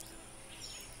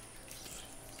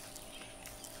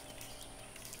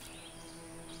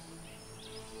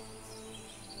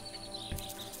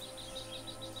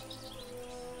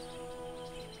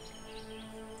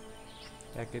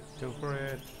 Heck it, go for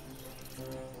it.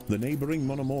 The neighboring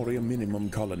Monomoria Minimum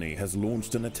colony has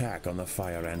launched an attack on the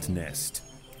fire ant nest.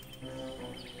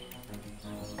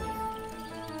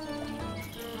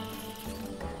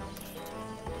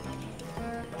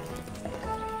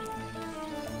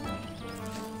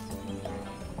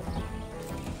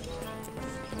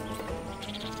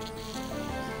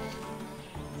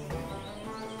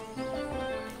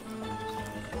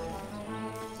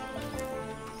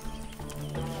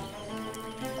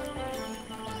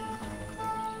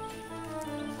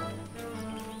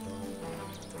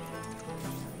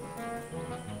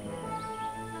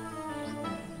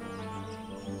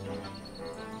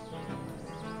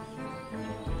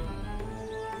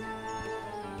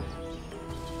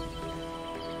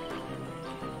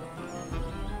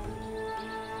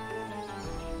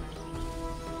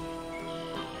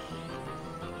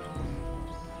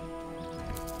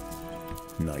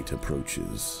 Night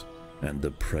approaches, and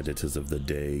the predators of the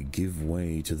day give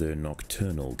way to their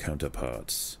nocturnal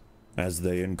counterparts. As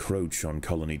they encroach on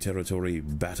colony territory,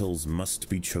 battles must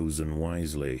be chosen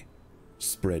wisely.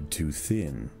 Spread too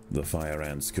thin, the fire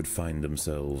ants could find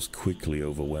themselves quickly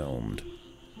overwhelmed.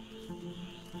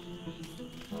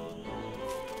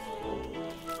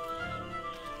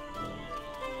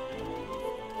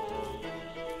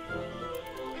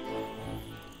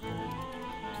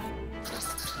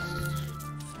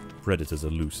 Predators are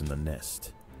loose in the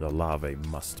nest. The larvae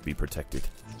must be protected.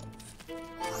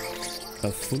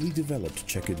 A fully developed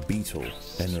checkered beetle,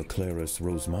 Enoclerus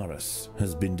rosmarus,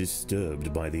 has been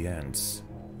disturbed by the ants.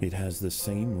 It has the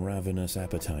same ravenous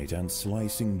appetite and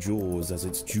slicing jaws as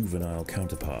its juvenile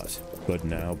counterpart, but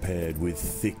now paired with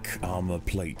thick armor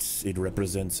plates, it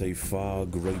represents a far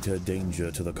greater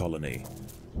danger to the colony.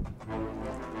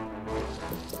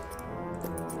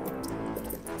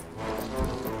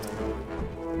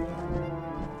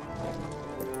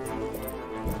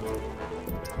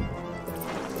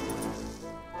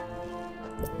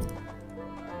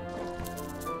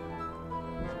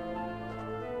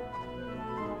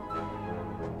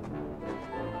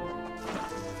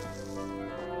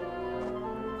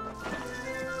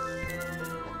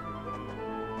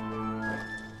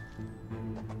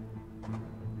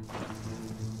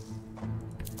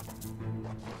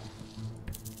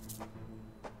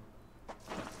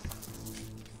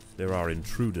 There are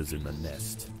intruders in the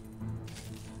nest.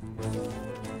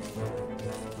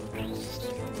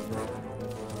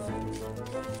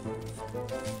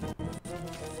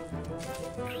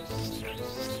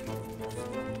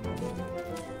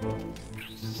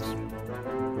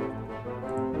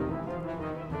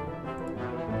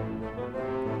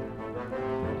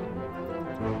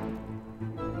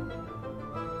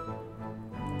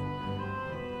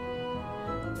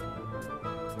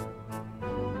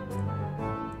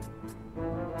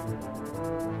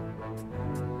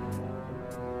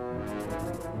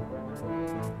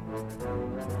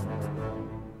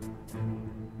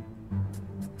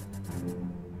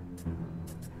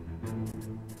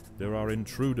 There are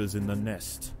intruders in the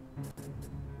nest.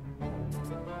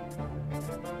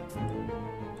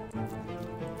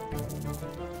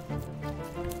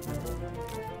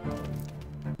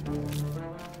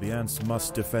 The ants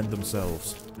must defend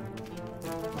themselves.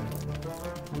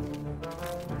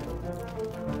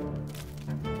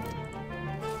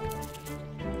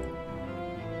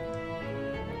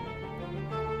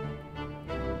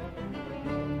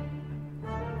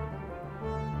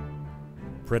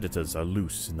 Predators are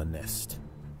loose in the nest.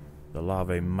 The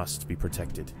larvae must be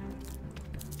protected.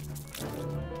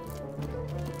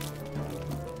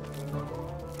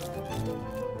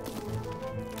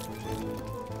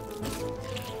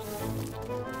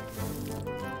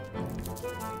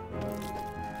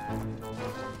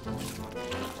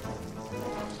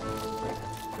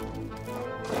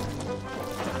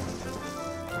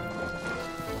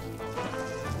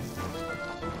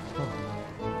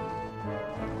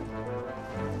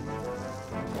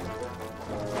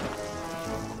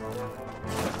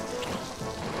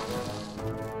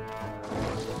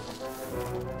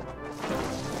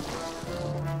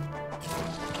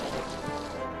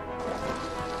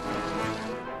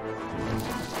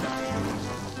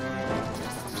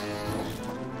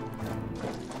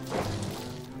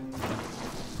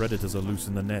 Predators are loose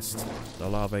in the nest. The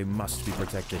larvae must be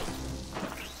protected.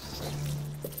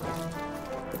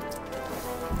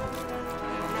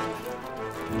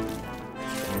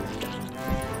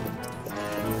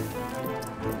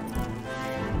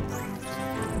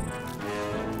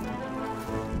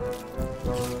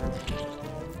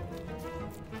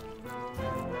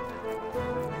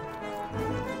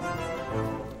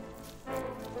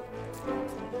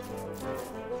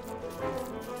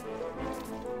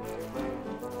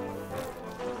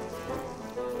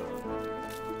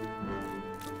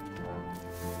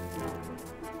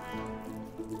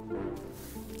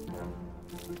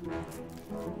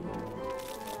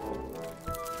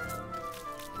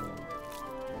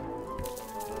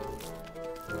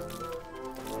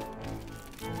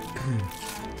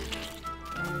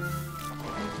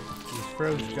 These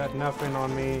frogs got nothing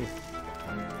on me.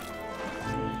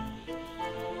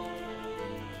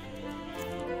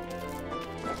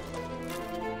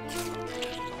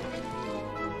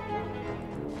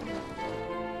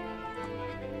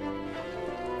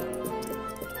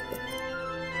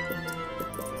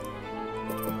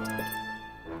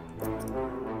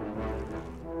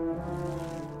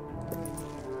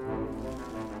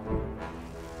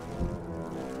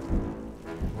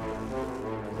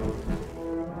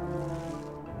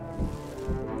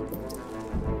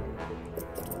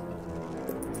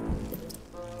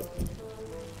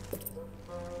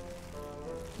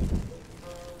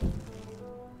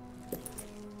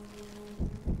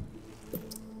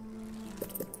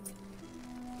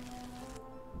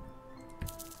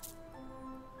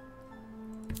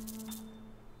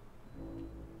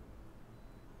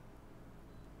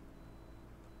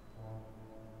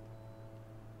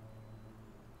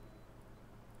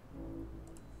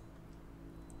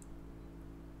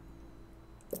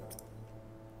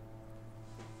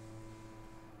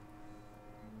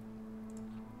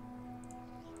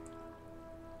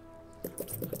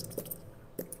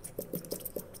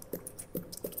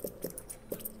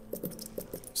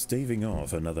 Staving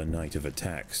off another night of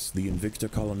attacks, the Invicta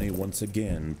colony once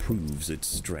again proves its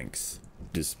strength.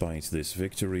 Despite this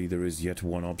victory, there is yet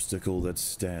one obstacle that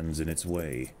stands in its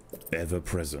way. Ever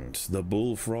present, the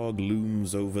bullfrog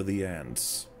looms over the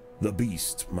ants. The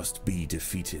beast must be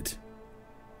defeated.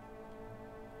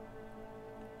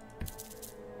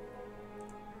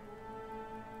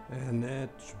 And it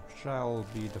shall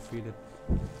be defeated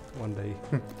one day.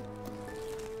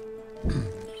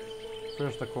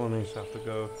 First the colonies have to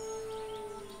go.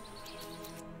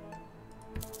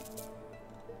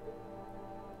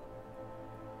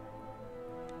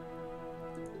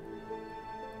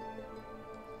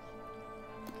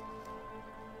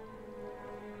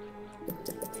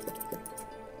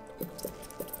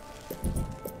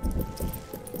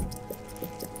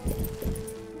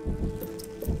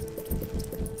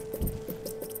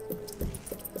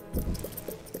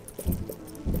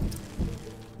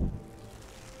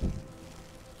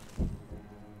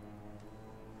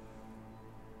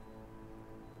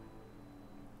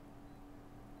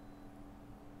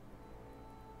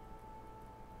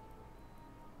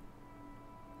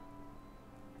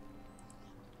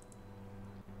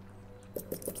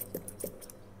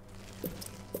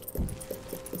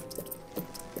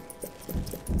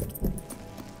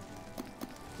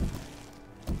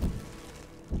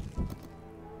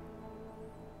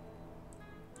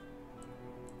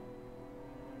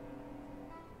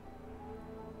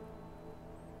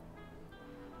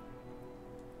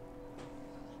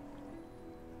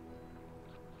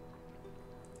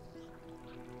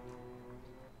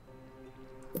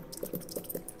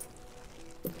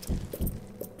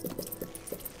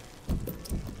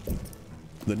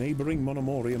 The neighboring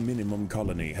Monomoria Minimum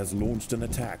colony has launched an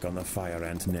attack on the fire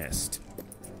ant nest.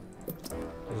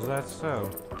 Is that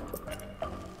so?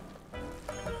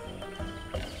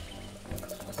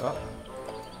 Oh.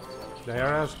 They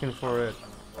are asking for it.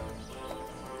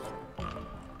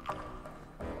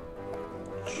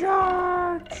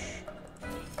 Charge!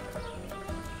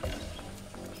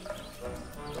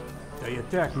 They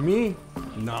attack me?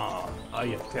 No, I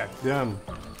attack them.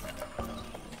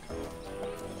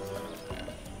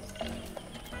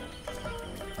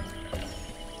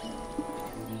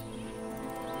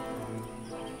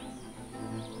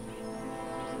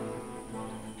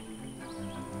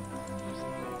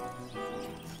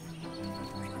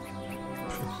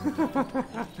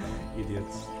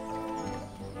 Idiots.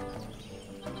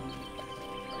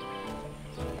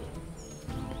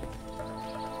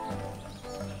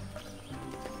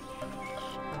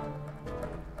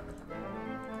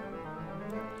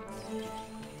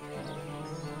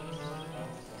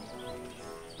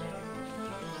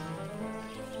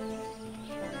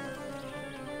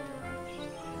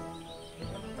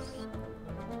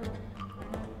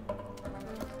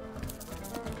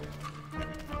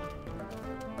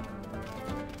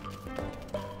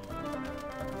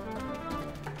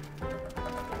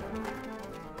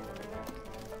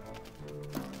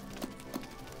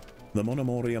 The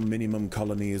Monomoria Minimum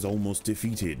colony is almost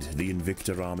defeated. The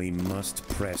Invicta army must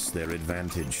press their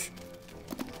advantage.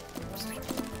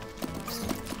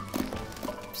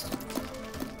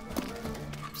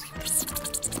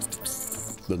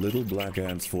 The little black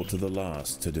ants fought to the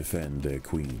last to defend their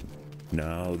queen.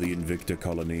 Now the Invicta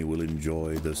colony will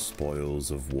enjoy the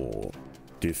spoils of war.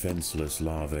 Defenseless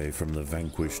larvae from the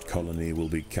vanquished colony will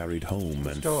be carried home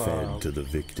and fed to the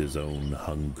victor's own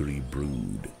hungry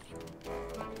brood.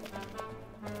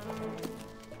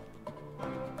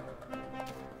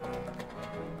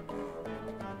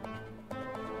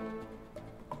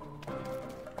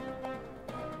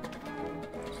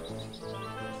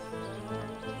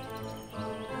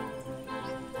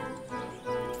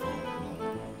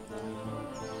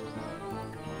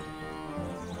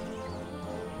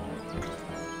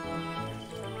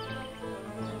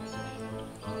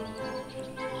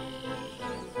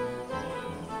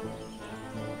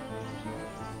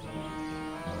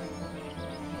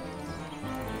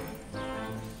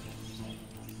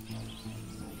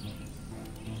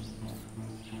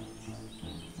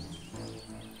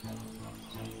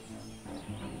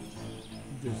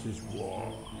 This is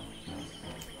war.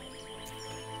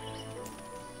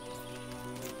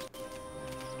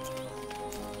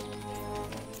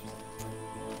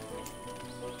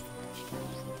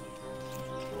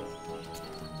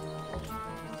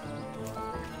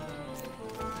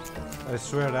 I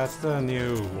swear that's the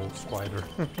new wolf spider.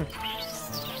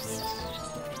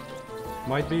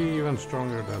 Might be even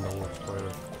stronger than the wolf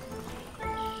spider.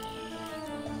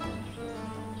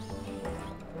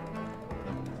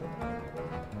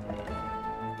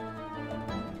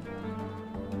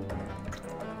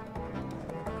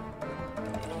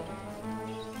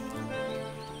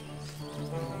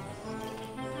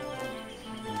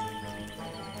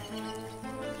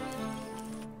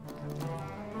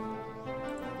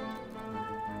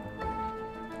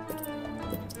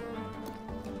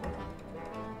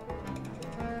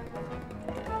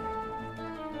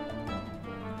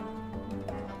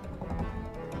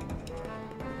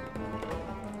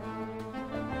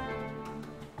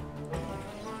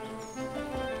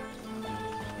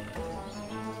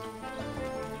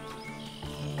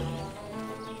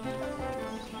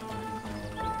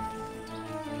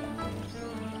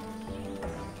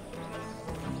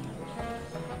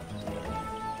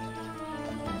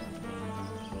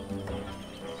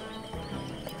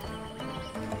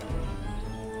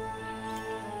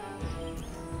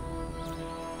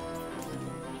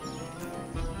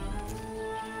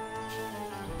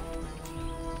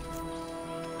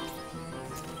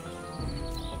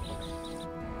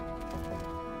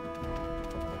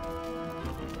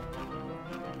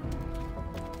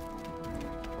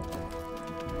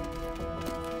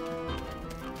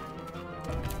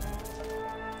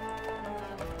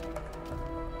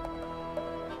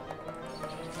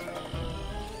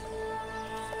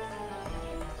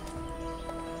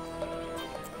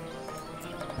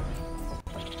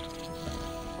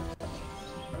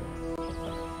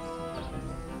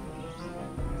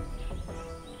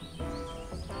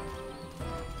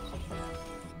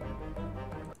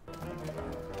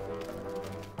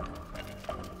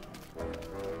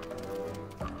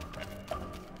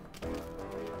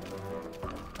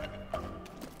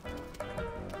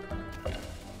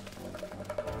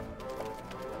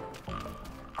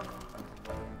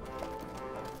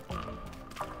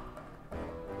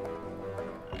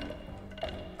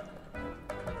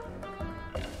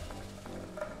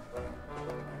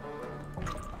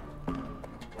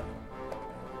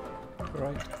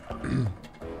 Right.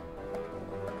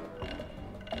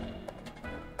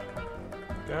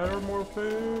 Gather more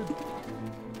food.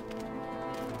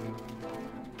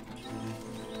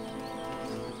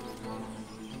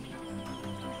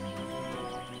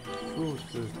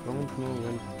 Roosters don't know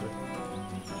when to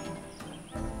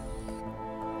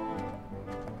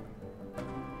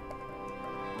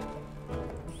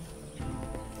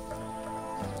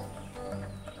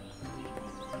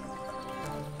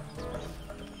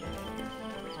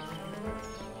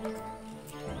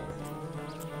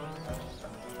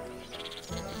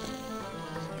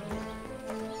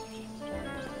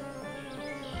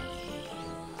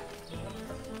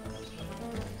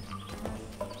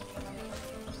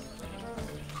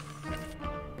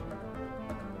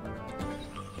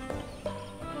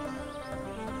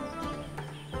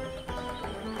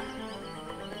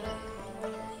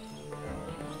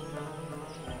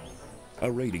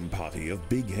A raiding party of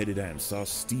big-headed ants are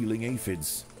stealing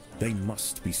aphids. They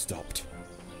must be stopped.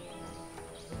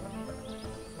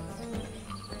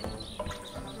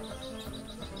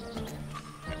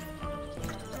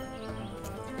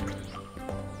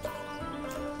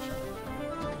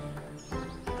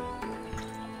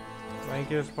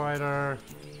 Thank you, spider.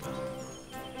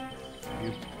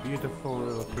 You beautiful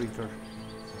little creature.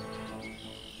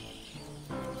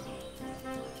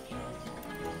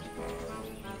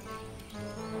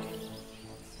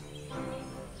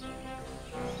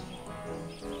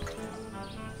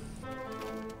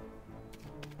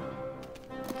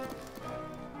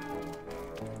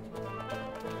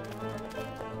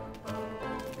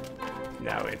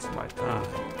 Now it's my time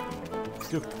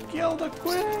to kill the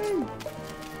queen!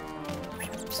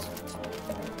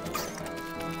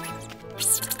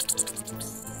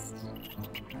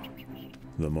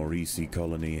 The Maurici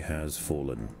colony has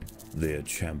fallen, their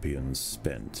champions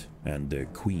spent, and their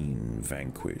queen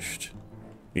vanquished.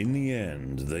 In the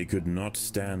end, they could not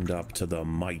stand up to the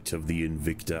might of the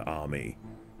Invicta army.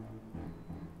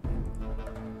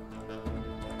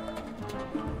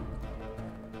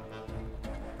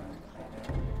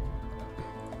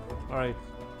 Alright,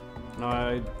 now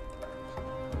I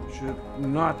should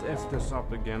not F this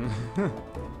up again.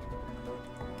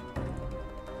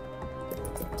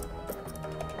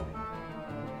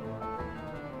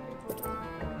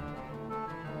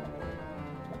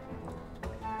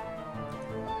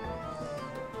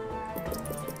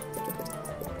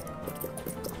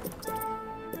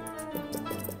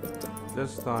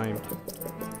 This time,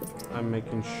 I'm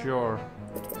making sure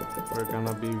we're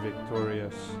gonna be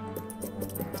victorious.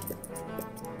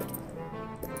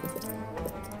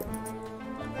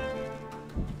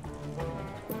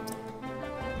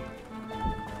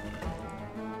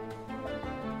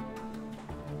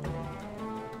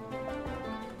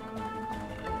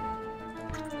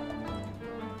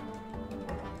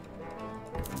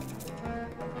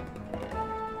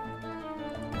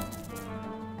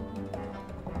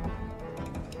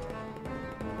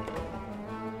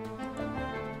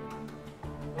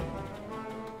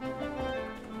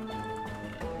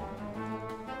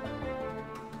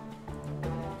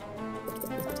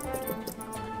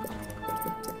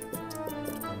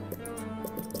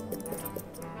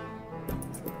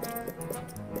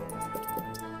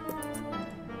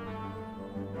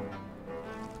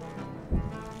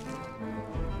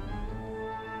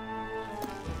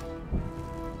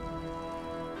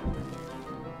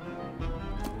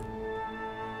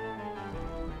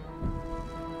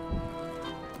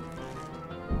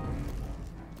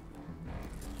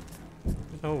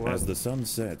 As the sun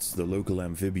sets, the local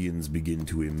amphibians begin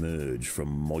to emerge from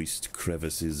moist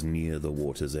crevices near the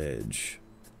water's edge.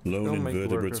 Lone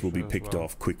invertebrates will be picked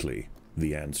off quickly.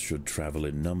 The ants should travel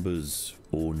in numbers,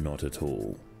 or not at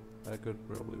all. That could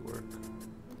probably work.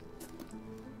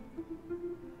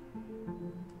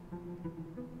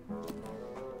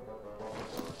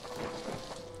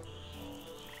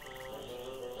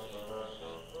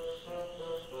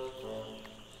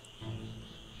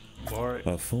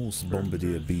 A false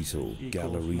bombardier beetle,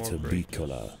 Gallerita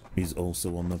bicolor, is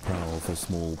also on the prowl for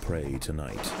small prey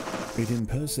tonight. It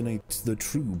impersonates the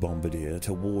true bombardier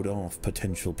to ward off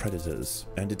potential predators,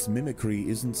 and its mimicry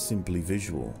isn't simply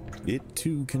visual. It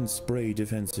too can spray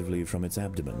defensively from its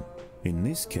abdomen. In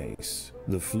this case,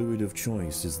 the fluid of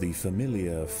choice is the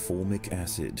familiar formic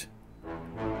acid.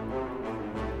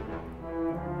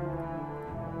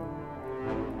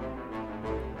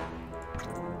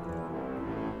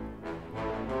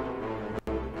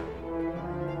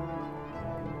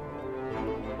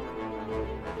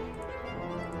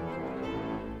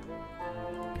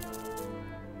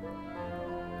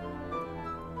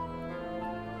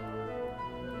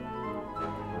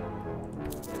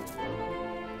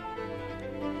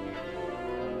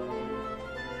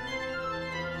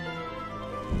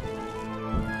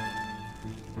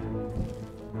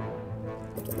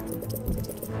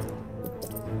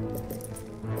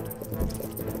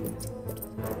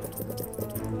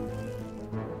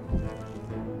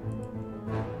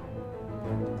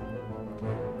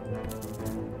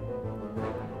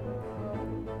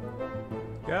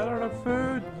 Gather the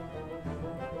food!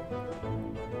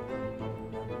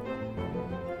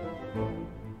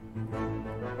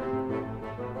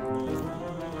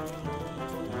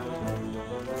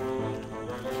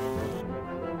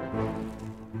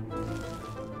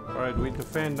 Alright, we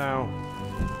defend now.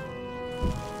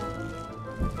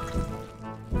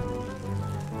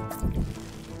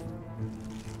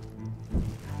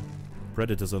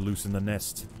 Predators are loose in the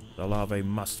nest. The larvae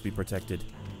must be protected.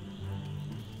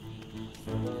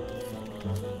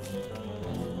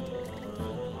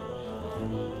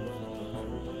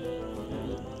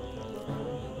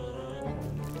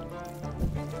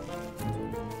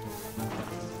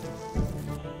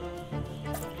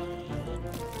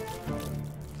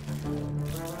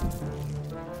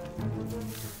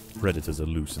 Predators are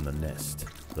loose in the nest.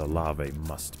 The larvae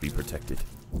must be protected.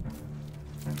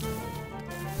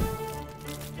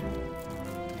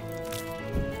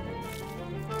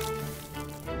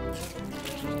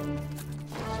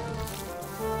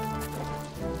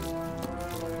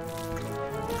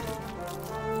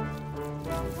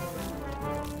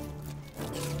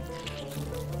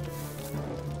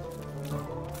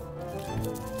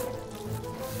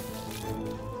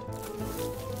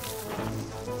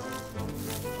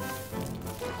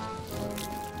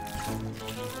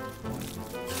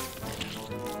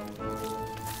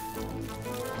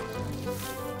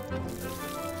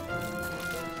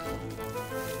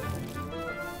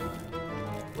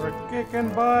 kicking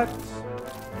butt.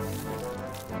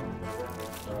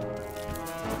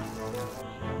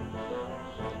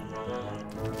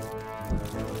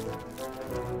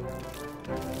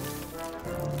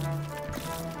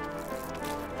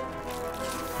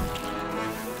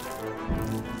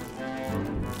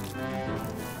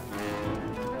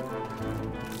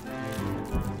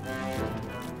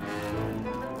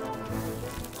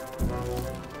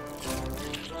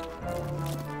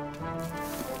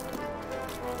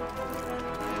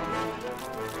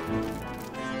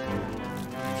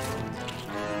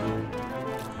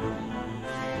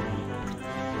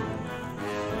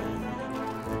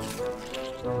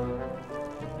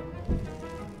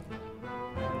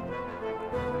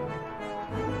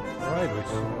 Alright, we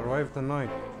survived the night.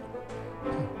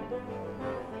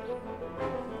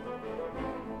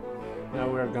 Now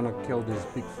we're gonna kill this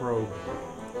big frog.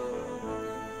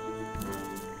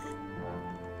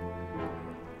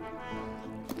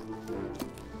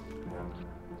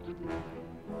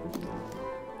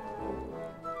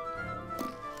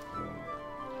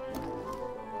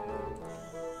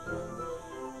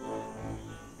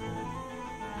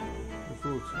 The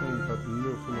food's clean, but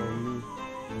nothing on me.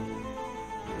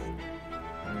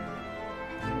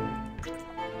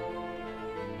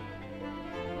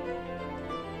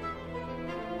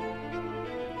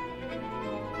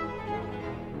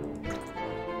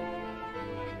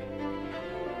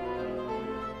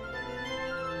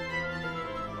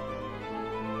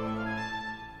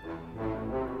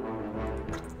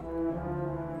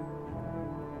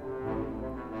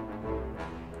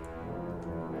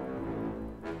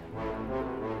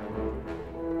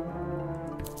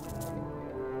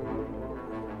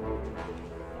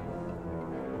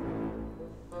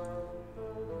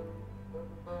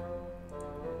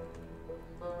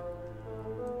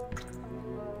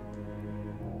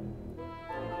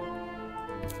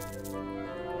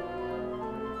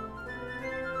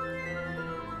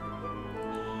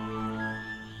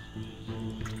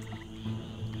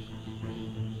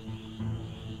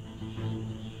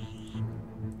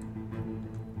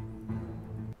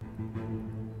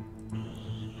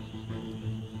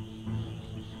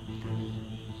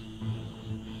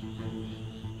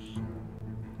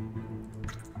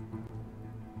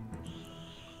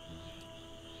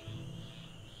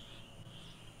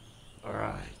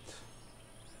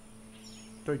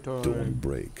 Dawn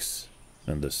breaks,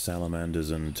 and the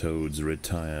salamanders and toads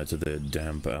retire to their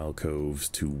damp alcoves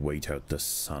to wait out the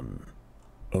sun.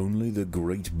 Only the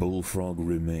great bullfrog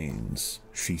remains.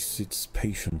 She sits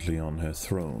patiently on her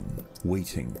throne,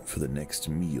 waiting for the next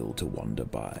meal to wander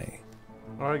by.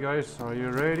 Alright guys, are you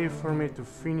ready for me to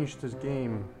finish this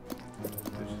game?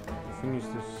 Finish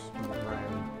this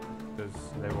round, this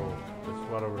level, this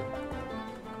whatever.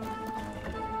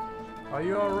 Are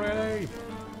you all ready?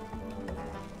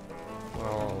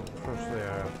 Well, firstly I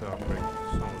have to upgrade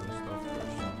some of this stuff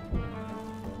first.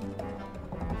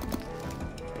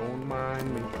 Don't mind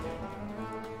me.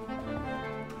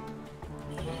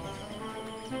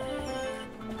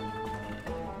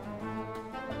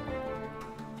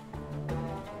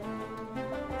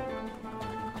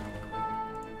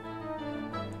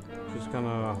 Just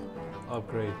gonna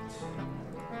upgrade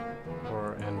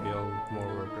and build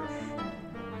more workers.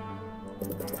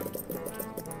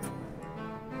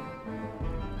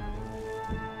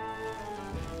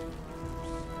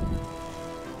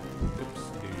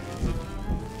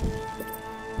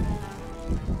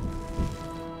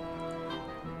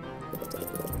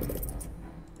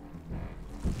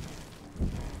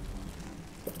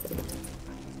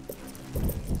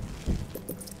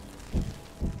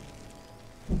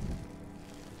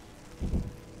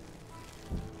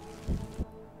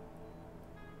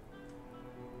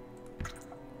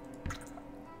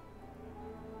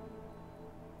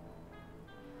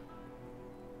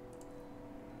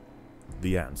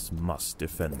 The ants must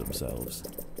defend themselves.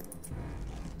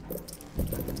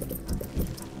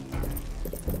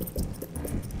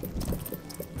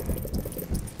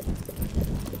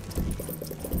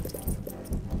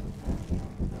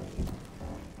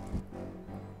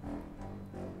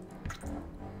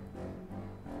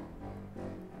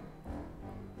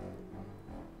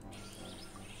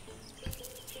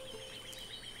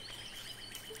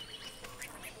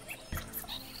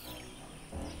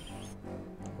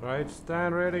 Right,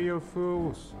 stand ready, you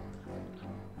fools.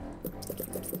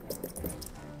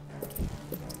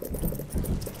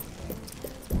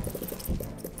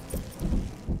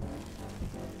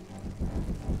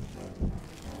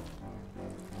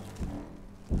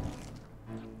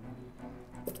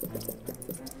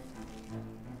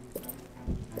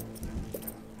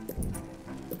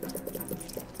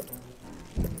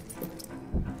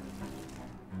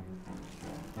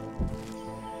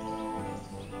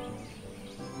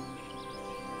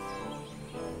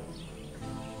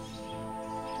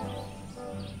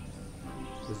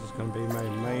 This is gonna be my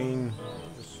main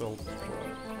assault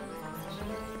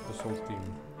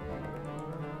team.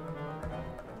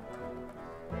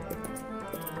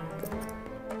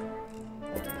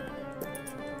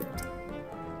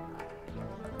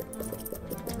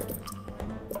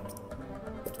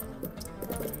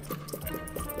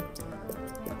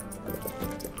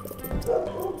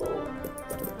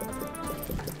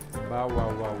 Wow,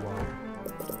 wow, wow, wow.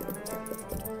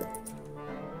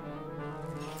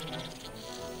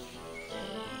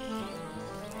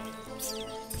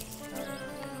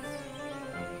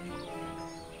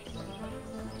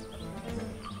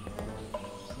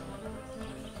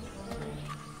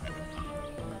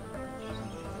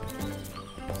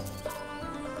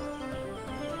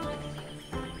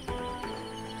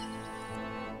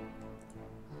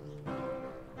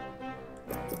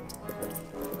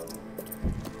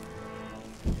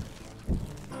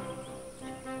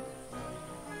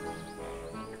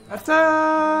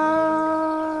 Attack!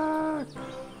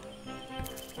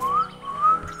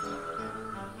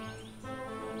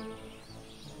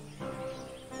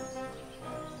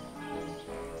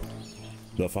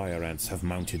 The fire ants have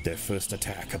mounted their first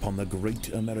attack upon the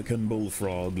great American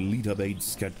bullfrog Litabates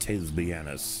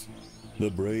scatesbianus. The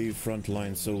brave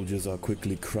frontline soldiers are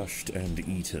quickly crushed and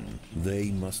eaten. They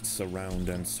must surround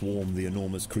and swarm the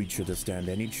enormous creature to stand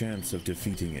any chance of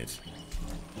defeating it.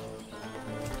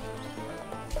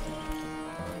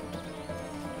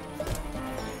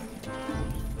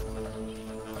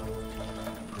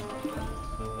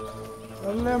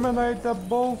 Eliminate the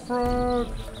bullfrog!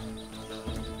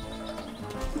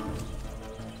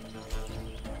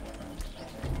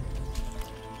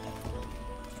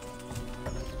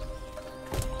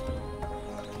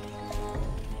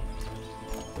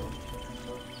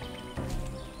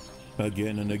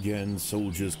 Again and again,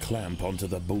 soldiers clamp onto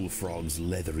the bullfrog's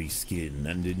leathery skin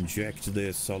and inject their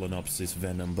Solenopsis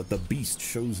venom, but the beast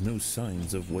shows no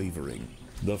signs of wavering.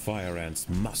 The fire ants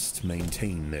must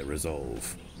maintain their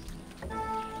resolve.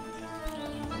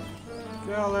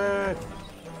 Kill it!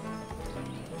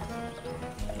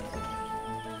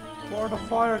 For the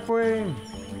Fire Queen!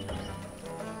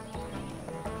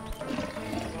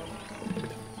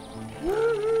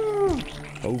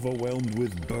 Woohoo! Overwhelmed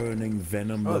with burning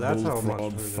venom, Oh, the that's how much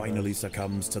bullfrog food it finally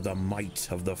succumbs to the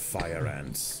might of the fire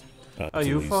ants. You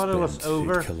Utterly thought it was spent,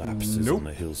 over? It collapses Nope. on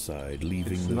the hillside,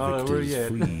 leaving It's the not over victors yet.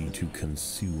 free to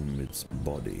consume its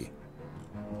body.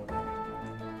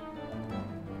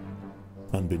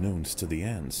 Unbeknownst to the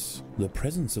ants, the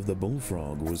presence of the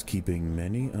bullfrog was keeping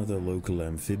many other local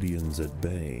amphibians at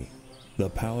bay. The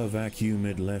power vacuum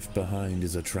it left behind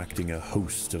is attracting a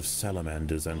host of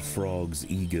salamanders and frogs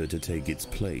eager to take its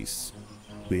place.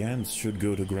 The ants should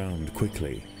go to ground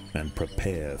quickly and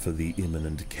prepare for the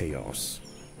imminent chaos.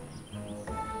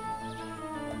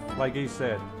 Like he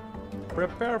said,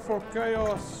 prepare for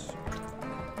chaos!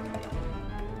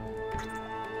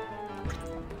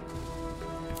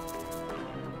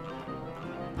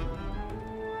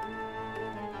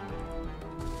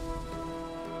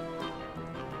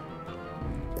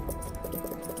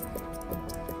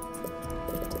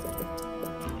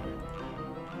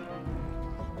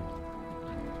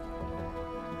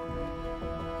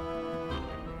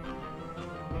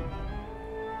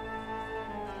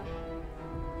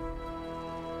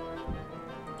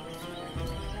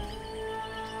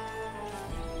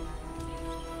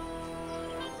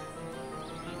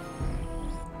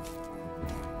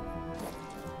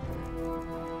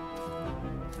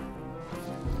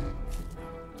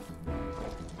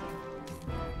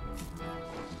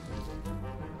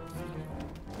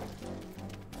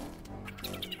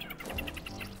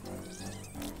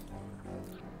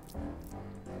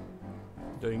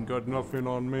 They ain't got nothing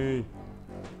on me.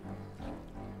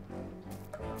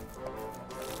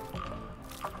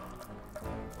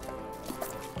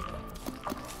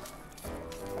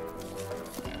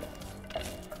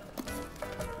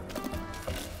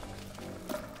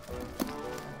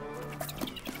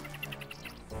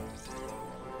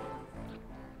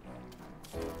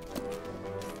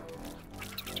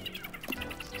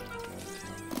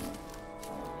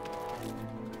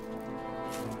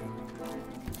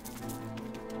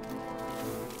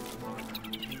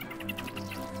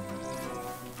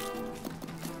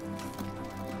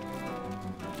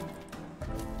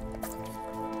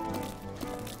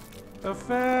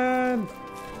 Defend!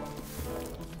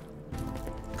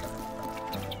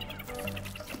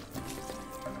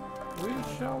 We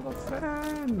shall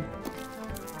defend!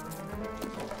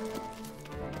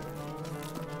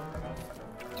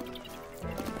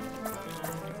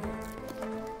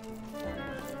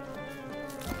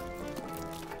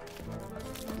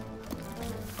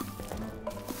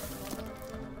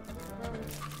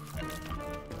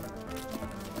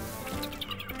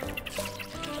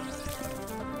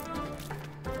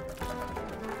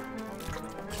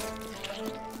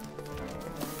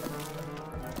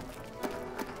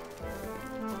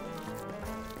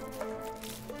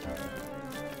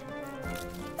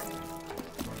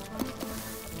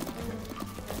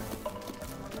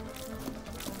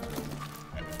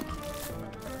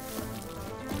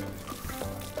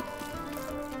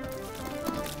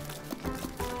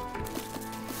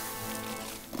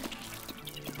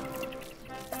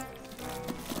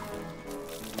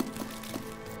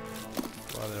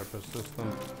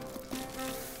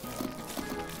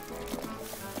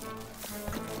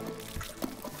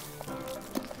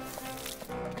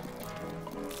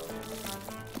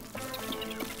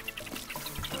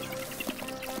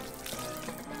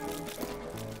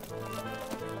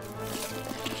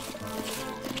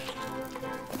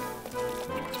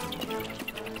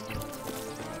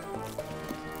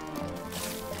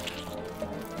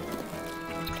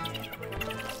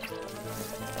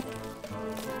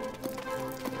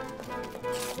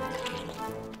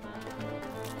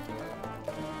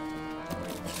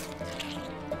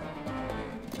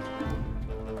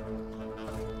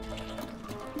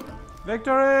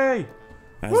 Victory!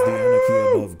 As the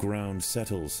anarchy above ground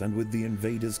settles and with the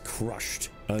invaders crushed,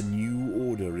 a new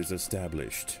order is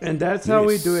established. And that's how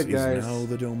we do it, guys. This is now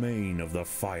the domain of the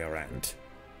fire ant.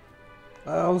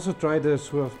 I also tried the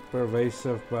Swift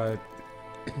Pervasive, but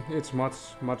it's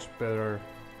much better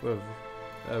with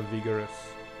Vigorous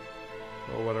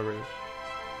or whatever it is.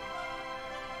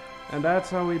 And that's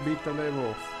how we beat the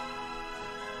level.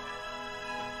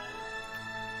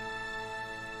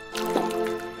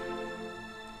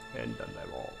 End the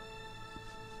level.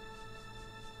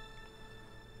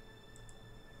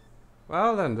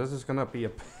 Well then, this is gonna be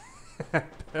a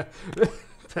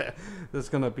this is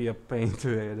gonna be a pain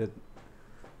to edit.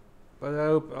 But I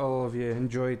hope all of you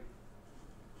enjoyed,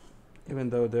 even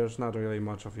though there's not really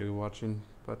much of you watching,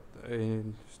 but I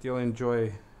still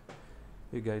enjoy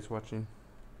you guys watching.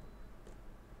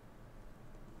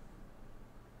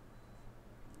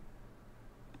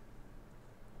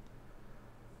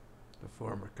 The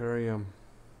Formicarium.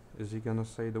 Is he gonna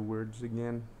say the words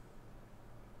again?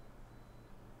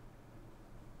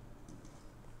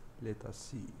 Let us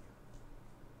see.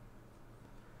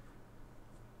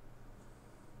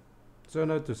 So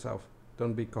note to self,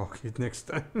 don't be cocky next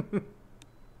time.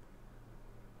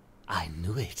 I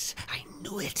knew it. I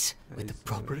knew it. With the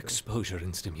proper exposure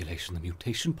and stimulation, the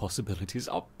mutation possibilities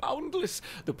are boundless.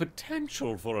 The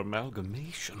potential for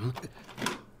amalgamation,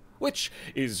 which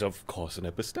is, of course, an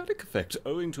epistatic effect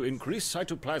owing to increased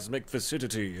cytoplasmic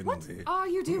viscidity in What the... are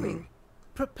you doing?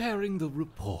 Preparing the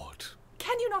report.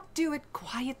 Can you not do it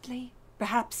quietly?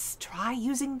 Perhaps try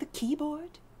using the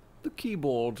keyboard? The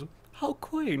keyboard. How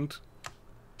quaint.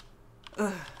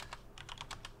 Ugh.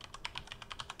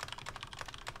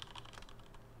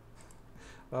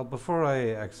 Well, before I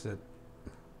exit,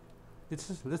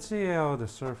 let's see how the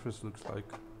surface looks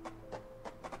like.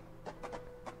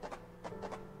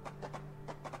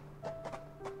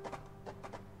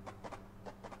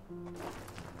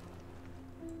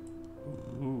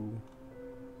 Ooh.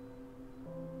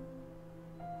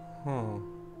 Huh.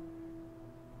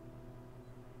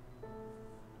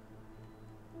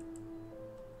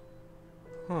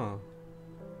 Huh.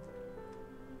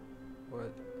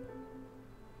 What?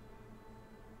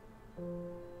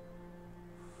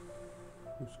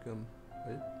 Fuscum.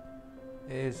 What?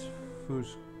 Is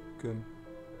Fuscum.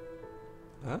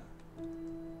 Huh?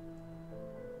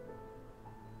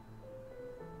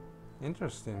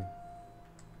 Interesting.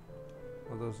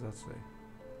 What does that say?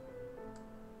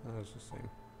 Oh, it's the same.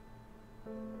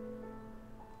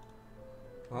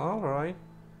 Alright.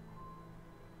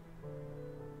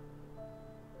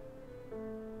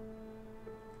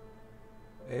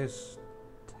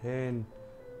 S10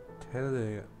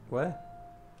 Tele. What?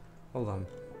 Hold on.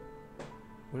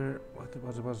 Where? What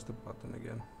was the button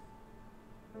again?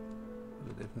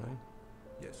 Was it F9?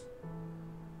 Yes.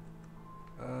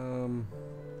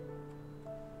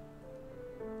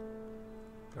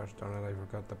 Gosh darn it, I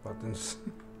forgot the buttons.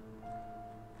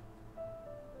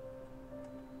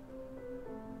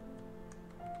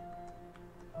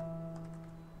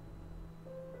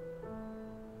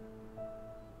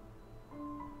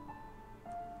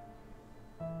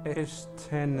 Is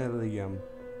Tenelium.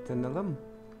 Tenellum?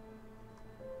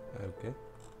 Okay.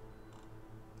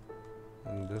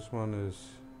 And this one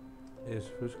is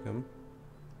Fuscum.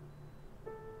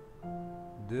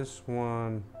 This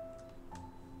one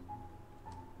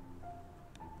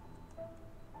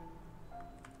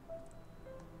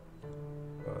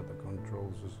the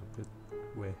controls is a bit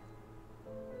way.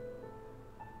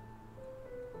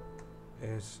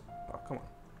 Is come on.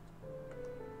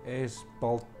 Is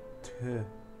Baltigum.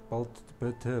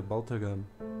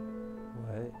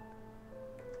 What?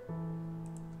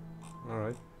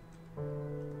 Alright.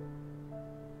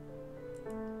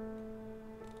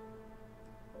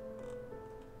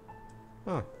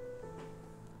 Huh.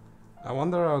 I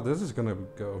wonder how this is gonna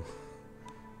go.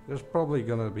 There's probably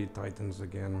gonna be Titans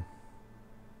again.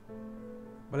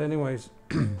 But anyways,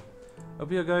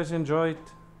 hope you guys enjoyed.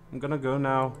 I'm gonna go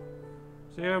now.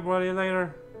 See everybody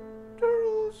later.